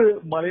ഇത്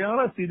മലയാള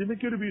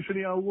സിനിമയ്ക്ക് ഒരു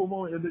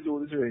ഭീഷണിയാവുമോ എന്ന്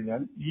ചോദിച്ചു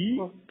കഴിഞ്ഞാൽ ഈ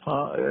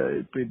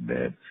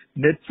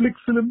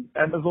നെറ്റ്ഫ്ലിക്സിലും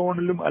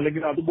ആമസോണിലും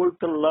അല്ലെങ്കിൽ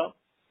അതുപോലത്തുള്ള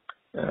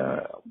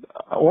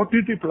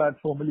OTT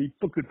പ്ലാറ്റ്ഫോമിൽ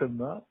ഇപ്പൊ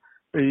കിട്ടുന്ന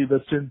ഈ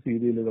വെസ്റ്റേൺ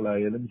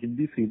സീരിയലുകളായാലും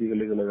ഹിന്ദി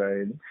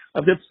സീരിയലുകളായാലും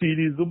വെബ്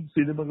സീരീസും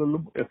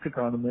സിനിമകളിലും ഒക്കെ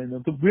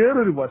കാണുന്നതിനകത്ത്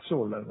വേറൊരു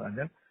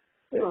വശമുള്ളതാണ്.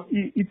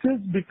 It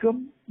has become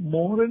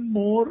more and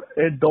more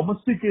a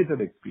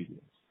domesticated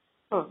experience.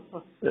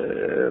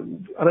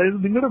 അതായത്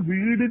നിങ്ങളുടെ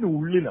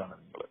വീടിനുള്ളിലാണ്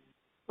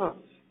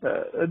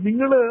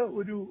നിങ്ങള്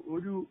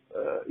ഒരു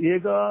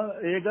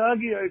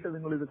ഏകാഗിയായിട്ട്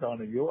നിങ്ങൾ ഇത്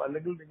കാണുകയോ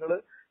അല്ലെങ്കിൽ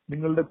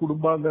നിങ്ങളുടെ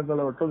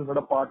കുടുംബാംഗങ്ങളായിട്ടോ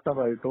നിങ്ങളുടെ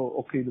പാർട്ട്ണറായിട്ടോ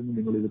ഒക്കെ ഇരുന്ന്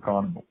നിങ്ങൾ ഇത്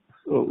കാണുന്നു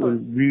ഒരു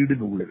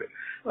വീടിനുള്ളില്.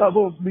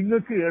 അപ്പോ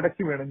നിങ്ങൾക്ക്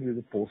ഇടയ്ക്ക് വേണമെങ്കിൽ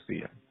ഇത് പോസ്റ്റ്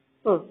ചെയ്യാം.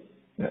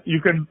 You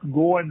can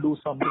go and do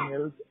something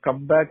else, come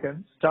back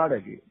and start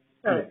again.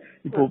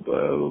 ഇപ്പൊ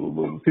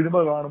സിനിമ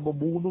കാണുമ്പോൾ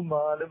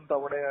 3-4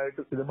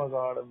 തവണയായിട്ട് സിനിമ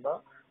കാണുന്ന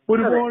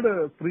ഒരുപാട്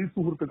സ്ത്രീ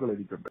സുഹൃത്തുക്കൾ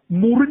എനിക്കുണ്ട്.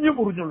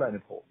 മുറിഞ്ഞുള്ള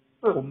അനുഭവം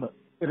 1.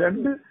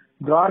 2,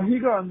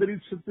 ഗാർഹിക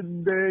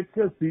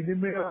അന്തരീക്ഷത്തിന്റെയൊക്കെ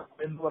സിനിമ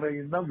എന്ന്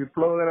പറയുന്ന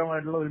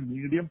വിപ്ലവകരമായിട്ടുള്ള ഒരു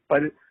മീഡിയം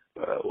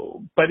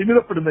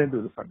പരിമിതപ്പെടുന്നതിന്റെ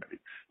ഒരു സംഗതി.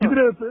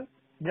 ഇതിനകത്ത്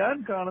ഞാൻ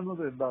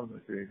കാണുന്നത് എന്താണെന്ന്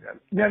വെച്ച് കഴിഞ്ഞാൽ,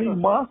 ഞാൻ ഈ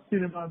മാസ്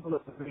സിനിമ എന്നുള്ള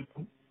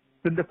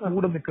സങ്കല്പത്തിന്റെ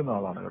കൂടെ നിൽക്കുന്ന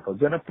ആളാണ് കേട്ടോ.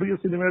 ജനപ്രിയ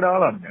സിനിമയുടെ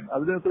ആളാണ് ഞാൻ.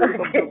 അതിനകത്ത് ഒരു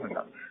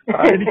സംശയമില്ല.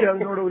 എനിക്ക്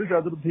അതിനോട് ഒരു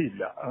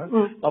ചതുർത്ഥിയില്ല.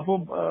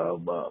 അപ്പം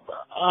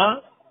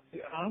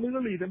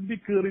ആളുകൾ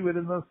ഇരമ്പിക്കേറി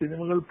വരുന്ന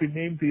സിനിമകൾ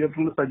പിന്നെയും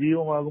തിയേറ്ററിൽ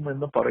സജീവമാകും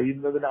എന്ന്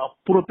പറയുന്നതിന്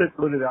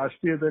അപ്പുറത്തേക്കുള്ള ഒരു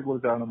രാഷ്ട്രീയത്തെ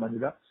കുറിച്ചാണ്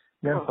മനില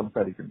ഞാൻ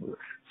സംസാരിക്കുന്നത്.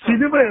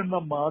 സിനിമ എന്ന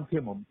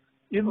മാധ്യമം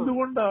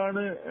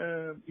എന്തുകൊണ്ടാണ്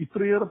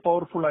ഇത്രയേറെ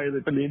പവർഫുൾ ആയത്?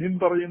 ഇപ്പൊ ലെനിൻ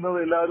പറയുന്നത്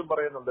എല്ലാവരും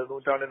പറയുന്നുണ്ട്,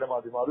 നൂറ്റാണ്ടിന്റെ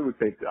മാധ്യമം, അത്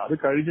വിട്ടേക്ക്. അത്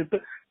കഴിഞ്ഞിട്ട്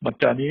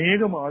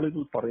മറ്റനേകം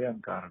ആളുകൾ പറയാൻ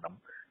കാരണം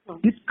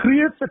ഇറ്റ്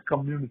ക്രിയേറ്റ്സ് എ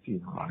കമ്മ്യൂണിറ്റി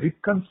എന്നാണ്.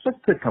 It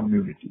constructs a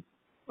community.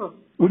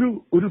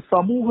 ഒരു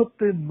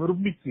സമൂഹത്തെ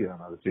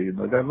നിർമ്മിക്കുകയാണ് അത്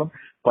ചെയ്യുന്നത്. കാരണം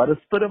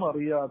പരസ്പരം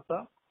അറിയാത്ത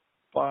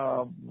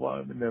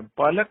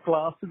പല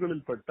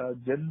ക്ലാസുകളിൽപ്പെട്ട,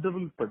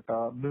 ജെൻഡറിൽപ്പെട്ട,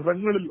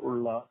 നിറങ്ങളിൽ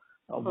ഉള്ള,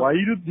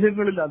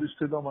 വൈരുദ്ധ്യങ്ങളിൽ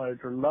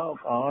അധിഷ്ഠിതമായിട്ടുള്ള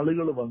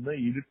ആളുകൾ വന്ന്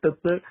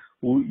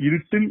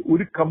ഇരുട്ടിൽ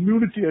ഒരു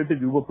കമ്മ്യൂണിറ്റി ആയിട്ട്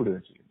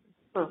രൂപപ്പെടുകയും ചെയ്യുന്നു.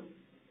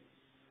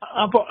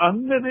 അപ്പൊ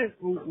അങ്ങനെ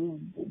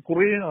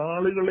കുറെ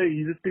ആളുകളെ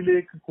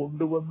ഇരുട്ടിലേക്ക്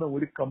കൊണ്ടുവന്ന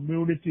ഒരു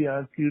കമ്മ്യൂണിറ്റി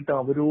ആക്കിയിട്ട്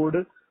അവരോട്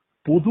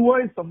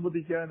പൊതുവായി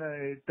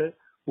സംവദിക്കാനായിട്ട്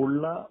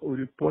ഉള്ള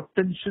ഒരു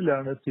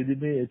പൊട്ടൻഷ്യലാണ്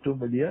സിനിമയെ ഏറ്റവും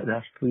വലിയ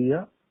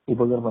രാഷ്ട്രീയ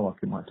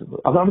ഉപകരണമാക്കി മാറ്റുന്നത്.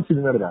 അതാണ്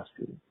സിനിമയുടെ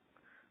രാഷ്ട്രീയം.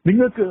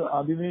 നിങ്ങൾക്ക്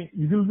അതിനെ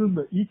ഇതിൽ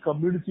നിന്ന്, ഈ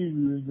കമ്മ്യൂണിറ്റിയിൽ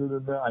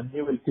നിന്ന്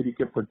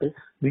അന്യവൽക്കരിക്കപ്പെട്ട്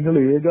നിങ്ങൾ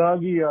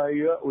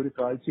ഏകാഗിയായ ഒരു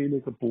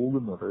കാഴ്ചയിലേക്ക്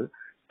പോകുന്നത്,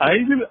 ഐ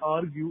വിൽ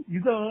ആർഗ്യൂ,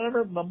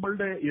 ഇതാണ്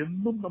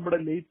എന്നും നമ്മുടെ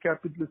ലേറ്റ്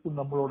ക്യാപിറ്റലിസം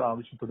നമ്മളോട്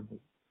ആവശ്യപ്പെടുന്നത്.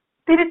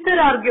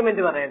 തിരിച്ചൊരു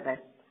ആർഗ്യുമെന്റ് പറയട്ടെ.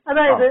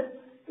 അതായത്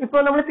ഇപ്പൊ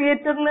നമ്മൾ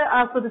തിയേറ്ററിൽ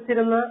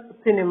ആസ്വദിച്ചിരുന്ന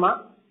സിനിമ,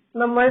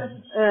 നമ്മൾ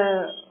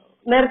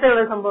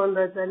നേരത്തെയുള്ള സംഭവം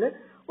എന്താ വെച്ചാല്,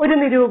 ഒരു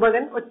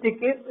നിരൂപകൻ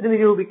ഒറ്റയ്ക്ക് ഒരു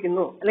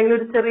നിരൂപിക്കുന്നു, അല്ലെങ്കിൽ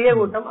ഒരു ചെറിയ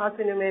കൂട്ടം ആ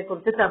സിനിമയെ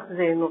കുറിച്ച് ചർച്ച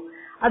ചെയ്യുന്നു,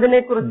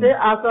 അതിനെക്കുറിച്ച്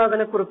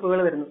ആസ്വാദന കുറിപ്പുകൾ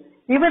വരുന്നു.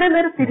 ഇവിടെ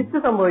നേരെ തിരിച്ചു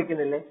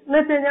സംഭവിക്കുന്നില്ലേ? എന്ന്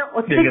വെച്ച് കഴിഞ്ഞാൽ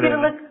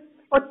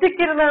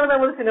ഒറ്റയ്ക്കിരുന്നാണ്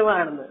നമ്മൾ സിനിമ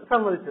കാണുന്നത്,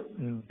 സമ്മതിച്ചു.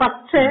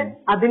 പക്ഷെ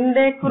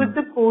അതിനെ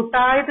കുറിച്ച്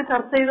കൂട്ടായിട്ട്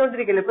ചർച്ച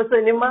ചെയ്തുകൊണ്ടിരിക്കില്ല. ഇപ്പൊ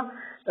സിനിമ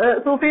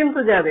സൂഫിയും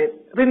സുജാതയും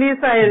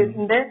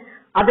റിലീസായതിന്റെ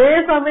അതേ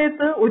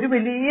സമയത്ത് ഒരു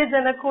വലിയ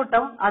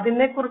ജനക്കൂട്ടം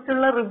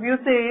അതിനെക്കുറിച്ചുള്ള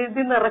റിവ്യൂസ്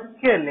എഴുതി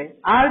നിറയ്ക്കുകയല്ലേ.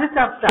 ആ ഒരു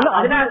ചർച്ച,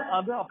 അതിന്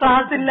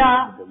ക്ലാസ് ഇല്ല,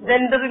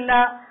 ജെൻഡർ ഇല്ല,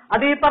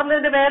 അത് ഈ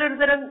പറഞ്ഞതിന്റെ വേറൊരു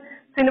തരം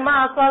സിനിമ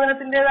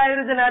ആസ്വാദനത്തിന്റേതായ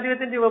ഒരു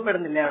ജനാധിപത്യം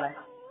രൂപപ്പെടുന്നില്ലേ അവിടെ?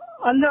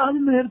 അല്ല, അത്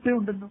നേരത്തെ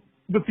ഉണ്ടല്ലോ.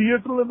 ഇപ്പൊ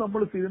തിയേറ്ററിൽ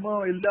നമ്മൾ സിനിമ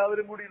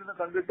എല്ലാവരും കൂടി ഇരുന്ന്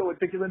കണ്ടിട്ട്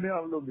ഒറ്റയ്ക്ക്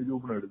തന്നെയാണല്ലോ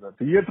നിരൂപണം എടുക്കുന്നത്.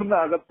 തിയേറ്ററിന്റെ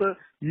അകത്ത്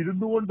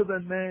ഇരുന്നു കൊണ്ട്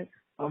തന്നെ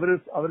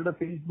അവരുടെ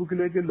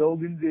ഫേസ്ബുക്കിലേക്ക്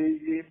ലോഗിൻ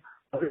ചെയ്യുകയും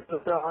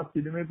ആ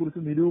സിനിമയെ കുറിച്ച്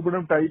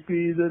നിരൂപണം ടൈപ്പ്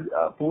ചെയ്ത്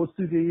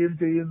പോസ്റ്റ് ചെയ്യുകയും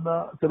ചെയ്യുന്ന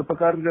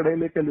ചെറുപ്പക്കാരുടെ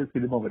ഇടയിലേക്കല്ലേ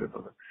സിനിമ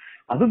വരുന്നത്.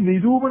 അത്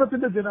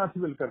നിരൂപണത്തിന്റെ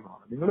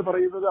ജനാധിപത്യവൽക്കരണമാണ്. നിങ്ങൾ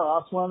പറയുന്നത്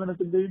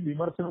ആസ്വാദനത്തിന്റെയും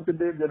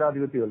വിമർശനത്തിന്റെയും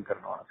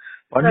ജനാധിപത്യവൽക്കരണമാണ്.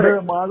 പണ്ട്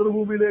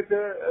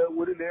മാതൃഭൂമിയിലേക്ക്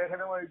ഒരു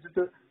ലേഖനം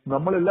അയച്ചിട്ട്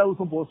നമ്മൾ എല്ലാ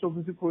ദിവസവും പോസ്റ്റ്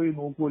ഓഫീസിൽ പോയി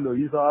നോക്കുമല്ലോ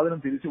ഈ സാധനം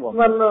തിരിച്ചു വന്നു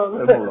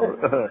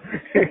എന്നുള്ളത്.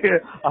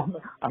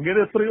 അങ്ങനെ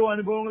എത്രയോ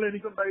അനുഭവങ്ങൾ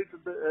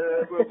എനിക്കുണ്ടായിട്ടുണ്ട്.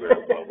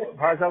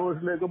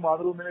 ഭാഷാഭൂഷണിലേക്കും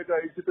മാതൃഭൂമിയിലേക്കും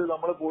അയച്ചിട്ട്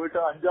നമ്മൾ പോയിട്ട്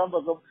 5-ാം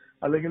ദിവസം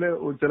അല്ലെങ്കിൽ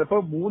ചിലപ്പോൾ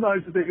 3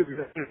 ആഴ്ചത്തേക്ക്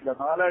വിവരം കിട്ടില്ല,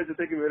 4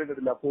 ആഴ്ചത്തേക്ക് വിവരം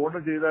കിട്ടില്ല, ഫോൺ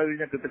ചെയ്താൽ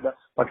കഴിഞ്ഞാൽ കിട്ടില്ല.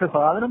 പക്ഷെ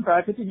സാധനം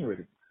പാക്കറ്റിങ്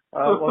വരും.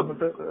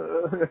 വന്നിട്ട്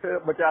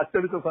മറ്റേ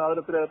അച്ചടിച്ച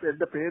സാധനത്തിനകത്ത്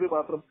എന്റെ പേര്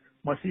മാത്രം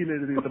മഷിയിൽ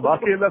എഴുതിയിട്ട്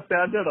ബാക്കിയെല്ലാം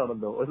സ്റ്റാൻഡേർഡ്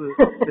ആണല്ലോ, അത്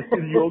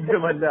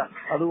യോഗ്യമല്ല,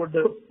 അതുകൊണ്ട്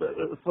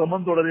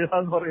ശ്രമം തുടരുക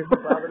എന്ന് പറയുന്ന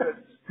സാധനം.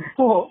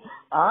 ഇപ്പോ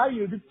ആ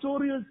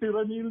എഡിറ്റോറിയൽ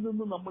തിറനിയിൽ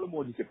നിന്ന് നമ്മൾ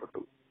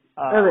മോചിക്കപ്പെട്ടു.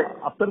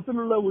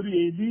 അത്തരത്തിലുള്ള ഒരു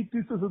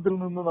എലീറ്റിസത്തിൽ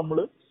നിന്ന് നമ്മൾ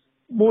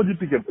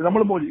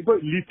ഇപ്പൊ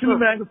ലിറ്റിൽ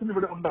മാഗസിൻ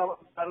ഇവിടെ ഉണ്ടാവാൻ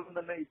കാരണം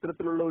തന്നെ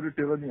ഇത്തരത്തിലുള്ള ഒരു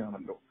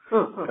ടിറനിയാണല്ലോ.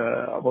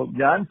 അപ്പൊ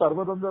ഞാൻ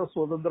സർവതന്ത്ര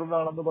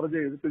സ്വതന്ത്രനാണെന്ന് പറഞ്ഞ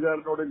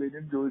എഴുത്തുകാരനോട്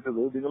ലെനിൻ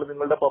ചോദിച്ചത് നിങ്ങൾ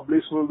നിങ്ങളുടെ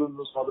പബ്ലിഷറിൽ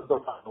നിന്ന്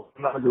സ്വതന്ത്രമാണോ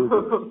എന്നാണ്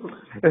ചോദിച്ചത്.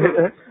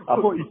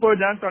 അപ്പൊ ഇപ്പൊ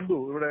ഞാൻ കണ്ടു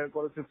ഇവിടെ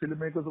കുറച്ച് ഫിലിം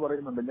മേക്കേഴ്സ്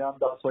പറയുന്നുണ്ട് ഞാൻ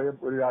സ്വയം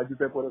ഒരു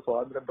രാജ്യത്തെ പോലെ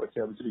സ്വാതന്ത്ര്യം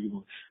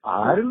പ്രഖ്യാപിച്ചിരിക്കുന്നു.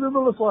 ആരിൽ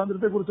നിന്നുള്ള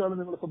സ്വാതന്ത്ര്യത്തെ കുറിച്ചാണ്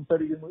നിങ്ങൾ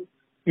സംസാരിക്കുന്നത്?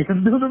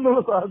 എന്തിൽ നിന്നുള്ള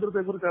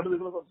സ്വാതന്ത്ര്യത്തെ കുറിച്ചാണ്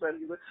നിങ്ങൾ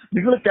സംസാരിക്കുന്നത്?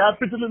 നിങ്ങൾ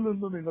ക്യാപിറ്റലിൽ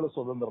നിന്ന് നിങ്ങൾ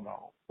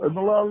സ്വതന്ത്രനാണോ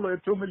എന്നുള്ളതാണല്ലോ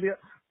ഏറ്റവും വലിയ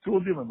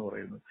ചോദ്യം എന്ന്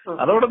പറയുന്നത്.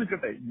 അതോടെ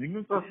നിൽക്കട്ടെ,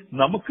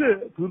 നമുക്ക്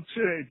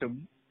തീർച്ചയായിട്ടും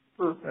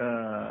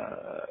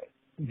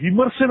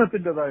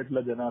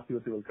വിമർശനത്തിന്റേതായിട്ടുള്ള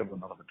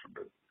ജനാധിപത്യവൽക്കരണം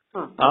നടന്നിട്ടുണ്ട്.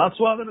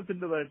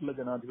 ആസ്വാദനത്തിന്റേതായിട്ടുള്ള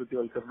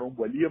ജനാധിപത്യവൽക്കരണവും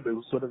വലിയ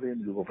ബഹുസ്വരതയും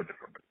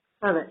രൂപപ്പെട്ടിട്ടുണ്ട്.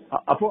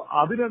 അപ്പോ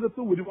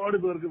അതിനകത്ത്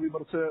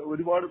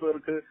ഒരുപാട്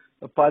പേർക്ക്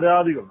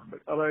പരാതികളുണ്ട്.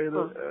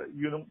 അതായത്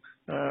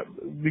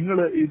നിങ്ങൾ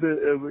ഇത്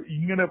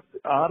ഇങ്ങനെ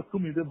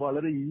ആർക്കും ഇത്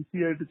വളരെ ഈസി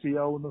ആയിട്ട്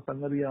ചെയ്യാവുന്ന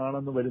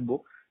സംഗതിയാണെന്ന് വരുമ്പോ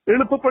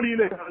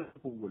എളുപ്പപ്പടിയിലേക്ക്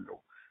പോകുമല്ലോ.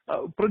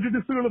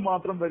 പ്രജുഡിസുകൾ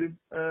മാത്രം വരും,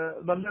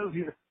 നല്ല.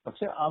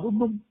 പക്ഷെ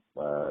അതൊന്നും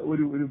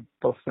ഒരു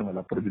പ്രശ്നമല്ല.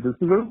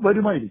 പ്രജുഡിസുകൾ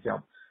വരുമായിരിക്കാം,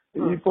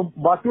 ഇപ്പം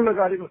ബാക്കിയുള്ള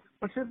കാര്യങ്ങൾ.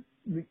 പക്ഷെ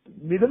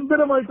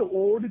നിരന്തരമായിട്ട്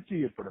ഓഡിറ്റ്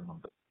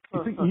ചെയ്യപ്പെടുന്നുണ്ട്.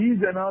 ഈ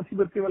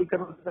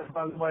ജനാധിപത്യവൽക്കരണത്തിന്റെ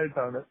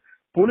ഭാഗമായിട്ടാണ്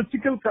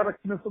പൊളിറ്റിക്കൽ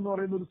കറക്റ്റ്നെസ് എന്ന്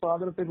പറയുന്ന ഒരു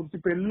സാധനത്തെ കുറിച്ച്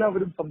ഇപ്പൊ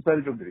എല്ലാവരും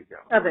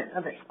സംസാരിച്ചുകൊണ്ടിരിക്കുകയാണ്.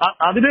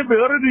 അതിനെ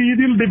വേറൊരു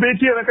രീതിയിൽ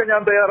ഡിബേറ്റ് ചെയ്യാനൊക്കെ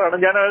ഞാൻ തയ്യാറാണ്.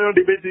 ഞാൻ അതിനെ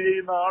ഡിബേറ്റ്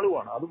ചെയ്യുന്ന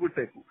ആളുമാണ്, അത്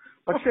വിട്ടേക്കൂ.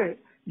 പക്ഷെ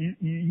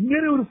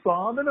ഇങ്ങനെ ഒരു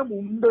സാധനം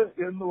ഉണ്ട്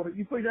എന്ന് പറയും.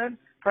 ഇപ്പൊ ഞാൻ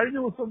കഴിഞ്ഞ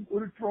ദിവസം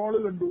ഒരു ട്രോള്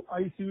കണ്ടു,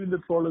 ICUവിന്റെ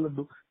ട്രോള്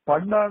കണ്ടു.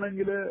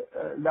 പണ്ടാണെങ്കിൽ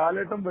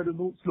ലാലേട്ടൻ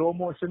വരുന്നു, സ്ലോ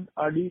മോഷൻ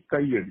അടി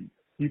കൈയടി.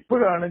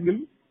 ഇപ്പോഴാണെങ്കിൽ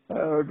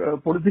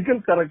പൊളിറ്റിക്കൽ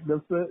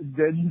കറക്റ്റ്നെസ്,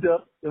 ജെൻഡർ,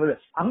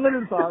 അങ്ങനെ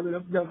ഒരു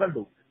സാധനം ഞാൻ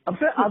കണ്ടു.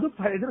 പക്ഷെ അത്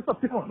ഭയങ്കര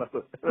സത്യമാണത്.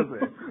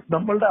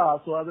 നമ്മളുടെ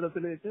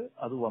ആസ്വാദനത്തിലേക്ക്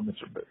അത്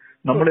വന്നിട്ടുണ്ട്,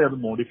 നമ്മളെ അത്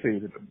മോഡിഫൈ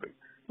ചെയ്തിട്ടുണ്ട്.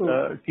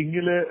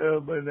 കിങ്ങിലെ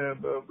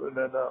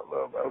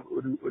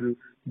ഒരു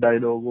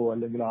ഡയലോഗോ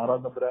അല്ലെങ്കിൽ 6-ാം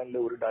തമ്പുരാനിലെ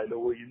ഒരു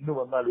ഡയലോഗോ ഇന്ന്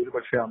വന്നാൽ ഒരു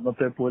പക്ഷെ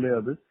അന്നത്തെ പോലെ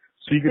അത്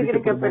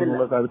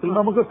സ്വീകരിക്കപ്പെടുന്നുള്ള കാര്യത്തിൽ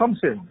നമുക്ക്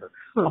സംശയമുണ്ട്.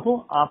 അപ്പോ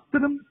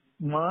അത്തരം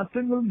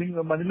മാറ്റങ്ങൾ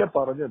മനില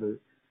പറഞ്ഞത്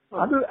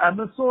അത്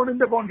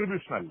ആമസോണിന്റെ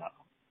കോൺട്രിബ്യൂഷൻ അല്ല,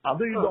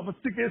 അത് ഈ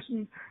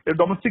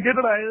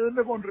ഡൊമസ്റ്റിക്കേറ്റഡ്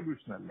ആയതിന്റെ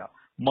കോൺട്രിബ്യൂഷൻ അല്ല,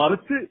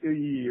 മറിച്ച്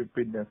ഈ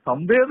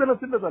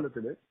സംവേദനത്തിന്റെ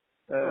തലത്തില്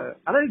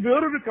അതായത്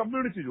വേറൊരു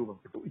കമ്മ്യൂണിറ്റി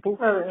രൂപപ്പെട്ടു. ഇപ്പൊ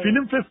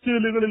ഫിലിം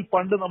ഫെസ്റ്റിവലുകളിൽ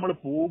പണ്ട് നമ്മൾ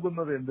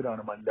പോകുന്നത്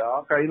എന്തിനാണ്? ആ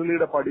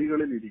കൈരളിയുടെ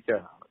പടികളിൽ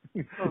ഇരിക്കാനാണ്.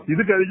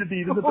 ഇത് കഴിഞ്ഞിട്ട്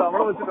ഇരുന്നിട്ട്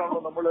അവിടെ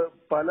വെച്ചിട്ടാണല്ലോ നമ്മള്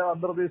പല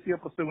അന്തർദേശീയ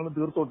പ്രശ്നങ്ങളും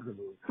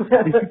തീർത്തോണ്ടിരുന്നത്.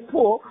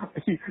 ഇപ്പോ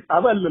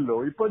അതല്ലല്ലോ.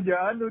 ഇപ്പൊ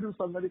ഞാനൊരു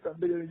സംഗതി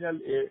കണ്ടു കഴിഞ്ഞാൽ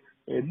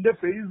എന്റെ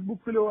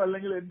ഫേസ്ബുക്കിലോ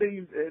അല്ലെങ്കിൽ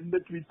എന്റെ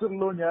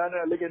ട്വിറ്ററിലോ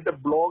അല്ലെങ്കിൽ എന്റെ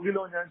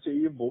ബ്ലോഗിലോ ഞാൻ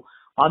ചെയ്യുമ്പോൾ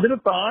അതിന്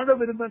താഴെ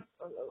വരുന്ന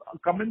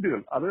കമന്റുകൾ,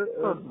 അത്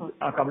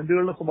ആ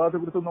കമന്റുകളുടെ സ്വഭാവത്തെ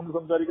കുറിച്ച് നമ്മൾ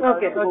സംസാരിക്കുന്നത്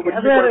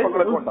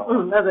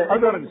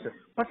അതാണ് വിഷയം.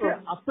 പക്ഷെ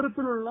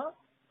അത്തരത്തിലുള്ള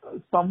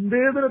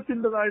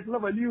സംവേദനത്തിൻ്റെതായിട്ടുള്ള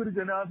വലിയൊരു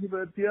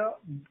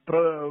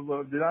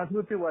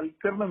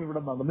ജനാധിപത്യവൽക്കരണം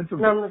ഇവിടെ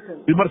നടന്നിട്ടുണ്ട്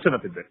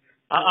വിമർശനത്തിന്റെ.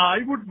 I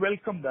would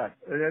welcome that.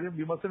 കാര്യം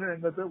വിമർശന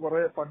രംഗത്ത്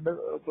പണ്ട്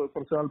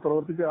കുറച്ചു നാൾ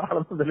പ്രവർത്തിച്ച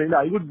ആളെന്ന നിലയിൽ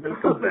ഐ വുഡ്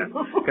വെൽക്കം ദാറ്റ്.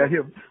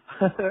 കാര്യം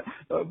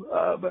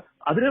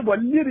അതിനെ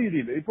വലിയ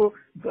രീതിയിൽ ഇപ്പോ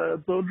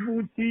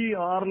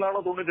 96-ലാണോ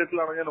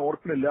 98-ലാണോ ഞാൻ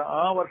ഓർക്കുന്നില്ല,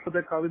 ആ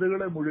വർഷത്തെ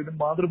കവിതകളെ മുഴുവനും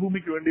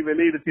മാതൃഭൂമിക്ക് വേണ്ടി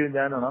വിലയിരുത്തിയത്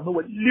ഞാനാണ്. അന്ന്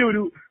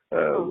വലിയൊരു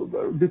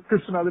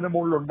ഡിസ്കഷൻ അതിന്റെ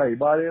മുകളിലുണ്ടായി.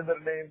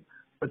 ബാലചന്ദ്രനെയും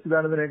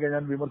സച്ചിദാനന്ദനെയൊക്കെ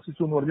ഞാൻ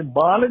വിമർശിച്ചു എന്ന് പറഞ്ഞു.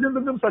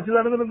 ബാലചന്ദ്രനും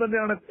സച്ചിദാനന്ദനും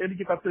തന്നെയാണ്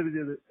എനിക്ക്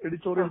കത്തെഴുതിയത്,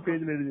 എഡിറ്റോറിയൽ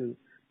പേജിൽ എഴുതിയത്.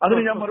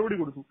 അതിന് ഞാൻ മറുപടി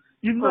കൊടുത്തു.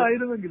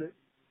 ഇന്നായിരുന്നെങ്കിൽ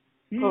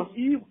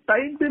ഈ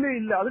ടൈം ഡിലേ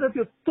ഇല്ല, അതിനകത്ത്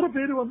എത്ര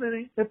പേര്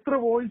വന്നേനെ, എത്ര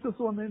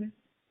വോയിസസ് വന്നേനെ.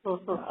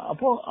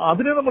 അപ്പോ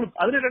അതിനെ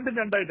രണ്ടും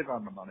രണ്ടായിട്ട്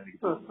കാണണം എന്നാണ് എനിക്ക്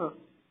തോന്നുന്നത്.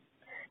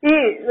 ഈ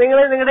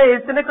നിങ്ങളുടെ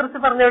എഴുത്തിനെ കുറിച്ച്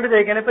പറഞ്ഞുകൊണ്ട്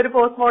ചോദിക്കാൻ, ഇപ്പൊ ഒരു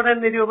പോസ്റ്റ് മോഡേൺ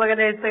നിരൂപകൻ,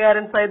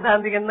 എഴുത്തുകാരൻ,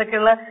 സൈദ്ധാന്തികൻ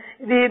എന്നൊക്കെയുള്ള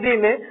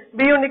രീതിയിൽ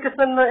ബി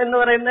ഉണ്ണികൃഷ്ണൻ എന്ന്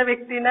പറയുന്ന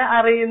വ്യക്തിനെ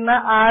അറിയുന്ന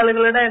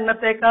ആളുകളുടെ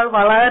എണ്ണത്തെക്കാൾ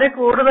വളരെ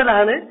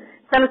കൂടുതലാണ്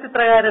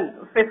ചലച്ചിത്രകാരൻ,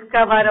 ഫെസ്ക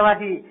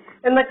ഭാരവാഹി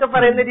എന്നൊക്കെ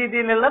പറയുന്ന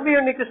രീതിയിലുള്ള ബി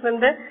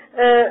ഉണ്ണികൃഷ്ണന്റെ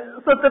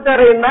സ്വത്വത്തെ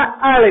അറിയുന്ന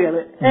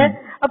ആളുകള്.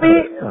 അപ്പൊ ഈ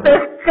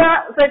ഫെസ്ക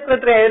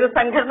സെക്രട്ടറിയായ ഒരു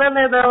സംഘടനാ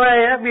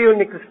നേതാവായ ബി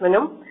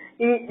ഉണ്ണികൃഷ്ണനും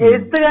ഈ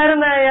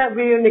എഴുത്തുകാരനായ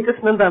ബി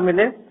ഉണ്ണികൃഷ്ണൻ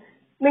തമ്മില്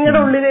നിങ്ങളുടെ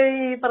ഉള്ളിൽ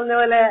ഈ പറഞ്ഞ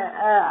പോലെ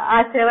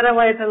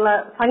ആശയപരമായിട്ടുള്ള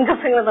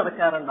സംഘർഷങ്ങൾ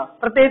നടക്കാറുണ്ടോ?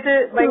 പ്രത്യേകിച്ച്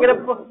ഭയങ്കര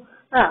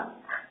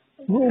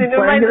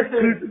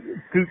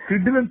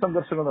കിടിലൻ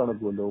സംഘർഷങ്ങൾ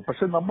നടക്കുമല്ലോ.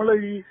 പക്ഷെ നമ്മൾ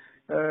ഈ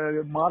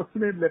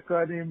മാർക്സിനെയും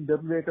ലെക്കാനെയും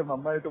ഡെറിനെയൊക്കെ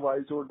നന്നായിട്ട്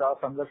വായിച്ചുകൊണ്ട് ആ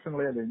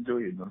സംഘർഷങ്ങളെ ഞാൻ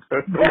എൻജോയ് ചെയ്യുന്നുണ്ട്.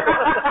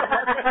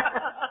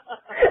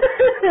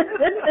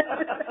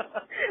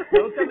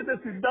 നമുക്കതിന്റെ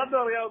സിദ്ധാന്തം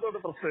അറിയാവുന്നതുകൊണ്ട്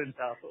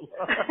പ്രശ്നമില്ല.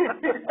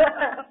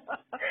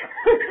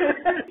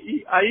 ഈ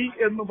ഐ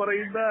എന്ന്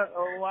പറയുന്ന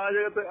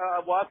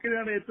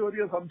വാക്കിനെയാണ് ഏറ്റവും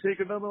അധികം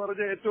സംശയിക്കേണ്ടതെന്ന്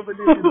പറഞ്ഞ ഏറ്റവും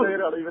വലിയ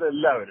ചിന്തകരാണ്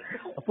ഇവരെല്ലാവരും.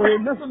 അപ്പോൾ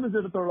എന്നെ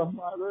സംബന്ധിച്ചിടത്തോളം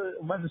അത്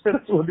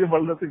മനുഷ്യരുടെ ചോദ്യം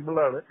വളരെ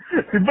സിമ്പിളാണ്.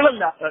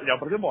 സിമ്പിളല്ല, ഞാൻ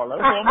പറഞ്ഞ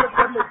വളരെ കോംപ്ലക്സ്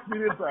ആയിട്ടുള്ള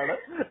എക്സ്പീരിയൻസ് ആണ്.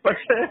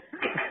 പക്ഷേ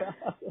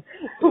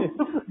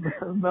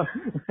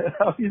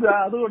ഇത്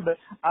അതുകൊണ്ട്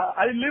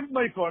I live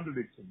my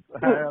contradictions.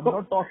 I am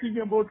not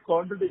talking about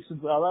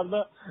contradictions. സാധാരണ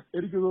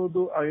എനിക്ക്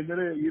തോന്നുന്നു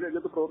ഇങ്ങനെ ഈ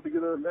രംഗത്ത്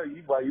പ്രവർത്തിക്കുന്നതല്ല, ഈ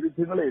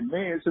വൈരുദ്ധ്യങ്ങൾ എന്നെ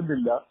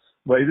ഏശുന്നില്ല.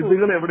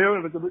 വൈരുദ്ധ്യങ്ങൾ എവിടെയോ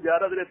എടുക്കുന്നു, ഞാൻ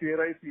അതിനെ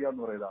തിയറൈസ്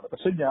ചെയ്യാന്ന് പറയുന്നതാണ്.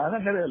 പക്ഷെ ഞാൻ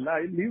അങ്ങനെയല്ല,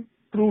 ഐ ലിവ്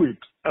ത്രൂ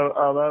ഇറ്റ്.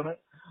 അതാണ്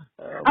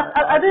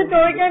അത്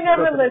ചോദിക്കാൻ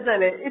കാരണം എന്താ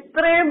വെച്ചാല്,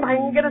 ഇത്രയും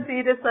ഭയങ്കര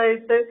സീരിയസ്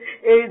ആയിട്ട്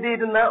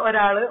എഴുതിയിരുന്ന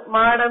ഒരാള്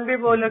മാടമ്പി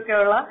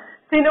പോലൊക്കെയുള്ള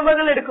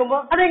സിനിമകൾ എടുക്കുമ്പോ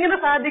അതെങ്ങനെ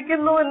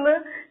സാധിക്കുന്നു എന്ന്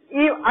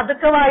ഈ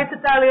അതൊക്കെ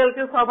വായിച്ചിട്ട്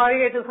ആളുകൾക്ക്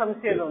സ്വാഭാവികമായിട്ട്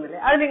സംശയം തോന്നില്ലേ?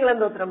 അത് നിങ്ങൾ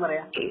എന്താ ഉത്തരം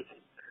പറയാ?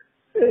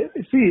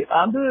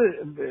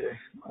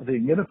 അത്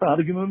എങ്ങനെ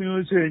സാധിക്കുന്നു എന്ന്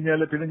ചോദിച്ചു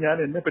കഴിഞ്ഞാൽ പിന്നെ ഞാൻ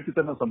എന്നെ പറ്റി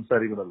തന്നെ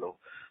സംസാരിക്കണല്ലോ.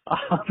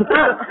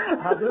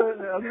 അത്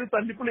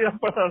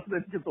തല്ലിപ്പൊളിയാണെന്ന്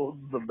എനിക്ക്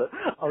തോന്നുന്നുണ്ട്.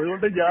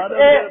 അതുകൊണ്ട് ഞാൻ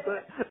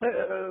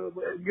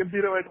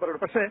ഗംഭീരമായിട്ട്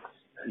പറയണം. പക്ഷെ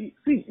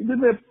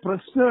ഇതിന്റെ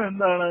പ്രശ്നം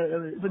എന്താണ്?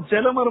 ഇപ്പൊ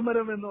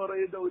ജലമർമ്മരം എന്ന്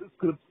പറയുന്ന ഒരു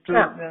സ്ക്രിപ്റ്റ്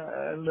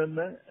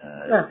നിന്ന്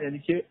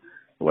എനിക്ക്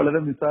വളരെ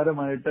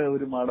നിസ്സാരമായിട്ട്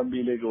ഒരു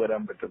മാടമ്പിയിലേക്ക്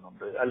വരാൻ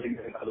പറ്റുന്നുണ്ട്,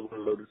 അല്ലെങ്കിൽ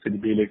അതുപോലുള്ള ഒരു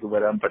സിനിമയിലേക്ക്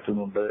വരാൻ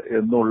പറ്റുന്നുണ്ട്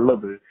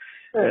എന്നുള്ളത്,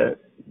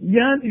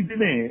 ഞാൻ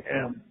ഇതിനെ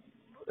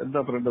എന്താ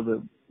പറയേണ്ടത്,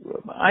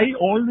 I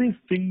always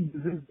think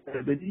this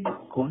is very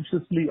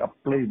consciously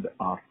applied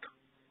art.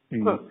 ഈ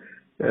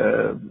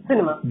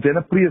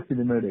ജനപ്രിയ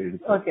സിനിമയുടെ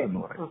എഴുത്ത് എന്ന്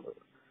പറയുന്നത്,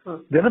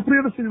 ജനപ്രിയ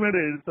സിനിമയുടെ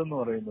എഴുത്തെന്ന്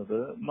പറയുന്നത്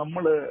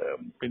നമ്മള്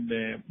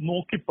പിന്നെ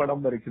നോക്കി പടം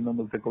വരയ്ക്കുന്ന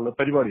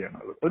പരിപാടിയാണ്.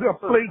 അത് ഒരു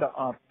അപ്ലൈഡ്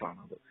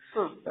ആർട്ടാണത്.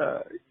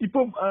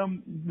 ഇപ്പം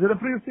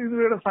ജനപ്രിയ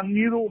സിനിമയുടെ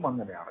സംഗീതവും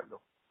അങ്ങനെയാണല്ലോ.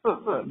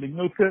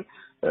 നിങ്ങൾക്ക്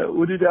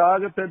ഒരു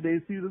രാഗത്തെ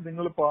ബേസ് ചെയ്ത്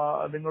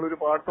നിങ്ങളൊരു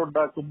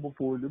പാട്ടുണ്ടാക്കുമ്പോൾ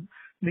പോലും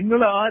നിങ്ങൾ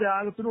ആ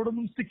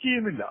രാഗത്തിനോടൊന്നും സ്റ്റിക്ക്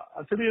ചെയ്യുന്നില്ല.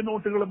 ചെറിയ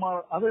നോട്ടുകൾ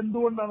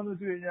അതെന്തുകൊണ്ടാണെന്ന്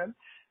വെച്ച് കഴിഞ്ഞാൽ,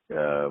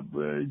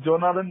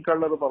 ജോനാഥൻ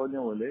കള്ളർ പറഞ്ഞ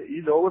പോലെ ഈ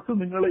ലോകത്ത്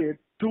നിങ്ങൾ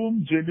ഏറ്റവും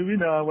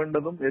ജെനുവിൻ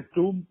ആവേണ്ടതും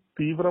ഏറ്റവും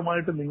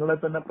തീവ്രമായിട്ട് നിങ്ങളെ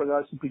തന്നെ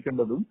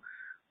പ്രകാശിപ്പിക്കേണ്ടതും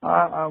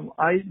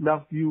ഐ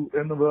ലവ് യു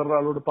എന്ന്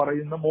വേറൊരാളോട്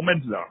പറയുന്ന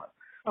മൊമെന്റിലാണ്.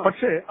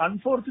 പക്ഷേ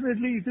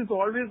unfortunately it is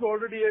always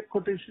already A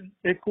quotation,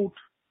 A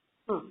coat.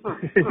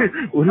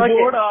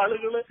 ഒരുപാട്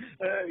ആളുകൾ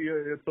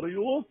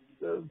എത്രയോ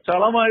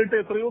ചളമായിട്ട്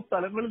എത്രയോ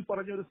സ്ഥലങ്ങളിൽ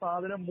പറഞ്ഞൊരു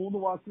സാധനം 3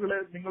 വാക്കുകളെ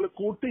നിങ്ങൾ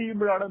കോട്ട്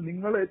ചെയ്യുമ്പോഴാണ്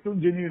നിങ്ങൾ ഏറ്റവും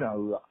ജെന്യൂൻ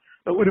ആവുക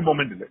ഒരു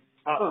മൊമെന്റില്,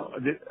 ആ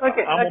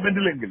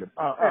മൊമെന്റിലെങ്കിലും.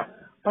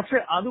 പക്ഷെ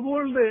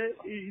അതുപോലെ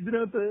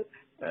ഇതിനകത്ത്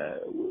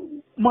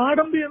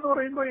മാടമ്പി എന്ന്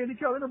പറയുമ്പോൾ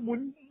എനിക്ക് അതിന് മുൻ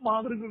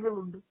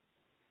മാതൃകകളുണ്ട്.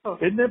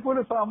 എന്നെ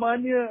പോലെ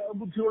സാമാന്യ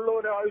ബുദ്ധിയുള്ള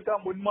ഒരാൾക്ക് ആ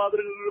മുൻ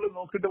മാതൃകകൾ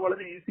നോക്കിയിട്ട്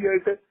വളരെ ഈസി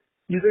ആയിട്ട്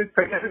ഇത്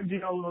കൈകാര്യം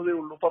ചെയ്യാവുന്നതേ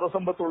ഉള്ളൂ.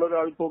 പദസമ്പത്തുള്ള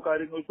ഒരാൾക്കോ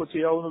കാര്യങ്ങൾക്കോ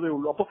ചെയ്യാവുന്നതേ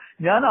ഉള്ളൂ. അപ്പൊ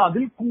ഞാൻ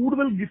അതിൽ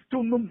കൂടുതൽ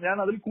ഗിഫ്റ്റൊന്നും, ഞാൻ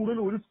അതിൽ കൂടുതൽ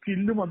ഒരു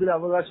സ്കില്ലും അതിൽ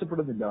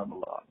അവകാശപ്പെടുന്നില്ല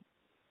എന്നുള്ളതാണ്.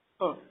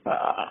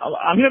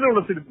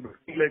 അങ്ങനെയുള്ള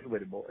സിനിമയിലേക്ക്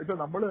വരുമ്പോ ഇപ്പൊ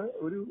നമ്മള്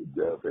ഒരു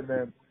പിന്നെ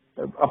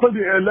അപ്പൊ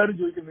എല്ലാരും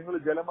ചോദിക്കും, നിങ്ങൾ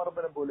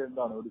ജലമർമ്മരം പോലെ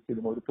എന്താണ് ഒരു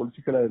സിനിമ, ഒരു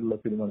പൊളിറ്റിക്കലായിട്ടുള്ള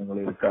സിനിമ നിങ്ങൾ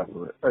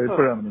എടുക്കാറുള്ളത്,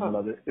 എപ്പോഴാണ് നിങ്ങൾ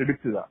അത്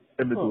എടുക്കുക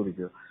എന്ന്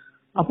ചോദിക്കുക.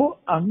 അപ്പോ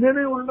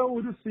അങ്ങനെയുള്ള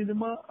ഒരു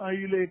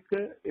സിനിമയിലേക്ക്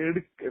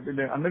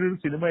പിന്നെ അങ്ങനെ ഒരു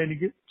സിനിമ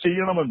എനിക്ക്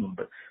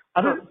ചെയ്യണമെന്നുണ്ട്.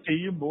 അത്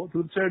ചെയ്യുമ്പോൾ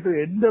തീർച്ചയായിട്ടും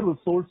എന്റെ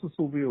റിസോഴ്സസ്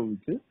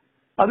ഉപയോഗിച്ച്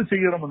അത്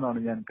ചെയ്യണമെന്നാണ്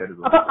ഞാൻ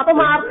കരുതുന്നത്. അപ്പൊ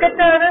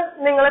മാർക്കറ്റാണ്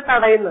നിങ്ങളെ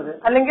തടയുന്നത്,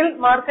 അല്ലെങ്കിൽ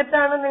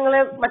മാർക്കറ്റാണ്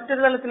നിങ്ങളെ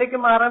മറ്റൊരു തലത്തിലേക്ക്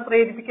മാറാൻ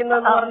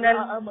പ്രേരിപ്പിക്കുന്നത്?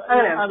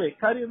 അതെ,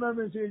 കാര്യം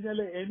എന്താണെന്ന് വെച്ച്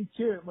കഴിഞ്ഞാൽ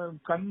എനിക്ക്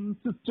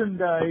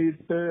കൺസിസ്റ്റന്റ്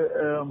ആയിട്ട്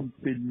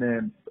പിന്നെ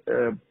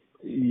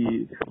ഈ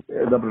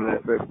എന്താ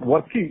പറയുക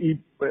വർക്ക്, ഈ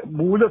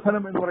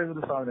മൂലധനം എന്ന് പറയുന്ന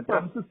ഒരു സാധനം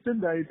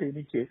കൺസിസ്റ്റന്റ് ആയിട്ട്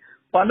എനിക്ക്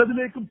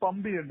പലതിലേക്കും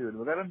പമ്പ് ചെയ്യേണ്ടി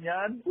വരുന്നു. കാരണം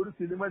ഞാൻ ഒരു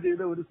സിനിമ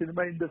ചെയ്ത് ഒരു സിനിമ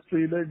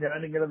ഇൻഡസ്ട്രിയിൽ ഞാൻ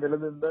ഇങ്ങനെ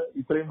നിലനിന്ന്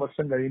ഇത്രയും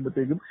വർഷം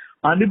കഴിയുമ്പോഴത്തേക്കും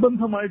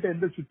അനുബന്ധമായിട്ട്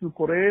എന്റെ ചുറ്റും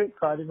കുറെ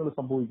കാര്യങ്ങൾ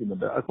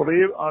സംഭവിക്കുന്നുണ്ട്. കുറെ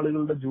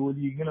ആളുകളുടെ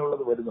ജോലി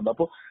ഇങ്ങനെയുള്ളത് വരുന്നുണ്ട്.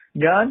 അപ്പൊ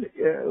ഞാൻ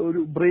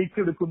ഒരു ബ്രേക്ക്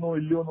എടുക്കുന്നോ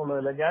ഇല്ലയോ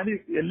എന്നുള്ളതല്ല, ഞാൻ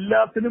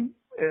എല്ലാത്തിനും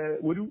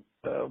ഒരു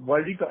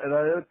വഴി,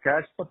 അതായത്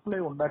ക്യാഷ് സപ്ലൈ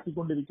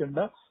ഉണ്ടാക്കിക്കൊണ്ടിരിക്കേണ്ട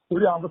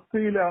ഒരു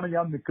അവസ്ഥയിലാണ്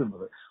ഞാൻ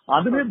നിൽക്കുന്നത്.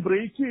 അതിനെ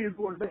ബ്രേക്ക്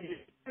ചെയ്തുകൊണ്ട്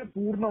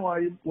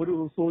പൂർണ്ണമായും ഒരു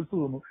റിസോഴ്സ്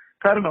തന്നു.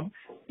 കാരണം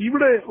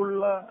ഇവിടെ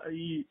ഉള്ള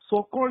ഈ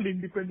സോക്കോൾഡ്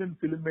ഇൻഡിപെൻഡന്റ്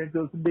ഫിലിം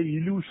മേക്കേഴ്സിന്റെ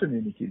ഇല്യൂഷൻ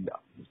എനിക്കില്ല.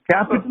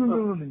 ക്യാപിറ്റലിൽ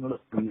നിന്ന് നിങ്ങൾ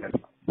ഫ്രീ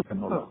അല്ല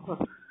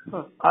എന്നുള്ളതാണ്.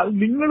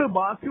 നിങ്ങൾ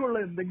ബാക്കിയുള്ള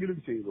എന്തെങ്കിലും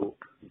ചെയ്തോ,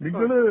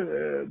 നിങ്ങൾ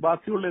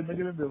ബാക്കിയുള്ള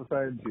എന്തെങ്കിലും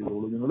വ്യവസായം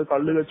ചെയ്തോളൂ, നിങ്ങൾ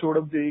കള്ള്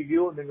കച്ചവടം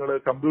ചെയ്യുകയോ നിങ്ങൾ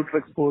കമ്പ്യൂട്ടർ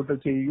എക്സ്പോർട്ട്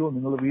ചെയ്യുകയോ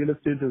നിങ്ങൾ റിയൽ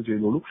എസ്റ്റേറ്റ്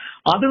ചെയ്തോളൂ.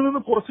 അതിൽ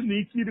നിന്ന് കുറച്ച്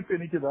നീക്കിയിരിപ്പ്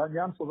എനിക്കിതാ,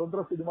 ഞാൻ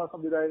സ്വതന്ത്ര സിനിമാ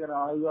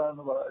സംവിധായകനാകുക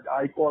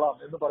ആയിക്കോളാം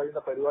എന്ന്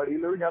പറയുന്ന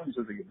പരിപാടിയിലൂടെ ഞാൻ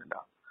വിശ്വസിക്കുന്നില്ല.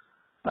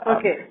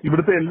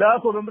 ഇവിടുത്തെ എല്ലാ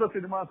സ്വതന്ത്ര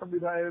സിനിമാ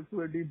സംവിധായകർക്ക്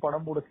വേണ്ടിയും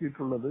പണം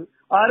മുടക്കിയിട്ടുള്ളത്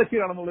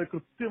ആരൊക്കെയാണെന്നുള്ളത്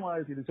കൃത്യമായ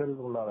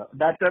തിരിച്ചറിവുള്ള ആളാണ്,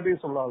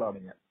 ഡാറ്റാബേസ് ഉള്ള ആളാണ്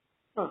ഞാൻ.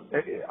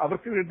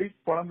 അവർക്ക് വേണ്ടി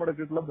പണം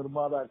മുടക്കിയിട്ടുള്ള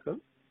നിർമ്മാതാക്കൾ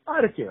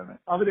ആരൊക്കെയാണ്,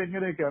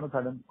 അവരെങ്ങനെയൊക്കെയാണ്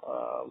ധനം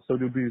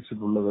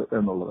സ്വരൂപിച്ചിട്ടുള്ളത്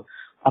എന്നുള്ളത്.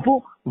 അപ്പോ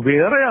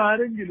വേറെ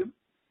ആരെങ്കിലും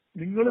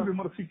നിങ്ങൾ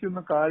വിമർശിക്കുന്ന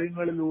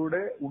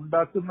കാര്യങ്ങളിലൂടെ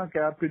ഉണ്ടാക്കുന്ന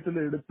ക്യാപിറ്റൽ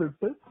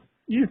എടുത്തിട്ട്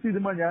ഈ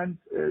സിനിമ ഞാൻ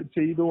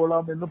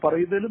ചെയ്തോളാം എന്ന്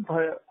പറയുന്നതിലും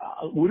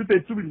ഒരു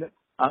തെറ്റുമില്ല.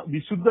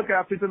 വിശുദ്ധ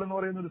ക്യാപിറ്റൽ എന്ന്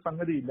പറയുന്ന ഒരു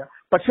സംഗതിയില്ല.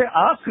 പക്ഷെ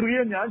ആ ക്രിയ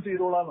ഞാൻ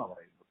ചെയ്തോളാം എന്നാണ്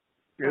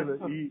പറയുന്നത്.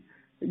 ഈ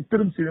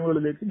ഇത്തരം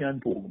സിനിമകളിലേക്ക് ഞാൻ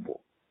പോകുമ്പോൾ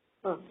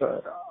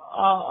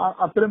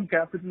അത്തരം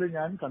ക്യാപിറ്റൽ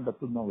ഞാൻ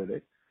കണ്ടെത്തുന്നവരെ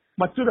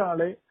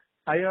മറ്റൊരാളെ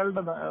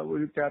അയാളുടെ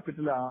ഒരു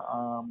ക്യാപിറ്റൽ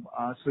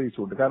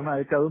ആശ്രയിച്ചുകൊണ്ട്, കാരണം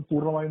അയാൾക്ക് അത്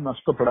പൂർണ്ണമായും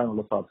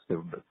നഷ്ടപ്പെടാനുള്ള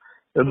സാധ്യതയുണ്ട്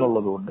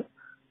എന്നുള്ളതുകൊണ്ട്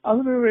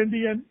അതിനു വേണ്ടി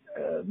ഞാൻ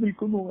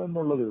നിൽക്കുന്നു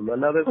എന്നുള്ളതേ ഉള്ളൂ.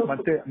 അല്ലാതെ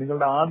മറ്റേ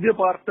നിങ്ങളുടെ ആദ്യ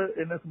പാർട്ട്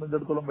എന്നെ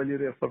സംബന്ധിച്ചിടത്തോളം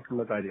വലിയൊരു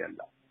എഫർട്ടുള്ള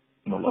കാര്യമല്ല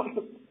എന്നുള്ളത്.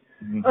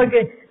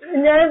 ഓക്കെ,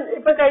 ഞാൻ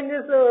ഇപ്പൊ കഴിഞ്ഞ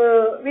ദിവസം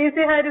VC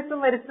ഹാരിസ്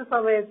മരിച്ച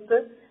സമയത്ത്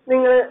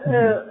നിങ്ങൾ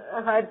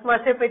ഹാരിസ്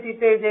മാഷെ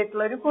പറ്റിയിട്ട്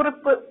എഴുതിയിട്ടുള്ള ഒരു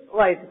കുറിപ്പ്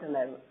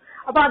വായിച്ചിട്ടുണ്ടായിരുന്നു.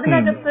 അപ്പൊ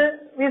അതിനകത്ത്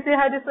VC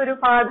ഹാരിസ് ഒരു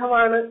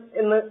പാഠമാണ്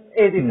എന്ന്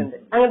എഴുതിയിട്ടുണ്ട്.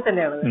 അങ്ങനെ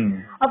തന്നെയാണ്.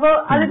 അപ്പൊ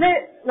അതില്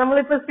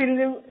നമ്മളിപ്പോ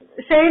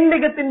ഷെയ്ൻ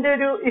നിഗത്തിന്റെ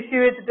ഒരു ഇഷ്യൂ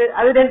വെച്ചിട്ട്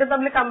അത് രണ്ടും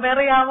തമ്മിൽ കമ്പയർ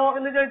ചെയ്യാമോ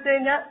എന്ന് ചോദിച്ചു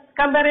കഴിഞ്ഞാൽ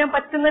കമ്പയർ ചെയ്യാൻ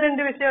പറ്റുന്ന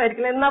രണ്ട്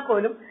വിഷയമായിരിക്കില്ല. എന്നാൽ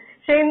പോലും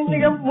ഷെയ്ൻ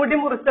നിഗം മുടി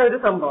മുറിച്ച ഒരു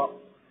സംഭവം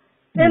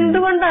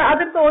എന്തുകൊണ്ട്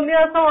അത്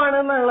തോന്നിയാസമാണ്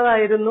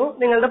എന്നുള്ളതായിരുന്നു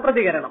നിങ്ങളുടെ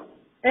പ്രതികരണം.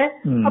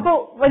 അപ്പൊ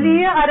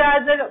വലിയ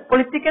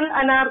പൊളിറ്റിക്കൽ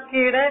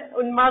അനാർക്കിയുടെ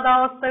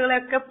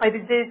ഉന്മാദാവസ്ഥകളെയൊക്കെ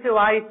പരിചയിച്ച്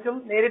വായിച്ചും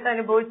നേരിട്ട്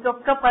അനുഭവിച്ചും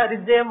ഒക്കെ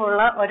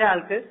പരിചയമുള്ള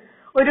ഒരാൾക്ക്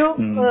ഒരു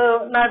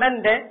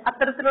നടന്റെ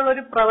അത്തരത്തിലുള്ള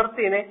ഒരു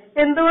പ്രവൃത്തിനെ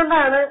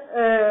എന്തുകൊണ്ടാണ്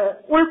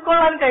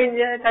ഉൾക്കൊള്ളാൻ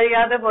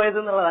കഴിയാതെ പോയത്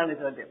എന്നുള്ളതാണ്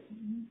ചോദ്യം.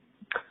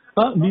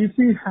 VC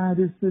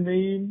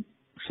ഹാരിസിനെയും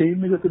ഷെയ്ൻ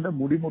നിഗത്തിന്റെ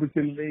മുടി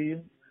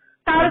മുറിക്കലിനെയും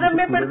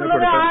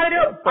താരതമ്യപ്പെടുത്തുന്നത്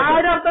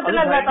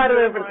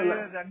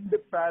രണ്ട്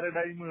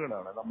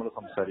പാരഡൈമുകളാണ് നമ്മൾ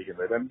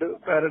സംസാരിക്കുന്നത്. രണ്ട്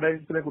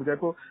പാരഡൈംസിനെ കുറിച്ച്.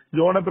 ഇപ്പോ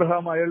ജോൺ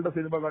എബ്രഹാം അയാളുടെ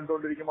സിനിമ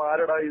കണ്ടുകൊണ്ടിരിക്കുമ്പോൾ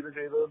ആരടാ ഇത്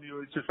ചെയ്തതെന്ന്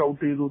ചോദിച്ച്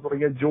ഷൗട്ട് ചെയ്തു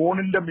തുടങ്ങിയ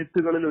ജോണിന്റെ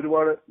മിത്തുകളിൽ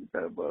ഒരുപാട്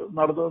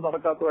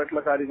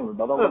നടക്കാത്തതായിട്ടുള്ള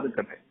കാര്യങ്ങളുണ്ട്. അതവിടെ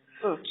നിൽക്കട്ടെ.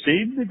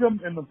 ഷെയ്ൻ നിഗം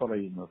എന്ന്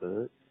പറയുന്നത്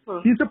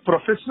he's a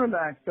professional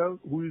actor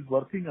who is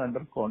working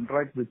under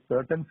contract with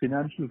certain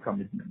financial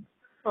commitment.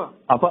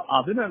 അപ്പൊ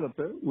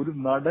അതിനകത്ത് ഒരു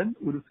നടൻ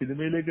ഒരു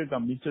സിനിമയിലേക്ക്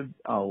കമ്മിറ്റഡ്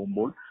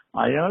ആവുമ്പോൾ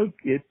അയാൾ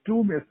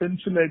ഏറ്റവും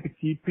എസെൻഷ്യൽ ആയിട്ട്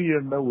കീപ്പ്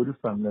ചെയ്യേണ്ട ഒരു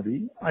സംഗതി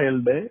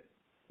അയാളുടെ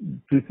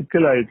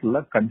ഫിസിക്കൽ ആയിട്ടുള്ള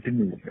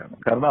കണ്ടിന്യൂറ്റിയാണ്.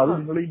 കാരണം അത്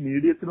നിങ്ങൾ ഈ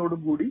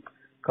മീഡിയത്തിനോടും കൂടി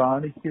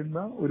കാണിക്കുന്ന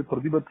ഒരു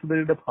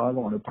പ്രതിബദ്ധതയുടെ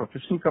ഭാഗമാണ്.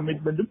 പ്രൊഫഷണൽ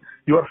കമ്മിറ്റ്മെന്റും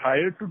you are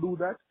hired to do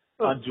that.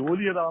 ആ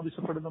ജോലി അത്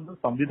ആവശ്യപ്പെടുന്നുണ്ട്,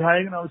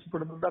 സംവിധായകൻ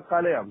ആവശ്യപ്പെടുന്നുണ്ട്, ആ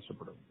കല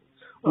ആവശ്യപ്പെടുന്നുണ്ട്.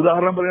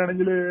 ഉദാഹരണം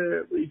പറയുകയാണെങ്കിൽ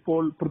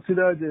ഇപ്പോൾ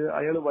പൃഥ്വിരാജ്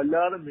അയാൾ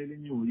വല്ലാതെ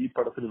മെലിഞ്ഞു ഈ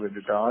പടത്തിന്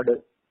വേണ്ടിയിട്ട്, ആട്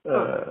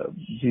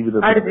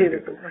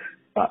ജീവിതത്തിൽ.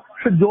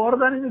 പക്ഷെ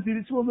ജോർദാനിന്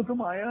തിരിച്ചു വന്നിട്ടും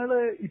അയാള്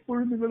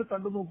ഇപ്പോഴും നിങ്ങൾ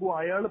കണ്ടു നോക്കൂ,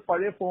 അയാള്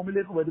പഴയ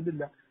ഫോമിലേക്ക്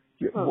വരുന്നില്ല.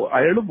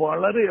 അയാൾ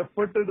വളരെ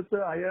എഫേർട്ട് എടുത്ത്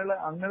അയാളെ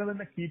അങ്ങനെ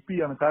തന്നെ കീപ്പ്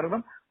ചെയ്യാണ്.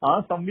 കാരണം ആ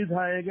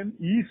സംവിധായകൻ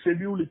ഈ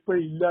ഷെഡ്യൂൾ ഇപ്പൊ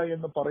ഇല്ല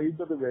എന്ന്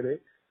പറയുന്നത് വരെ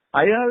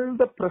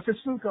അയാളുടെ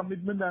പ്രൊഫഷണൽ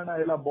കമ്മിറ്റ്മെന്റ് ആണ്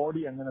അയാൾ ആ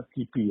ബോഡി അങ്ങനെ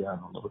കീപ്പ്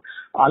ചെയ്യാന്നുള്ളത്.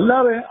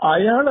 അല്ലാതെ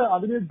അയാള്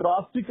അതിനെ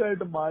ഡ്രാസ്റ്റിക്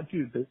ആയിട്ട്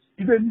മാറ്റിയിട്ട്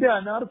ഇതെന്റെ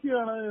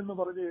അനാർക്കിയാണ് എന്ന്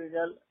പറഞ്ഞു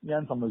കഴിഞ്ഞാൽ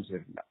ഞാൻ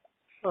സമ്മതിച്ചിട്ടില്ല.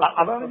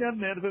 അതാണ് ഞാൻ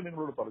നേരത്തെ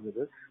നിങ്ങളോട്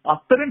പറഞ്ഞത്.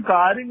 അത്തരം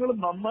കാര്യങ്ങൾ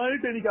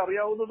നന്നായിട്ട് എനിക്ക്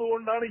അറിയാവുന്നത്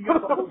കൊണ്ടാണ് ഇങ്ങനെ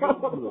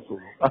സംഭവിക്കുന്നത്.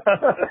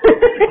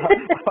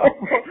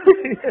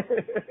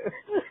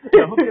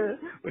 നമുക്ക്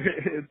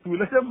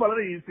തുലനം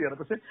വളരെ ഈസിയാണ്.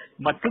 പക്ഷെ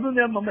മറ്റൊന്നും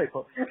ഞാൻ നന്നായി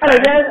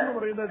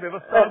പറയുന്ന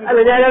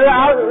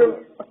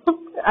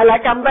അല്ല,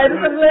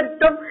 കമ്പാരിസണിൽ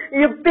ഏറ്റവും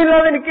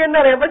യുക്തിയില്ലാതെ എനിക്ക് തന്നെ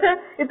അറിയാം. പക്ഷെ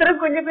ഇത്തരം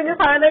കുഞ്ഞു കുഞ്ഞു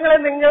സാധനങ്ങളെ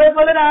നിങ്ങളെ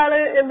പോലെ ഒരാള്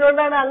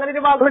എന്തുകൊണ്ടാണ് അങ്ങനെ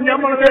ഒരു ഭാഗം ഞാൻ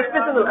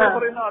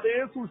പറയുന്ന അതേ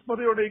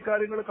സൂക്ഷ്മതയോടെ ഈ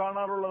കാര്യങ്ങൾ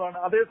കാണാറുള്ളതാണ്.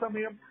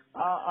 അതേസമയം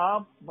ആ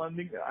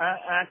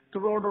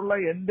ആക്ടറോടുള്ള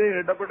എന്റെ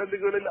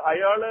ഇടപെടലുകളിൽ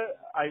അയാള്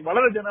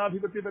വളരെ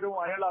ജനാധിപത്യപരവും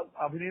അയാൾ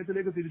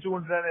അഭിനയത്തിലേക്ക് തിരിച്ചു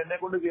കൊണ്ടുവരാൻ എന്നെ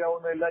കൊണ്ട്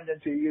ചെയ്യാവുന്നതെല്ലാം ഞാൻ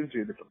ചെയ്യുകയും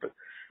ചെയ്തിട്ടുണ്ട്.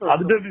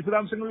 അതിന്റെ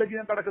വിശദാംശങ്ങളിലേക്ക്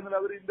ഞാൻ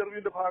കടക്കുന്നില്ല. അതൊരു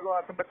ഇന്റർവ്യൂവിന്റെ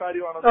ഭാഗമാക്കേണ്ട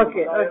കാര്യമാണ്.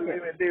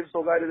 എന്റെയും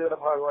സ്വകാര്യതയുടെ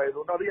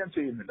ഭാഗമായതുകൊണ്ട് അത് ഞാൻ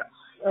ചെയ്യുന്നില്ല.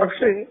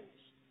 പക്ഷേ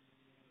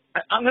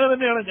അങ്ങനെ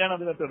തന്നെയാണ് ഞാൻ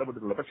അതിനകത്ത്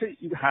ഇടപെട്ടിട്ടുള്ളത്. പക്ഷെ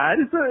ഇത്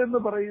ഹാരിസ് എന്ന്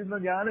പറയുന്ന,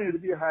 ഞാൻ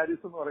എഴുതിയ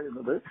ഹാരിസ് എന്ന്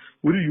പറയുന്നത്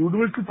ഒരു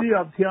യൂണിവേഴ്സിറ്റി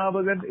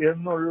അധ്യാപകൻ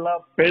എന്നുള്ള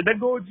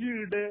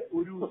പെഡഗോജിയുടെ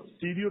ഒരു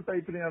സ്റ്റീരിയോ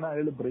ടൈപ്പിനെയാണ്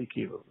അയാൾ ബ്രേക്ക്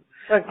ചെയ്തത്.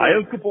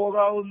 അയാൾക്ക്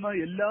പോകാവുന്ന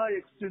എല്ലാ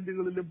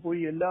എക്സ്റ്റെന്റുകളിലും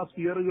പോയി, എല്ലാ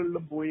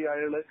സ്ഫിയറുകളിലും പോയി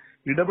അയാൾ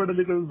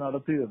ഇടപെടലുകൾ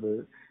നടത്തിയത്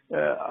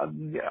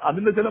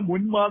അതിന്റെ ചില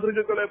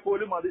മുൻമാതൃകകളെ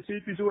പോലും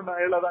അതിശയിപ്പിച്ചുകൊണ്ട്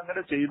അയാൾ അത്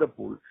അങ്ങനെ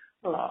ചെയ്തപ്പോൾ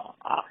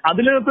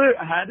അതിനകത്ത്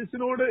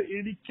ഹാരിസിനോട്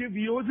എനിക്ക്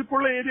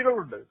വിയോജിപ്പുള്ള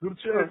ഏരിയകളുണ്ട്.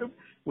 തീർച്ചയായിട്ടും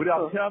ഒരു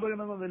അധ്യാപകൻ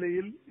എന്ന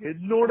നിലയിൽ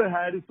എന്നോട്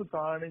ഹാരിസ്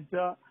കാണിച്ച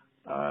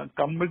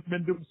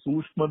കമ്മിറ്റ്മെന്റും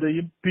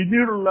സൂക്ഷ്മതയും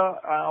പിന്നീടുള്ള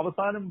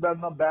അവസാനം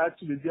വന്ന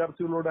ബാച്ച്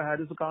വിദ്യാർത്ഥികളോട്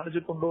ഹാരിസ്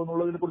കാണിച്ചിട്ടുണ്ടോ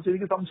എന്നുള്ളതിനെ കുറിച്ച്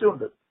എനിക്ക്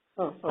സംശയമുണ്ട്.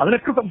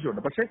 അതിനൊക്കെ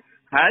സംശയമുണ്ട്. പക്ഷെ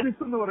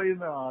ഹാരിസ് എന്ന്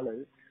പറയുന്ന ആള്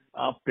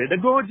ആ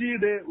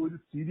പെഡഗോജിയുടെ ഒരു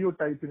സ്റ്റീരിയോ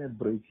ടൈപ്പിനെ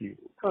ബ്രേക്ക്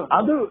ചെയ്തു.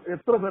 അത്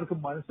എത്ര പേർക്ക്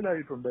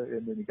മനസ്സിലായിട്ടുണ്ട്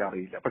എന്ന്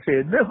എനിക്കറിയില്ല. പക്ഷെ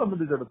എന്നെ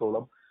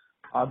സംബന്ധിച്ചിടത്തോളം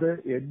അത്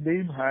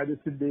എന്റെയും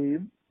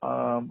ഹാരിസിന്റെയും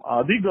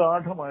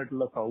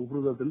അതിഗാഠമായിട്ടുള്ള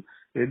സൗഹൃദത്തിൽ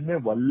എന്നെ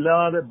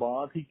വല്ലാതെ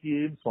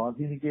ബാധിക്കുകയും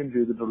സ്വാധീനിക്കുകയും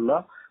ചെയ്തിട്ടുള്ള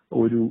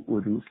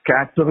ഒരു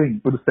സ്കാറ്ററിങ്,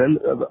 ഒരു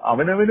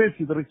അവനവനെ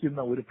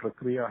ചിതറിക്കുന്ന ഒരു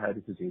പ്രക്രിയ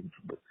ഹാരിസ്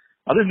ചെയ്തിട്ടുണ്ട്.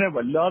 അതെന്നെ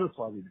വല്ലാതെ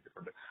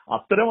സ്വാധീനിച്ചിട്ടുണ്ട്.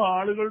 അത്തരം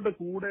ആളുകളുടെ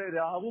കൂടെ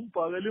രാവും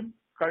പകലും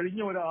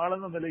കഴിഞ്ഞ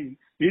ഒരാളെന്ന നിലയിൽ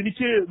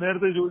എനിക്ക്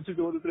നേരത്തെ ചോദിച്ച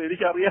ചോദ്യത്തിൽ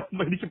എനിക്ക്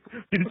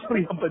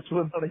തിരിച്ചറിയാൻ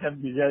പറ്റുമെന്നാണ് ഞാൻ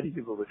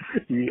വിചാരിക്കുന്നത്.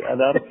 ഈ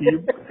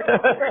അനാർക്കിയും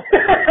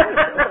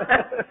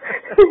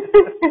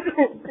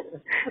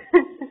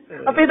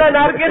അപ്പൊ ഇത്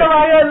അനാർക്കിയുടെ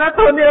ഭാഗമല്ല,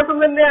 തോന്നിയ ദിവസം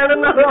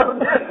തന്നെയാണെന്നാണ്.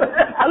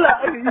 അല്ല,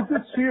 ഇത്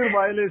shear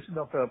violation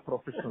of A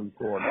professional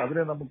code.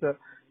 അതിനെ നമുക്ക്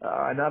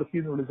അനാർക്കി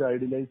എന്ന് വിളിച്ച്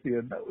ഐഡിയലൈസ്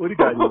ചെയ്യേണ്ട ഒരു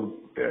കാര്യവും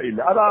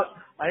ഇല്ല. അത്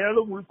അയാൾ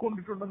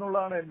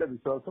ഉൾക്കൊണ്ടിട്ടുണ്ടെന്നുള്ളതാണ് എന്റെ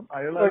വിശ്വാസം.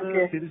 അയാൾ അത്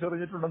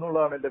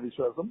തിരിച്ചറിഞ്ഞിട്ടുണ്ടെന്നുള്ളതാണ് എന്റെ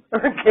വിശ്വാസം.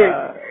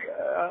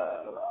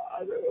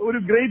 ഒരു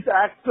ഗ്രേറ്റ്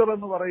ആക്ടർ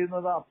എന്ന്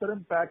പറയുന്നത് അത്തരം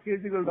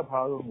പാക്കേജുകളുടെ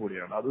ഭാഗം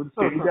കൂടിയാണ്. അതൊരു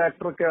സ്റ്റേജ്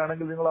ആക്ടറൊക്കെ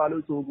ആണെങ്കിൽ നിങ്ങൾ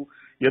ആലോചിച്ച് നോക്കൂ,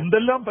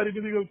 എന്തെല്ലാം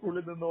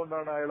പരിമിതികൾക്കുള്ളിൽ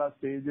നിന്നുകൊണ്ടാണ് അയാൾ ആ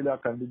സ്റ്റേജിൽ ആ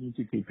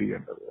കണ്ടിന്യൂറ്റി കീപ്പ്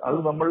ചെയ്യേണ്ടത്. അത്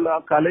നമ്മളുടെ ആ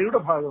കലയുടെ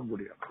ഭാഗം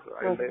കൂടിയാണ്,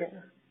 അയാളുടെ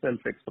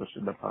സെൽഫ്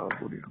എക്സ്പ്രഷന്റെ ഭാഗം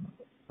കൂടിയാണ്.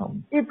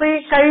 ഇപ്പൊ ഈ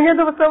കഴിഞ്ഞ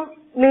ദിവസം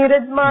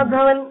നീരജ്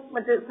മാധവൻ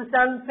മറ്റേ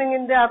സുശാന്ത്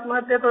സിംഗിന്റെ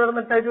ആത്മഹത്യയെ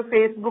തുടർന്നിട്ട് ഒരു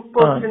ഫേസ്ബുക്ക്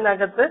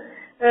പോസ്റ്റിനകത്ത്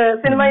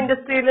സിനിമ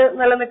ഇൻഡസ്ട്രിയിൽ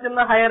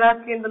നിലനിൽക്കുന്ന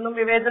ഹയറാർക്കി ഉണ്ടെന്നും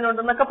വിവേചനം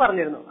ഉണ്ടെന്നൊക്കെ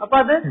പറഞ്ഞിരുന്നു. അപ്പൊ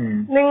അത്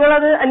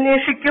നിങ്ങളത്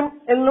അന്വേഷിക്കും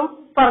എന്നും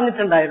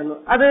പറഞ്ഞിട്ടുണ്ടായിരുന്നു.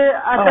 അത്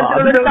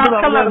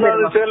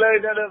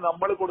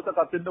നമ്മൾ കൊടുത്ത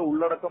കത്തിന്റെ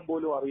ഉള്ളടക്കം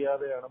പോലും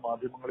അറിയാതെയാണ്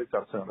മാധ്യമങ്ങളിൽ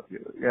ചർച്ച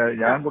നടത്തിയത്.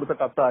 ഞാൻ കൊടുത്ത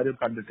കത്ത് ആരും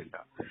കണ്ടിട്ടില്ല.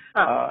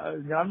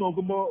 ഞാൻ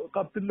നോക്കുമ്പോ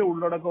കത്തിന്റെ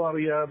ഉള്ളടക്കം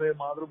അറിയാതെ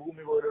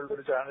മാതൃഭൂമി പോലുള്ള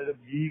ഒരു ചാനൽ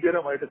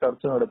ഭീകരമായിട്ട്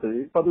ചർച്ച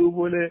നടത്തുകയും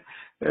പതിവുപോലെ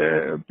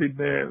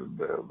പിന്നെ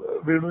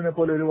വേണുവിനെ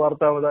പോലെ ഒരു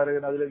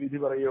വാർത്താവതാരകൻ അതിലെ വിധി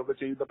പറയുകയൊക്കെ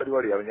ചെയ്യുന്ന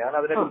പരിപാടിയാണ്. ഞാൻ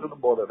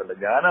അതിനെക്കുറിച്ചൊന്നും ബോധമില്ല.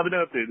 ഞാൻ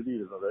അതിനകത്ത്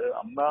എഴുതിയിരുന്നത്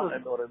അമ്മ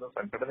എന്ന് പറയുന്ന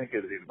സംഘടനയ്ക്ക്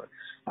എഴുതിയിരുന്നത്.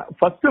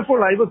 First of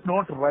all I was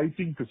not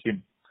writing to him.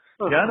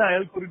 ഞാൻ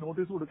അയാൾക്കൊരു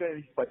നോട്ടീസ് കൊടുക്കാൻ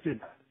എനിക്ക്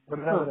പറ്റില്ല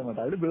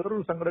പ്രധാനപരമായിട്ട്. അതിൽ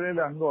വേറൊരു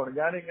സംഘടനയിലെ അംഗമാണ്.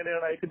 ഞാൻ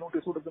എങ്ങനെയാണ് അയക്ക്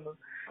നോട്ടീസ് കൊടുക്കുന്നത്?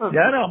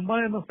 ഞാൻ അമ്മ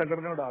എന്ന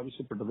സംഘടനയോട്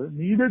ആവശ്യപ്പെട്ടത്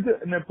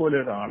നീരജിനെ പോലെ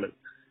ഒരാള്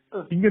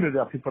ഇങ്ങനൊരു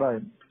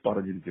അഭിപ്രായം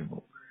പറഞ്ഞിരിക്കുന്നു,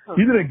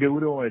 ഇതിനെ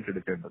ഗൗരവമായിട്ട്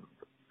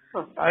എടുക്കേണ്ടതുണ്ട്.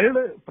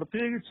 അയാള്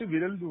പ്രത്യേകിച്ച്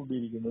വിരൽ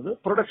ചൂണ്ടിയിരിക്കുന്നത്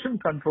പ്രൊഡക്ഷൻ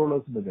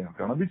കൺട്രോളേഴ്സിന്റെ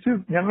നേർക്കാണ്. വിച്ച്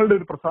ഞങ്ങളുടെ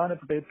ഒരു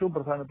ഏറ്റവും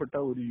പ്രധാനപ്പെട്ട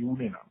ഒരു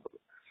യൂണിയനാണത്.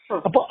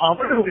 അപ്പൊ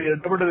അവിടെ ഒരു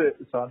ഇടപെടൽ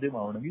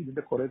സാധ്യമാവണമെങ്കിൽ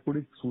ഇതിന്റെ കുറെ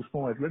കൂടി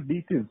സൂക്ഷ്മമായിട്ടുള്ള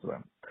ഡീറ്റെയിൽസ്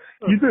വേണം.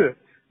 ഇത്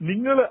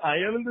നിങ്ങൾ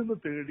അയാളിൽ നിന്ന്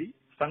തേടി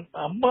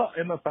അമ്മ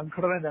എന്ന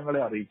സംഘടന ഞങ്ങളെ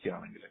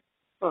അറിയിക്കുകയാണെങ്കിൽ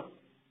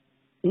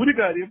ഒരു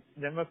കാര്യം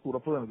ഞങ്ങൾക്ക്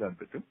ഉറപ്പു നൽകാൻ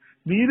പറ്റും,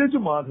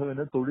 നീരജ്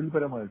മാധവന്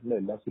തൊഴിൽപരമായിട്ടുള്ള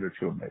എല്ലാ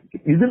സുരക്ഷയും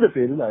ഉണ്ടായിരിക്കും. ഇതിന്റെ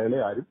പേരിൽ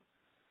അയാളെ ആരും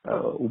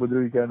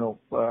ഉപദ്രവിക്കാനോ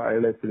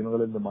അയാളെ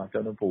സിനിമകളിൽ നിന്ന്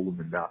മാറ്റാനോ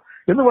പോകുന്നില്ല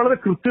എന്ന് വളരെ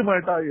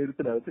കൃത്യമായിട്ട് ആ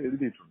എഴുത്തിനകത്ത്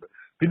എഴുതിയിട്ടുണ്ട്.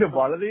 പിന്നെ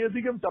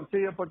വളരെയധികം ചർച്ച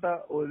ചെയ്യപ്പെട്ട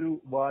ഒരു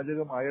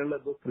വാചകം അയാളുടെ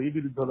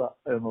സ്ത്രീവിരുദ്ധത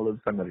എന്നുള്ളൊരു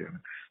സംഗതിയാണ്.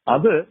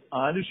 അത്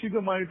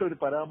ആനുഷികമായിട്ട് ഒരു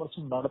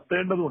പരാമർശം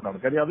നടത്തേണ്ടതുകൊണ്ടാണ്.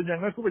 കാര്യം അത്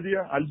ഞങ്ങൾക്ക് വലിയ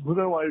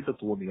അത്ഭുതമായിട്ട്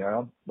തോന്നി.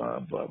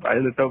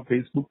 അയാളിട്ട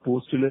ഫേസ്ബുക്ക്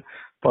പോസ്റ്റിൽ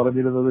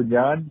പറഞ്ഞിരുന്നത്,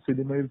 ഞാൻ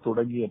സിനിമയിൽ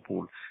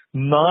തുടങ്ങിയപ്പോൾ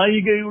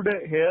നായികയുടെ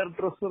ഹെയർ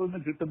ഡ്രസ്സറിന്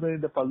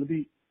കിട്ടുന്നതിന്റെ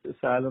പകുതി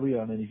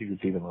സാലറിയാണ് എനിക്ക്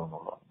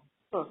കിട്ടിയിരുന്നതെന്നുള്ളതാണ്.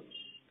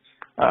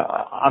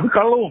 അത്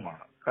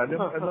കള്ളവുമാണ്. കാര്യം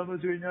എന്താണെന്ന്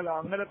വെച്ച് കഴിഞ്ഞാൽ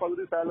അങ്ങനെ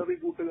പകുതി സാലറി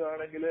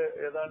കൂട്ടുകയാണെങ്കിൽ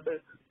ഏതാണ്ട്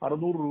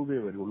 600 രൂപയെ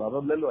വരുള്ളൂ.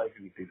 അതല്ലല്ലോ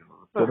അയക്ക്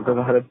കിട്ടിയിരുന്നത്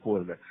ചെറുപ്പകാലം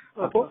പോലെ.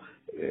 അപ്പോ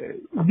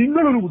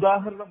നിങ്ങളൊരു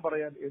ഉദാഹരണം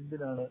പറയാൻ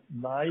എന്തിനാണ്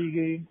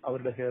നായികയും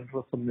അവരുടെ ഹെയർ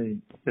ഡ്രസ്സറിനെയും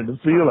രണ്ടും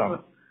സ്ത്രീകളാണ്.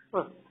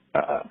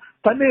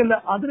 തന്നെയല്ല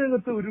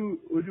അതിനകത്ത്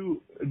ഒരു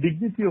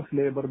ഡിഗ്നിറ്റി ഓഫ്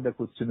ലേബറിന്റെ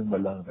ക്വസ്റ്റ്യനും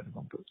വല്ലാതെ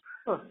വരുന്നുണ്ട്.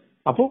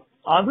 അപ്പോ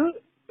അത്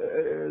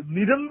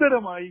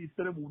നിരന്തരമായി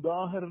ഇത്തരം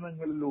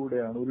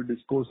ഉദാഹരണങ്ങളിലൂടെയാണ് ഒരു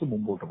ഡിസ്കോഴ്സ്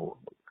മുമ്പോട്ട്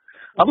പോകുന്നത്.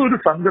 അതൊരു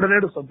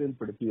സംഘടനയുടെ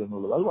ശ്രദ്ധയിൽപ്പെടുത്തി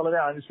എന്നുള്ളത് അത് വളരെ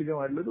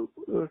ആനുഷികമായിട്ടുള്ളൊരു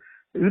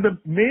ഇതിന്റെ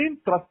മെയിൻ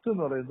ത്രസ്റ്റ്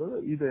എന്ന് പറയുന്നത്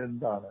ഇത്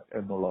എന്താണ്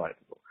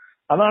എന്നുള്ളതായിരുന്നു.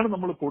 അതാണ്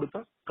നമ്മൾ കൊടുത്ത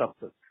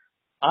കത്ത്.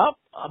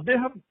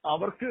 അദ്ദേഹം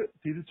അവർക്ക്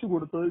തിരിച്ചു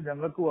കൊടുത്തത്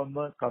ഞങ്ങൾക്ക് വന്ന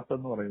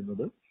കത്തെന്ന്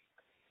പറയുന്നത്,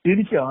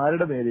 എനിക്ക്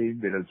ആരുടെ നേരെയും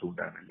വിരൽ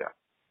ചൂണ്ടാനില്ല,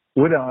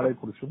 ഒരാളെ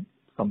കുറിച്ചും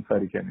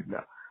സംസാരിക്കാനില്ല.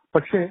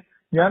 പക്ഷേ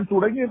ഞാൻ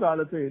തുടങ്ങിയ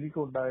കാലത്ത്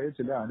എനിക്കുണ്ടായ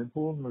ചില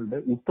അനുഭവങ്ങളുടെ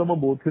ഉത്തമ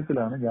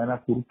ബോധ്യത്തിലാണ് ഞാൻ ആ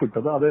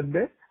കുറിപ്പിട്ടത്.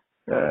 അതെന്റെ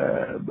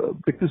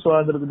വ്യക്തി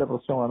സ്വാതന്ത്ര്യത്തിന്റെ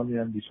പ്രശ്നമാണെന്ന്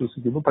ഞാൻ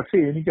വിശ്വസിക്കുന്നു. പക്ഷെ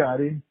എനിക്ക്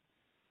ആരെയും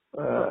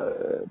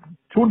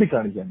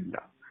ചൂണ്ടിക്കാണിക്കാനില്ല.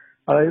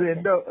 അതായത്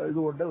എന്റെ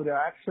ഇതുകൊണ്ട് ഒരു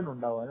ആക്ഷൻ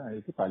ഉണ്ടാവാൻ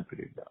അയാൾക്ക്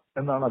താല്പര്യമില്ല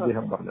എന്നാണ്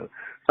അദ്ദേഹം പറഞ്ഞത്.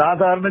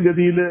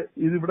 സാധാരണഗതിയിൽ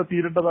ഇതിവിടെ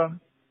തീരേണ്ടതാണ്.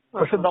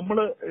 പക്ഷെ നമ്മൾ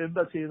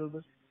എന്താ ചെയ്തത്?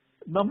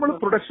 നമ്മൾ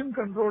പ്രൊഡക്ഷൻ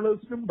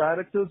കൺട്രോളേഴ്സിനും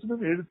ഡയറക്ടേഴ്സിനും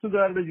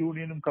എഴുത്തുകാരുടെ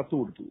യൂണിയനും കത്ത്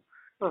കൊടുത്തു.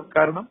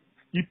 കാരണം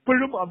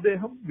ഇപ്പോഴും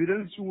അദ്ദേഹം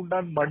വിരൽ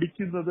ചൂണ്ടാൻ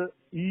മടിക്കുന്നത്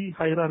ഈ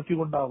ഹൈറാർക്കി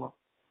കൊണ്ടാവാം,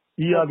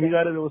 ഈ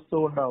അധികാര വ്യവസ്ഥ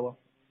കൊണ്ടാവാം.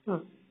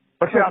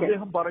 പക്ഷെ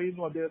അദ്ദേഹം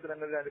പറയുന്നു അദ്ദേഹത്തിന്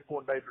അങ്ങനെ അനുഭവം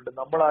ഉണ്ടായിട്ടുണ്ട്,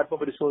 നമ്മൾ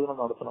ആത്മപരിശോധന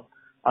നടത്തണം,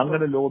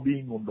 അങ്ങനെ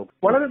ലോബിയിങ് ഉണ്ടോ?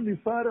 വളരെ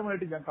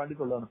നിസ്സാരമായിട്ട് ഞാൻ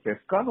കണ്ടിട്ടുള്ളതാണ്.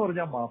 ഫെഫ്ക എന്ന്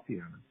പറഞ്ഞാൽ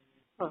മാഫിയാണ്.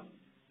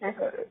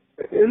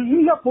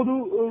 എല്ലാ പൊതു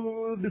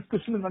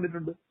ഡിസ്കഷനും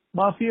കണ്ടിട്ടുണ്ട്.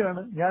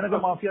 മാഫിയാണ്. ഞാനൊക്കെ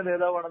മാഫിയ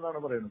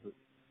നേതാവാണെന്നാണ് പറയുന്നത്.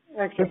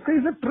 FEFKA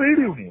is A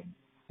trade union.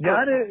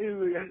 ഞാൻ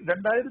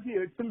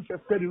 2008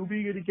 ഫെഫ്ക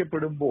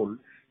രൂപീകരിക്കപ്പെടുമ്പോൾ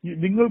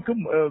നിങ്ങൾക്കും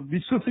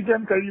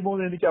വിശ്വസിക്കാൻ കഴിയുമോ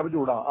എന്ന് എനിക്ക്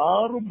അറിഞ്ഞുകൂടാ.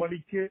 6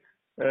 മണിക്ക്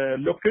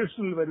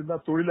ലൊക്കേഷനിൽ വരുന്ന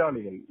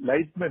തൊഴിലാളികൾ,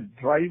 ലൈറ്റ്മെൻ,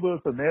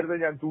 ഡ്രൈവേഴ്സ്, നേരത്തെ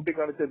ഞാൻ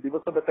ചൂണ്ടിക്കാണിച്ച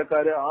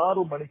ദിവസപ്പെട്ടക്കാര്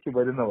 6 മണിക്ക്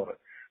വരുന്നവർ,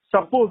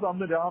 സപ്പോസ്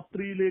അന്ന്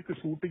രാത്രിയിലേക്ക്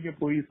ഷൂട്ടിംഗ്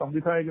പോയി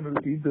സംവിധായകൻ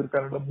ഒരു സീൻ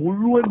തീർക്കാനുള്ള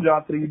മുഴുവൻ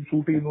രാത്രിയും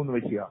ഷൂട്ട് ചെയ്യുന്നു എന്ന്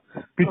വെക്കുക.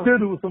 പിറ്റേ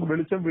ദിവസം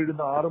വെളിച്ചം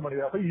വീഴുന്ന 6 മണി.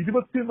 അപ്പൊ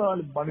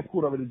 24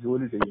 മണിക്കൂർ അവർ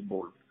ജോലി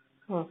ചെയ്യുമ്പോൾ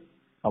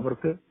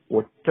അവർക്ക്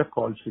ഒറ്റ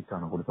കോൾ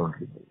ഷീറ്റാണ്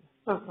കൊടുത്തുകൊണ്ടിരിക്കുന്നത്.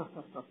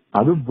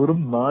 അത് വെറും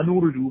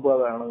 400 രൂപ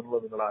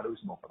ആണെന്നുള്ളത് നിങ്ങൾ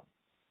ആലോചിച്ച് നോക്കണം.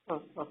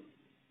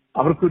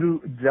 അവർക്കൊരു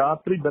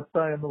രാത്രി ബത്ത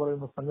എന്ന്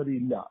പറയുന്ന സംഗതി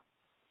ഇല്ല.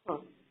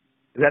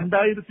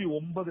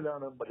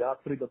 2009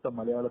 രാത്രി ബത്ത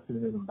മലയാള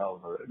സിനിമയിൽ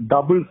ഉണ്ടാവുന്നത്.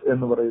 ഡബിൾസ്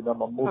എന്ന് പറയുന്ന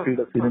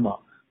മമ്മൂട്ടിയുടെ സിനിമ,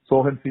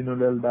 സോഹൻ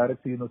സീനുലാൽ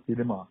ഡയറക്ട് ചെയ്യുന്ന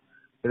സിനിമ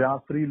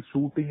രാത്രിയിൽ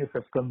ഷൂട്ടിംഗ്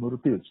ഫെഫ്ക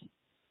നിർത്തിവെച്ചു.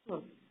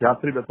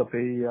 രാത്രി ബത്ത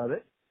പേ ചെയ്യാതെ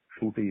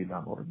ഷൂട്ട് ചെയ്യില്ല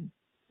എന്ന് പറഞ്ഞു.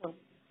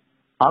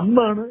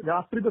 അന്നാണ്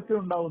രാത്രി ബത്ത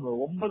ഉണ്ടാവുന്നത്.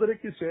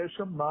 9:30-ക്ക്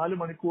ശേഷം 4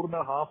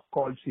 മണിക്കൂറിന് ഹാഫ്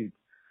കോൾ ഷീറ്റ്,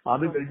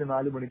 അത് കഴിഞ്ഞ്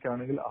 4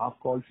 മണിക്കാണെങ്കിൽ ഹാഫ്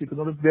കോൾ ഷീറ്റ്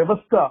എന്നുള്ള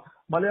വ്യവസ്ഥ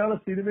മലയാള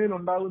സിനിമയിൽ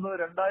ഉണ്ടാകുന്നത്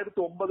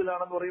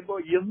 2009 പറയുമ്പോൾ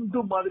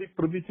എന്തുമാതിരി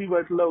പ്രിമിറ്റീവ്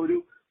ആയിട്ടുള്ള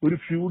ഒരു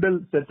ഫ്യൂഡൽ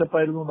സെറ്റപ്പ്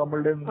ആയിരുന്നു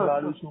നമ്മളുടെ നിങ്ങൾ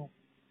ആലോചിച്ചു.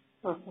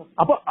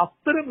 അപ്പൊ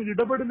അത്തരം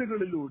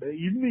ഇടപെടലുകളിലൂടെ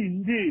ഇന്ന്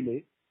ഇന്ത്യയിലെ,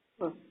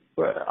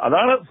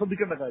 അതാണ്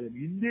ശ്രദ്ധിക്കേണ്ട കാര്യം,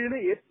 ഇന്ത്യയിലെ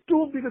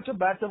ഏറ്റവും മികച്ച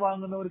ബാറ്റ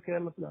വാങ്ങുന്നവർ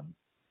കേരളത്തിലാണ്.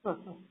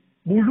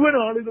 മുഴുവൻ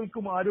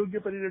ആളുകൾക്കും ആരോഗ്യ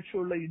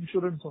പരിരക്ഷയുള്ള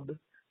ഇൻഷുറൻസ് ഉണ്ട്.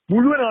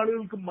 മുഴുവൻ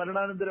ആളുകൾക്കും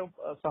മരണാനന്തര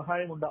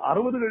സഹായമുണ്ട്.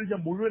 60 കഴിഞ്ഞ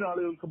മുഴുവൻ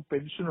ആളുകൾക്കും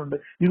പെൻഷനുണ്ട്.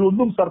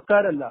 ഇതൊന്നും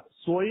സർക്കാരല്ല,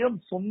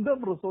 സ്വന്തം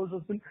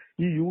റിസോഴ്സസിൽ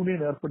ഈ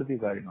യൂണിയൻ ഏർപ്പെടുത്തിയ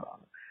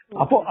കാര്യങ്ങളാണ്.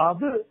 അപ്പോ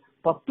അത്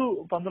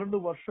 10-12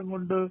 വർഷം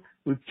കൊണ്ട്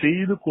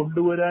ചെയ്ത്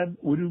കൊണ്ടുവരാൻ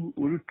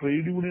ഒരു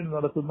ട്രേഡ് യൂണിയൻ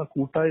നടത്തുന്ന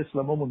കൂട്ടായ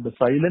ശ്രമമുണ്ട്.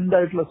 സൈലന്റ്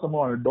ആയിട്ടുള്ള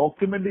ശ്രമമാണ്,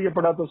 ഡോക്യുമെന്റ്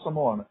ചെയ്യപ്പെടാത്ത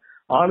ശ്രമമാണ്,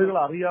 ആളുകൾ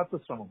അറിയാത്ത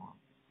ശ്രമമാണ്.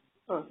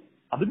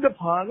 അതിന്റെ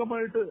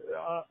ഭാഗമായിട്ട്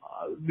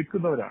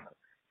നിൽക്കുന്നവരാണ്.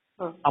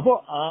 അപ്പോ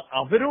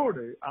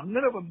അവരോട്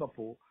അങ്ങനെ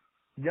വന്നപ്പോ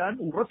ഞാൻ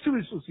ഉറച്ചു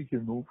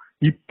വിശ്വസിക്കുന്നു,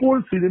 ഇപ്പോൾ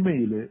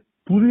സിനിമയില്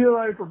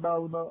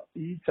പുതിയതായിട്ടുണ്ടാവുന്ന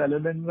ഈ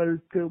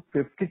ചലനങ്ങൾക്ക്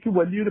ഫെഫ്കയ്ക്ക്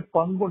വലിയൊരു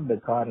പങ്കുണ്ട്.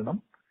 കാരണം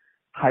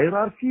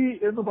ഹൈറാർക്കി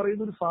എന്ന്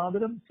പറയുന്ന ഒരു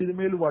സാധനം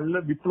സിനിമയിൽ വളരെ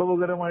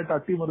വിപ്ലവകരമായിട്ട്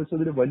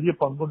അട്ടിമറിച്ചതിന് വലിയ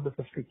പങ്കുണ്ട്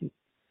ഫെഫ്കയ്ക്ക്.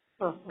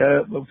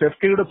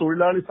 ഫെഫ്കയുടെ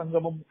തൊഴിലാളി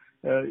സംഗമം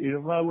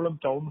എറണാകുളം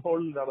ടൗൺ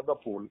ഹാളിൽ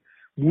നടന്നപ്പോൾ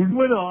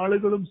മുഴുവൻ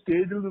ആളുകളും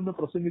സ്റ്റേജിൽ നിന്ന്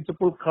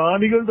പ്രസംഗിച്ചപ്പോൾ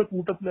കാണികളുടെ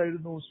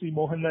കൂട്ടത്തിലായിരുന്നു ശ്രീ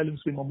മോഹൻലാലും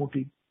ശ്രീ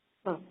മമ്മൂട്ടിയും.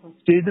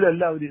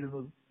 സ്റ്റേജിലല്ല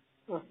അവരിരുന്നത്.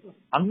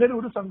 അങ്ങനെ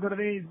ഒരു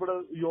സംഘടനയെ ഇവിടെ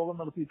യോഗം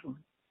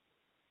നടത്തിയിട്ടുണ്ട്.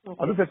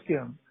 അത്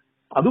ഫെഫ്കയാണ്.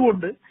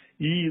 അതുകൊണ്ട്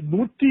ഈ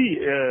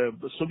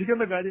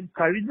ശ്രദ്ധിക്കേണ്ട കാര്യം,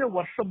 കഴിഞ്ഞ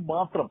വർഷം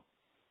മാത്രം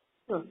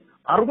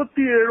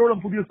 67ഓളം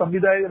പുതിയ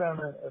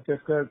സംവിധായകരാണ്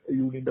ഫെഫ്ക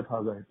യൂണിയന്റെ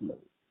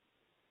ഭാഗമായിട്ടുള്ളത്.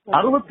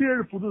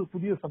 67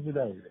 പുതിയ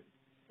സംവിധായകർ.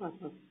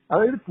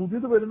 അതായത്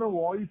പുതിയത് വരുന്ന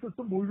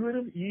വോയിസസ്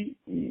മുഴുവനും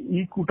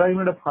ഈ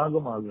കൂട്ടായ്മയുടെ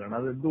ഭാഗമാകുകയാണ്.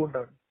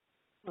 അതെന്തുകൊണ്ടാണ്?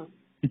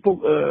 ഇപ്പൊ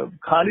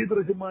ഖാലിദ്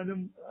റഹ്മാനും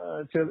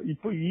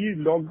ഇപ്പൊ ഈ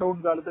ലോക്ക്ഡൌൺ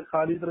കാലത്ത്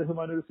ഖാലിദ്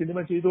റഹ്മാൻ ഒരു സിനിമ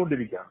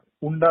ചെയ്തുകൊണ്ടിരിക്കുകയാണ്.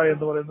 ഉണ്ട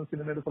എന്ന് പറയുന്ന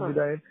സിനിമയുടെ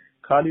സംവിധായകൻ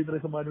ഖാലിദ്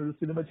റഹ്മാൻ ഒരു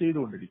സിനിമ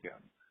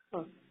ചെയ്തുകൊണ്ടിരിക്കുകയാണ്.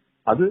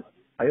 അത്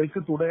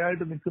അയാൾക്ക്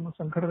തുണയായിട്ട് നിൽക്കുന്ന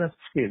സംഘടന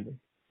ഫെഫ്കയല്ലേ.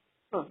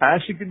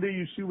 ആഷിഖിന്റെ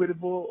ഇഷ്യൂ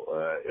വരുമ്പോ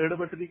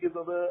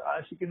ഇടപെട്ടിരിക്കുന്നത്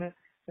ആഷിഖിന്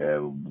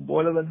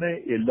പോലെ തന്നെ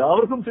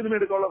എല്ലാവർക്കും സിനിമ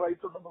എടുക്കാനുള്ള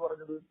റൈറ്റ് ഉണ്ടെന്ന്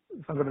പറഞ്ഞത്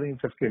സംഘടനയും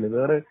ഫെഫ്കയല്ലേ.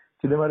 വേറെ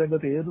സിനിമാ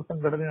രംഗത്ത് ഏത്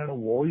സംഘടനയാണ്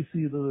വോയിസ്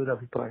ചെയ്തത് ഒരു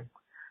അഭിപ്രായം?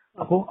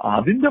 അപ്പോ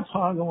അതിന്റെ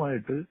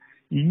ഭാഗമായിട്ട്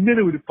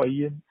ഇങ്ങനെ ഒരു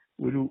പയ്യൻ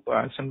ഒരു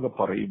ആശങ്ക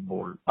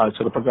പറയുമ്പോൾ ആ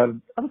ചെറുപ്പക്കാരൻ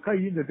അത്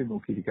കയ്യും കെട്ടി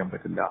നോക്കിയിരിക്കാൻ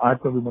പറ്റില്ല.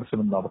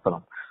 ആത്മവിമർശനം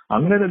നടത്തണം.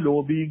 അങ്ങനെ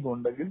ലോബിയിങ്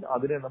ഉണ്ടെങ്കിൽ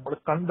അതിനെ നമ്മൾ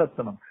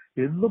കണ്ടെത്തണം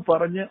എന്ന്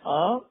പറഞ്ഞ്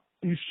ആ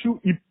ഇഷ്യൂ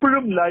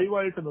ഇപ്പോഴും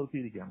ലൈവായിട്ട്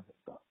നിർത്തിയിരിക്കുകയാണ്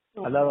സർക്കാർ.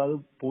 അല്ലാതെ അത്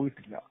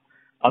പോയിട്ടില്ല.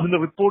 അതിന്റെ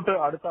റിപ്പോർട്ട്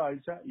അടുത്ത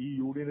ആഴ്ച ഈ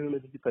യൂണിയനുകൾ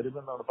എനിക്ക്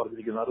തരുമെന്നാണ്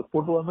പറഞ്ഞിരിക്കുന്നത്. ആ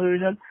റിപ്പോർട്ട് വന്നു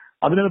കഴിഞ്ഞാൽ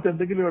അതിനകത്ത്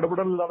എന്തെങ്കിലും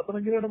ഇടപെടൽ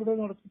നടത്തണമെങ്കിൽ ഇടപെടൽ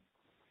നടത്തും.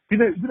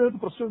 പിന്നെ ഇതിനകത്ത്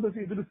പ്രശ്നം എന്താ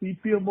വെച്ചാൽ ഇതിൽ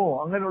CPM-ഓ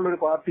അങ്ങനെയുള്ള ഒരു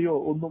പാർട്ടിയോ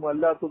ഒന്നും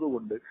അല്ലാത്തത്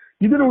കൊണ്ട്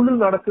ഇതിനുള്ളിൽ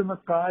നടക്കുന്ന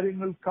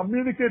കാര്യങ്ങൾ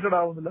കമ്മ്യൂണിക്കേറ്റഡ്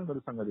ആവുന്നില്ല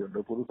എന്നൊരു സംഗതിയുണ്ട്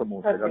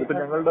പൊതുസമൂഹത്തിൽ. അതിപ്പോ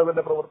ഞങ്ങളുടെ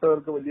തന്നെ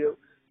പ്രവർത്തകർക്ക് വലിയ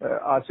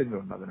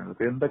ആശങ്കയുണ്ട്.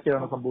 അതിനകത്ത്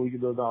എന്തൊക്കെയാണ്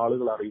സംഭവിക്കുന്നതെന്ന്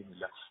ആളുകൾ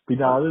അറിയുന്നില്ല.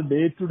 പിന്നെ അത്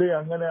ഡേ ടു ഡേ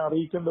അങ്ങനെ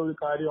അറിയിക്കേണ്ട ഒരു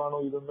കാര്യമാണോ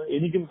ഇതെന്ന്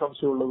എനിക്കും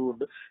സംശയമുള്ളത്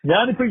കൊണ്ട്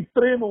ഞാനിപ്പോ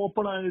ഇത്രയും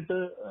ഓപ്പൺ ആയിട്ട്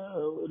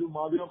ഒരു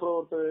മാധ്യമ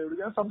പ്രവർത്തകരോട്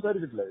ഞാൻ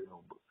സംസാരിച്ചിട്ടില്ല ഇതിനു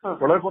മുമ്പ്.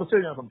 വളരെ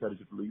കുറച്ചേ ഞാൻ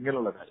സംസാരിച്ചിട്ടുള്ളൂ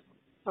ഇങ്ങനെയുള്ള കാര്യങ്ങൾ.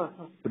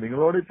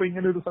 നിങ്ങളോട് ഇപ്പൊ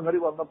ഇങ്ങനെ ഒരു സംഗതി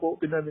വന്നപ്പോ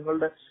പിന്നെ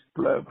നിങ്ങളുടെ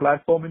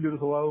പ്ലാറ്റ്ഫോമിന്റെ ഒരു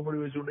സ്വഭാവം കൂടി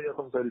വെച്ചുകൊണ്ട് ഞാൻ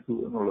സംസാരിച്ചു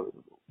എന്നുള്ളത്.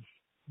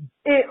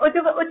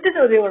 ഒറ്റ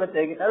ചോദ്യം കൂടെ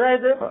ചോദിക്കും.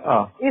 അതായത്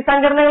ഈ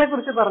സംഘടനകളെ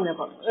കുറിച്ച്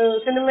പറഞ്ഞപ്പോ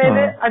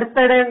സിനിമയില്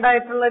അടുത്തിടെ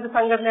ഉണ്ടായിട്ടുള്ള ഒരു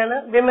സംഘടനയാണ്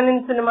women in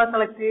cinema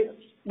collective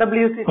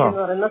WCC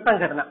എന്ന് പറയുന്ന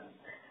സംഘടന.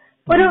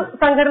 ഒരു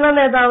സംഘടനാ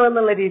നേതാവ്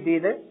എന്നുള്ള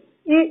രീതിയിൽ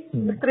ഈ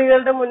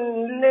സ്ത്രീകളുടെ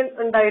മുന്നിൽ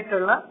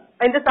ഉണ്ടായിട്ടുള്ള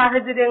അതിന്റെ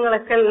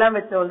സാഹചര്യങ്ങളൊക്കെ എല്ലാം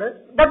വെച്ചുകൊണ്ട്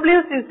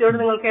WCCയോട്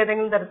നിങ്ങൾക്ക്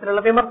ഏതെങ്കിലും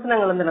തരത്തിലുള്ള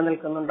വിമർശനങ്ങൾ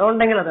നിലനിൽക്കുന്നുണ്ടോ?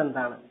 ഉണ്ടെങ്കിൽ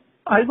അതെന്താണ്?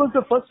 I was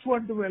the first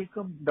one to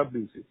welcome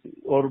WCC.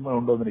 ഓർമ്മ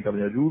ഉണ്ടോ എന്ന്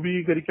എനിക്കറിയാം.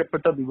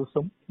 രൂപീകരിക്കപ്പെട്ട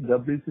ദിവസം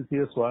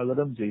WCCയെ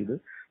സ്വാഗതം ചെയ്ത്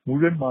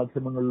മുഴുവൻ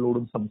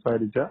മാധ്യമങ്ങളിലോടും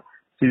സംസാരിച്ച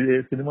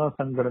സിനിമാ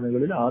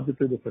സംഘടനകളിൽ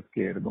ആദ്യത്തേത്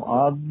ഫെഫ്കയായിരുന്നു.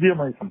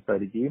 ആദ്യമായി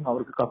സംസാരിക്കുകയും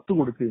അവർക്ക് കത്ത്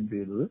കൊടുക്കുകയും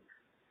ചെയ്തത്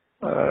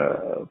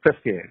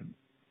ഫെഫ്കയായിരുന്നു.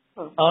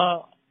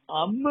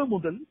 അന്ന്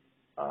മുതൽ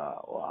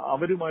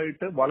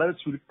അവരുമായിട്ട് വളരെ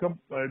ചുരുക്കം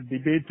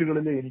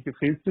ഡിബേറ്റുകളിൽ എനിക്ക്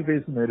ഫേസ് ടു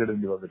ഫേസ്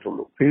നേരിടേണ്ടി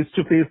വന്നിട്ടുള്ളൂ. ഫേസ്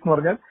ടു ഫേസ് എന്ന്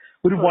പറഞ്ഞാൽ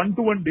ഒരു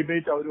 1-to-1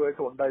 ഡിബേറ്റ്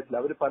അവരുമായിട്ട് ഉണ്ടായിട്ടില്ല.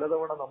 അവർ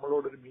പലതവണ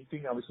നമ്മളോടൊരു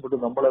മീറ്റിംഗ് ആവശ്യപ്പെട്ട്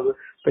നമ്മളത്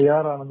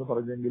തയ്യാറാണെന്ന്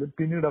പറഞ്ഞെങ്കിലും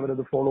പിന്നീട്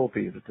അവരത് ഫോളോ അപ്പ്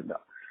ചെയ്തിട്ടില്ല.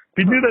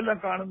 പിന്നീടെല്ലാം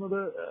കാണുന്നത്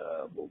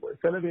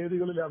ചില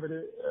വേദികളിൽ അവര്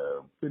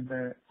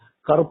പിന്നെ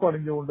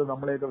കറുപ്പണിഞ്ഞുകൊണ്ട്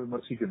നമ്മളെയൊക്കെ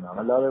വിമർശിക്കുന്നതാണ്.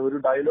 അല്ലാതെ ഒരു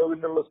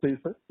ഡയലോഗിന്റെ ഉള്ള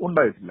സ്പേസ്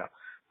ഉണ്ടായിട്ടില്ല.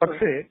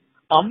 പക്ഷേ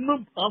അന്നും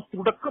ആ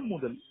തുടക്കം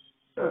മുതൽ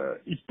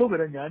ഇപ്പൊ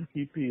വരെ ഞാൻ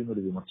കീപ്പ് ചെയ്യുന്ന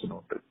ഒരു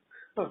വിമർശനമുണ്ട്.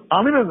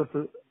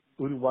 അതിനകത്ത്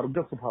ഒരു വർഗ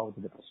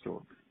സ്വഭാവത്തിന്റെ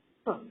പ്രശ്നമുണ്ട്,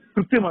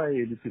 കൃത്യമായ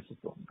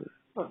എലിറ്റിസമുണ്ട്.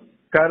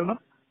 കാരണം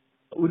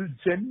ഒരു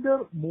ജെൻഡർ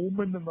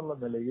മൂവ്മെന്റ് എന്നുള്ള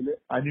നിലയിൽ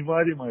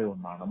അനിവാര്യമായ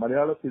ഒന്നാണ്.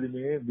 മലയാള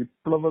സിനിമയെ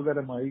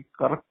വിപ്ലവകരമായി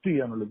കറക്റ്റ്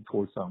ചെയ്യാനുള്ള ഒരു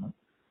കോഴ്സാണ്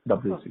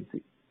WCC,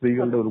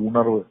 സ്ത്രീകളുടെ ഒരു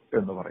ഉണർവ്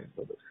എന്ന്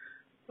പറയുന്നത്.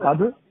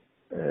 അത്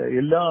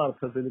എല്ലാ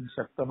അർത്ഥത്തിലും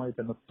ശക്തമായി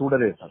തന്നെ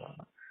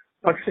തുടരേണ്ടതാണ്.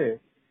 പക്ഷേ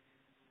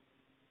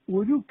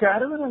ഒരു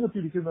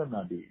കാരവനകത്തിരിക്കുന്ന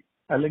നടി,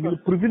 അല്ലെങ്കിൽ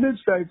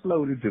പ്രിവിലേജ്ഡ് ആയിട്ടുള്ള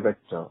ഒരു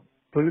ഡയറക്ടർ,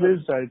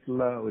 പ്രിവിലേജ്ഡ്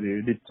ആയിട്ടുള്ള ഒരു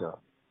എഡിറ്റർ,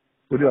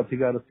 ഒരു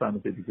അധികാര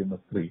സ്ഥാനത്തിരിക്കുന്ന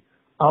സ്ത്രീ,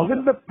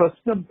 അവരുടെ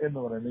പ്രശ്നം എന്ന്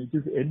പറയുന്നത് it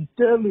is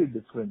entirely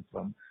different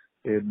from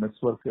A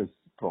mess workers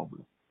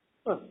problem.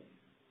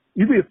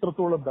 ഇത്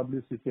എത്രത്തോളം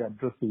WCC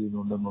അഡ്രസ്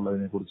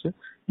ചെയ്യുന്നുണ്ടെന്നുള്ളതിനെ കുറിച്ച്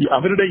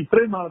അവരുടെ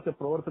ഇത്രയും നാളത്തെ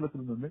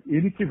പ്രവർത്തനത്തിൽ നിന്ന്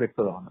എനിക്ക്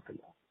വ്യക്തത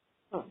വന്നിട്ടില്ല.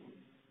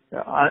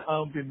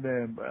 പിന്നെ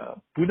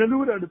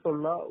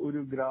പുനലൂരടുത്തുള്ള ഒരു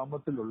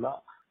ഗ്രാമത്തിലുള്ള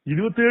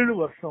 27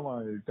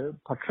 വർഷമായിട്ട്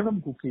ഭക്ഷണം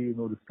കുക്ക്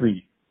ചെയ്യുന്ന ഒരു സ്ത്രീ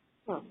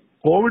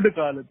കോവിഡ്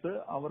കാലത്ത്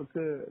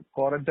അവർക്ക്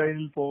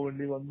ക്വാറന്റൈനിൽ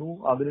പോകേണ്ടി വന്നു.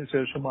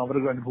 അതിനുശേഷം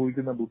അവർക്ക്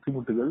അനുഭവിക്കുന്ന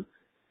ബുദ്ധിമുട്ടുകൾ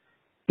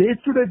ഡേ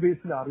ടു ഡേ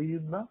ബേസിൽ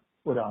അറിയുന്ന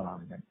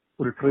ഒരാളാണ് ഞാൻ,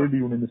 ഒരു ട്രേഡ്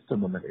യൂണിയനിസ്റ്റ്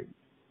എന്ന നിലയിൽ.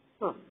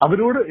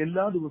 അവരോട്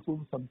എല്ലാ ദിവസവും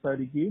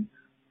സംസാരിക്കുകയും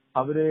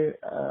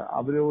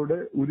അവരോട്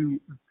ഒരു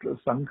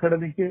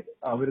സംഘടനയ്ക്ക്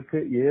അവർക്ക്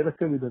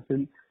ഏതൊക്കെ വിധത്തിൽ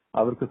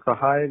അവർക്ക്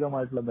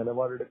സഹായകമായിട്ടുള്ള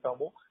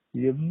നിലപാടെടുക്കാമോ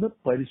എന്ന്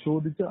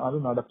പരിശോധിച്ച് അത്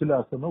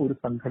നടപ്പിലാക്കുന്ന ഒരു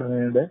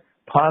സംഘടനയുടെ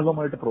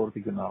ഭാഗമായിട്ട്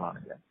പ്രവർത്തിക്കുന്ന ആളാണ്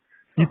ഞാൻ.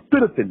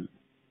 ഇത്തരത്തിൽ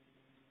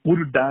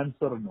ഒരു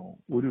ഡാൻസറിനോ,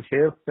 ഒരു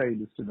ഹെയർ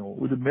സ്റ്റൈലിസ്റ്റിനോ,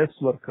 ഒരു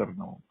മെസ്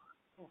വർക്കറിനോ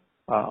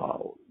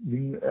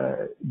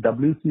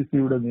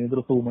WCCയുടെ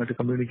നേതൃത്വവുമായിട്ട്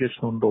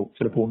കമ്മ്യൂണിക്കേഷൻ ഉണ്ടോ?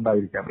 ചിലപ്പോൾ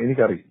ഉണ്ടായിരിക്കാം,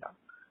 എനിക്കറിയില്ല.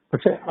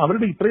 പക്ഷെ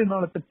അവരുടെ ഇത്രയും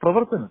നാളത്തെ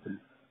പ്രവർത്തനത്തിൽ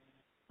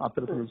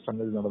അത്തരത്തിലൊരു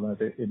സംഗതി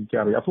നടന്നതായിട്ട്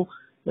എനിക്കറിയാം. അപ്പോൾ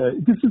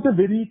this is A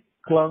very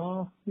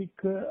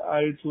classic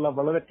ആയിട്ടുള്ള,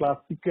 വളരെ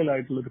ക്ലാസിക്കൽ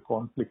ആയിട്ടുള്ള ഒരു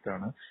കോൺഫ്ലിക്റ്റ്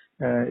ആണ്.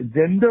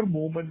 ജെൻഡർ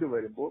മൂവ്മെന്റ്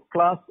വരുമ്പോൾ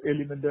ക്ലാസ്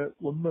എലിമെന്റ്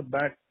ഒന്ന്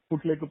ബാക്ക്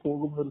ഫുട്ടിലേക്ക്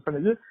പോകുന്ന ഒരു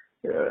സംഗതി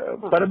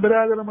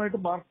പരമ്പരാഗതമായിട്ട്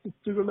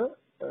മാർക്സിസ്റ്റുകള്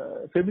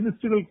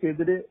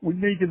ഫെമിനിസ്റ്റുകൾക്കെതിരെ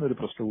ഉന്നയിക്കുന്ന ഒരു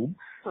പ്രശ്നവും,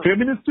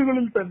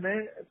 ഫെമിനിസ്റ്റുകളിൽ തന്നെ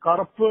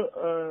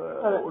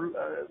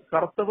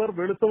കറുത്തവർ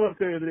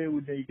വെളുത്തവർക്ക് എതിരെ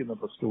ഉന്നയിക്കുന്ന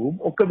പ്രശ്നവും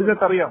ഒക്കെ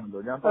നിങ്ങൾക്കറിയാമല്ലോ,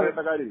 ഞാൻ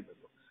പറയേണ്ട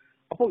കാര്യമില്ലല്ലോ.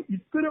 അപ്പോൾ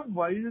ഇത്തരം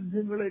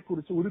വൈരുദ്ധ്യങ്ങളെ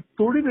കുറിച്ച് ഒരു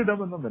തൊഴിലിടം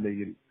എന്ന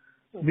നിലയിൽ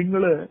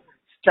നിങ്ങള്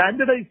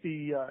സ്റ്റാൻഡർഡൈസ്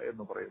ചെയ്യുക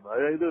എന്ന് പറയുന്നത്,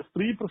 അതായത്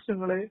സ്ത്രീ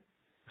പ്രശ്നങ്ങളെ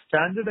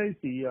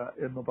സ്റ്റാൻഡർഡൈസ് ചെയ്യുക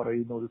എന്ന്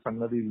പറയുന്ന ഒരു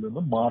സംഗതിയിൽ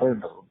നിന്ന്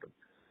മാറേണ്ടതുണ്ട്.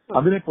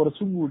 അതിനെ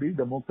കുറച്ചും കൂടി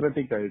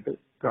ഡെമോക്രാറ്റിക് ആയിട്ട്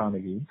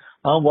കാണുകയും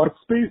ആ വർക്ക്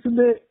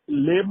സ്പേസിന്റെ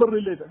ലേബർ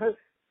റിലേറ്റഡ്,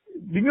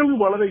 നിങ്ങൾക്ക്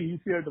വളരെ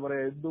ഈസി ആയിട്ട്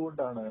പറയാം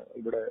എന്തുകൊണ്ടാണ്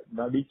ഇവിടെ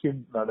നടിക്കും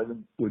നടനും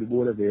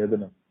ഒരുപോലെ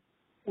വേതനം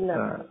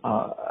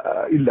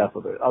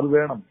ഇല്ലാത്തത്. അത്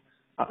വേണം.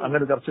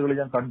 അങ്ങനെ ചർച്ചകൾ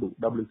ഞാൻ കണ്ടു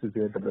WCC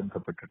ആയിട്ട്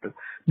ബന്ധപ്പെട്ടിട്ട്.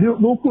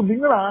 നോക്കൂ,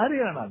 നിങ്ങൾ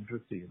ആരെയാണ്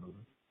അഡ്രസ് ചെയ്യുന്നത്?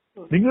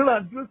 നിങ്ങൾ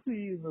അഡ്രസ്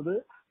ചെയ്യുന്നത്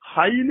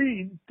ഹൈലി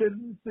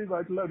ഇന്റൻസീവ്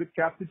ആയിട്ടുള്ള ഒരു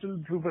ക്യാപിറ്റൽ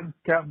ഡ്രിവൻ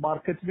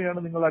മാർക്കറ്റിനെയാണ്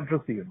നിങ്ങൾ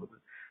അഡ്രസ് ചെയ്യുന്നത്.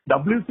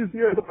 WCC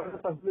ആയിട്ട്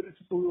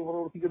സഹകരിച്ച്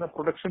പ്രവർത്തിക്കുന്ന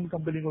പ്രൊഡക്ഷൻ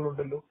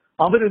കമ്പനികളുണ്ടല്ലോ,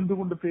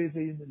 അവരെന്തുകൊണ്ട് പേ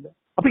ചെയ്യുന്നില്ല?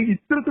 അപ്പൊ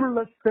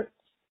ഇത്തരത്തിലുള്ള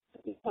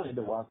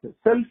വാക്ക്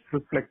സെൽഫ്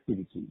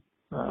റിഫ്ലെക്ടിവിറ്റി,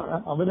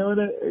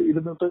 അവനവന്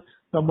ഇരുന്നിട്ട്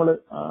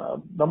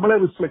നമ്മളെ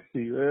റിഫ്ലക്ട്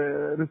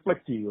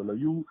ചെയ്യുമല്ലോ.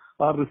 You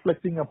are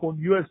reflecting upon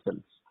your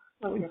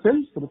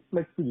self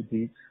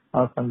റിഫ്ലെക്ടിവിറ്റി ആ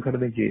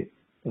സംഘടനയ്ക്ക്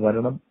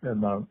വരണം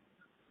എന്നാണ്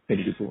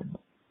എനിക്ക്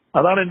തോന്നുന്നത്.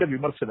 അതാണ് എന്റെ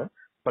വിമർശനം.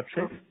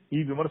 പക്ഷെ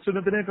ഈ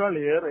വിമർശനത്തിനേക്കാൾ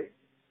ഏറെ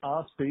ആ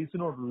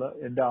സ്പേസിനോടുള്ള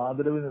എന്റെ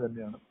ആദരവിന്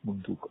തന്നെയാണ്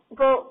മുൻതൂക്കം.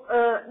 ഇപ്പോ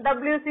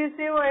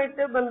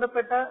WCCയുമായിട്ട്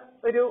ബന്ധപ്പെട്ട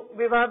ഒരു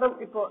വിവാദം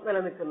ഇപ്പോ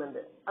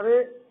നിലനിൽക്കുന്നുണ്ട്.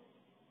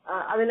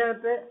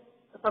 അതിനകത്ത്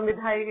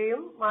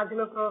സംവിധായികയും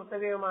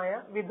മാധ്യമപ്രവർത്തകയുമായ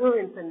വിധു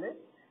വിൻസെന്റ്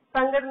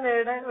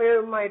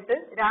സംഘടനയുമായിട്ട്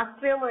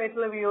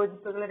രാഷ്ട്രീയമായിട്ടുള്ള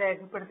വിയോജിപ്പുകൾ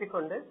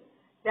രേഖപ്പെടുത്തിക്കൊണ്ട്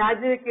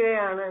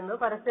രാജിവെക്കുകയാണ് എന്ന്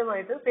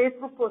പരസ്യമായിട്ട്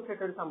ഫേസ്ബുക്ക് പോസ്റ്റ്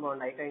ഇട്ടൊരു സംഭവം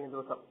ഉണ്ടായി കഴിഞ്ഞ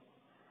ദിവസം.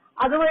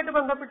 അതുമായിട്ട്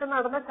ബന്ധപ്പെട്ട്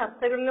നടന്ന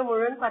ചർച്ചകളിൽ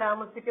മുഴുവൻ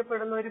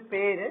പരാമർശിക്കപ്പെടുന്ന ഒരു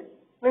പേര്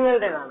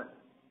നിങ്ങളുടേതാണ്.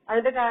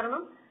 അതിന്റെ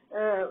കാരണം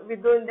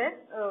വിധുവിന്റെ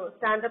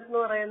സ്റ്റാൻഡപ്പ് എന്ന്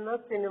പറയുന്ന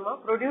സിനിമ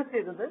പ്രൊഡ്യൂസ്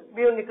ചെയ്തത്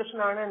ബി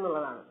ഉണ്ണികൃഷ്ണനാണ്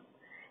എന്നുള്ളതാണ്.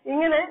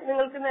 ഇങ്ങനെ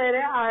നിങ്ങൾക്ക്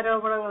നേരെ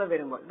ആരോപണങ്ങൾ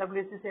വരുമ്പോൾ,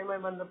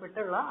 WCCയുമായി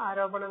ബന്ധപ്പെട്ടുള്ള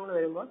ആരോപണങ്ങൾ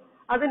വരുമ്പോൾ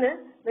അതിന്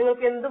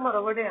നിങ്ങൾക്ക് എന്ത്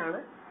മറുപടിയാണ്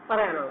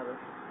പറയാനുള്ളത്?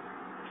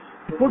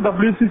 ഇപ്പോൾ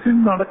WCC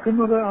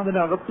നടക്കുന്നത്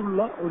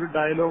അതിനകത്തുള്ള ഒരു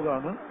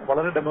ഡയലോഗാണ്,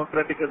 വളരെ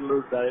ഡെമോക്രാറ്റിക് ആയിട്ടുള്ള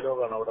ഒരു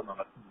ഡയലോഗാണ് അവിടെ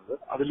നടക്കുന്നത്.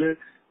 അതില്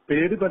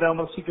പേര്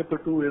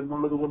പരാമർശിക്കപ്പെട്ടു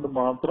എന്നുള്ളത് കൊണ്ട്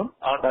മാത്രം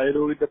ആ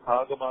ഡയലോഗിന്റെ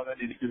ഭാഗമാകാൻ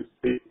എനിക്കൊരു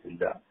സ്പേസ്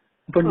ഇല്ല.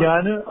 ഇപ്പൊ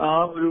ഞാന് ആ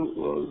ഒരു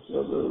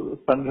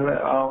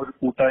ആ ഒരു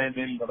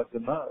കൂട്ടായ്മയിൽ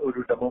നടക്കുന്ന ഒരു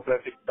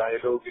ഡെമോക്രാറ്റിക്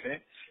ഡയലോഗിനെ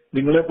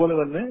നിങ്ങളെ പോലെ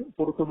തന്നെ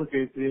പുറത്തുനിന്ന്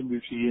കേൾക്കുകയും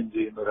വീക്ഷിക്കുകയും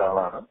ചെയ്യുന്ന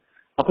ഒരാളാണ്.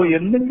 അപ്പൊ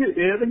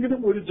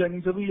ഏതെങ്കിലും ഒരു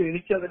ജംഗ്ഷനിൽ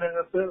എനിക്ക്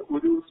അതിനകത്ത്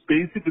ഒരു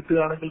സ്പേസ്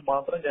കിട്ടുകയാണെങ്കിൽ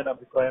മാത്രം ഞാൻ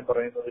അഭിപ്രായം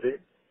പറയുന്നതിലേ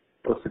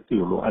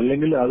പ്രസക്തിയുള്ളൂ.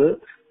 അല്ലെങ്കിൽ അത്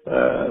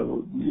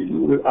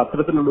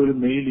അത്തരത്തിലുള്ള ഒരു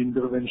മെയിൽ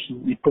ഇന്റർവെൻഷൻ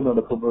ഇപ്പൊ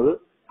നടത്തുന്നത്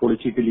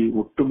പൊളിറ്റിക്കലി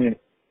ഒട്ടുമേ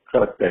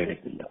കറക്റ്റ്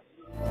ആയിരിക്കില്ല.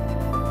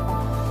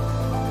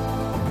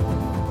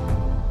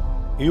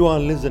 You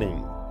are listening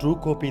True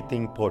Copy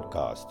Think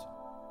podcast.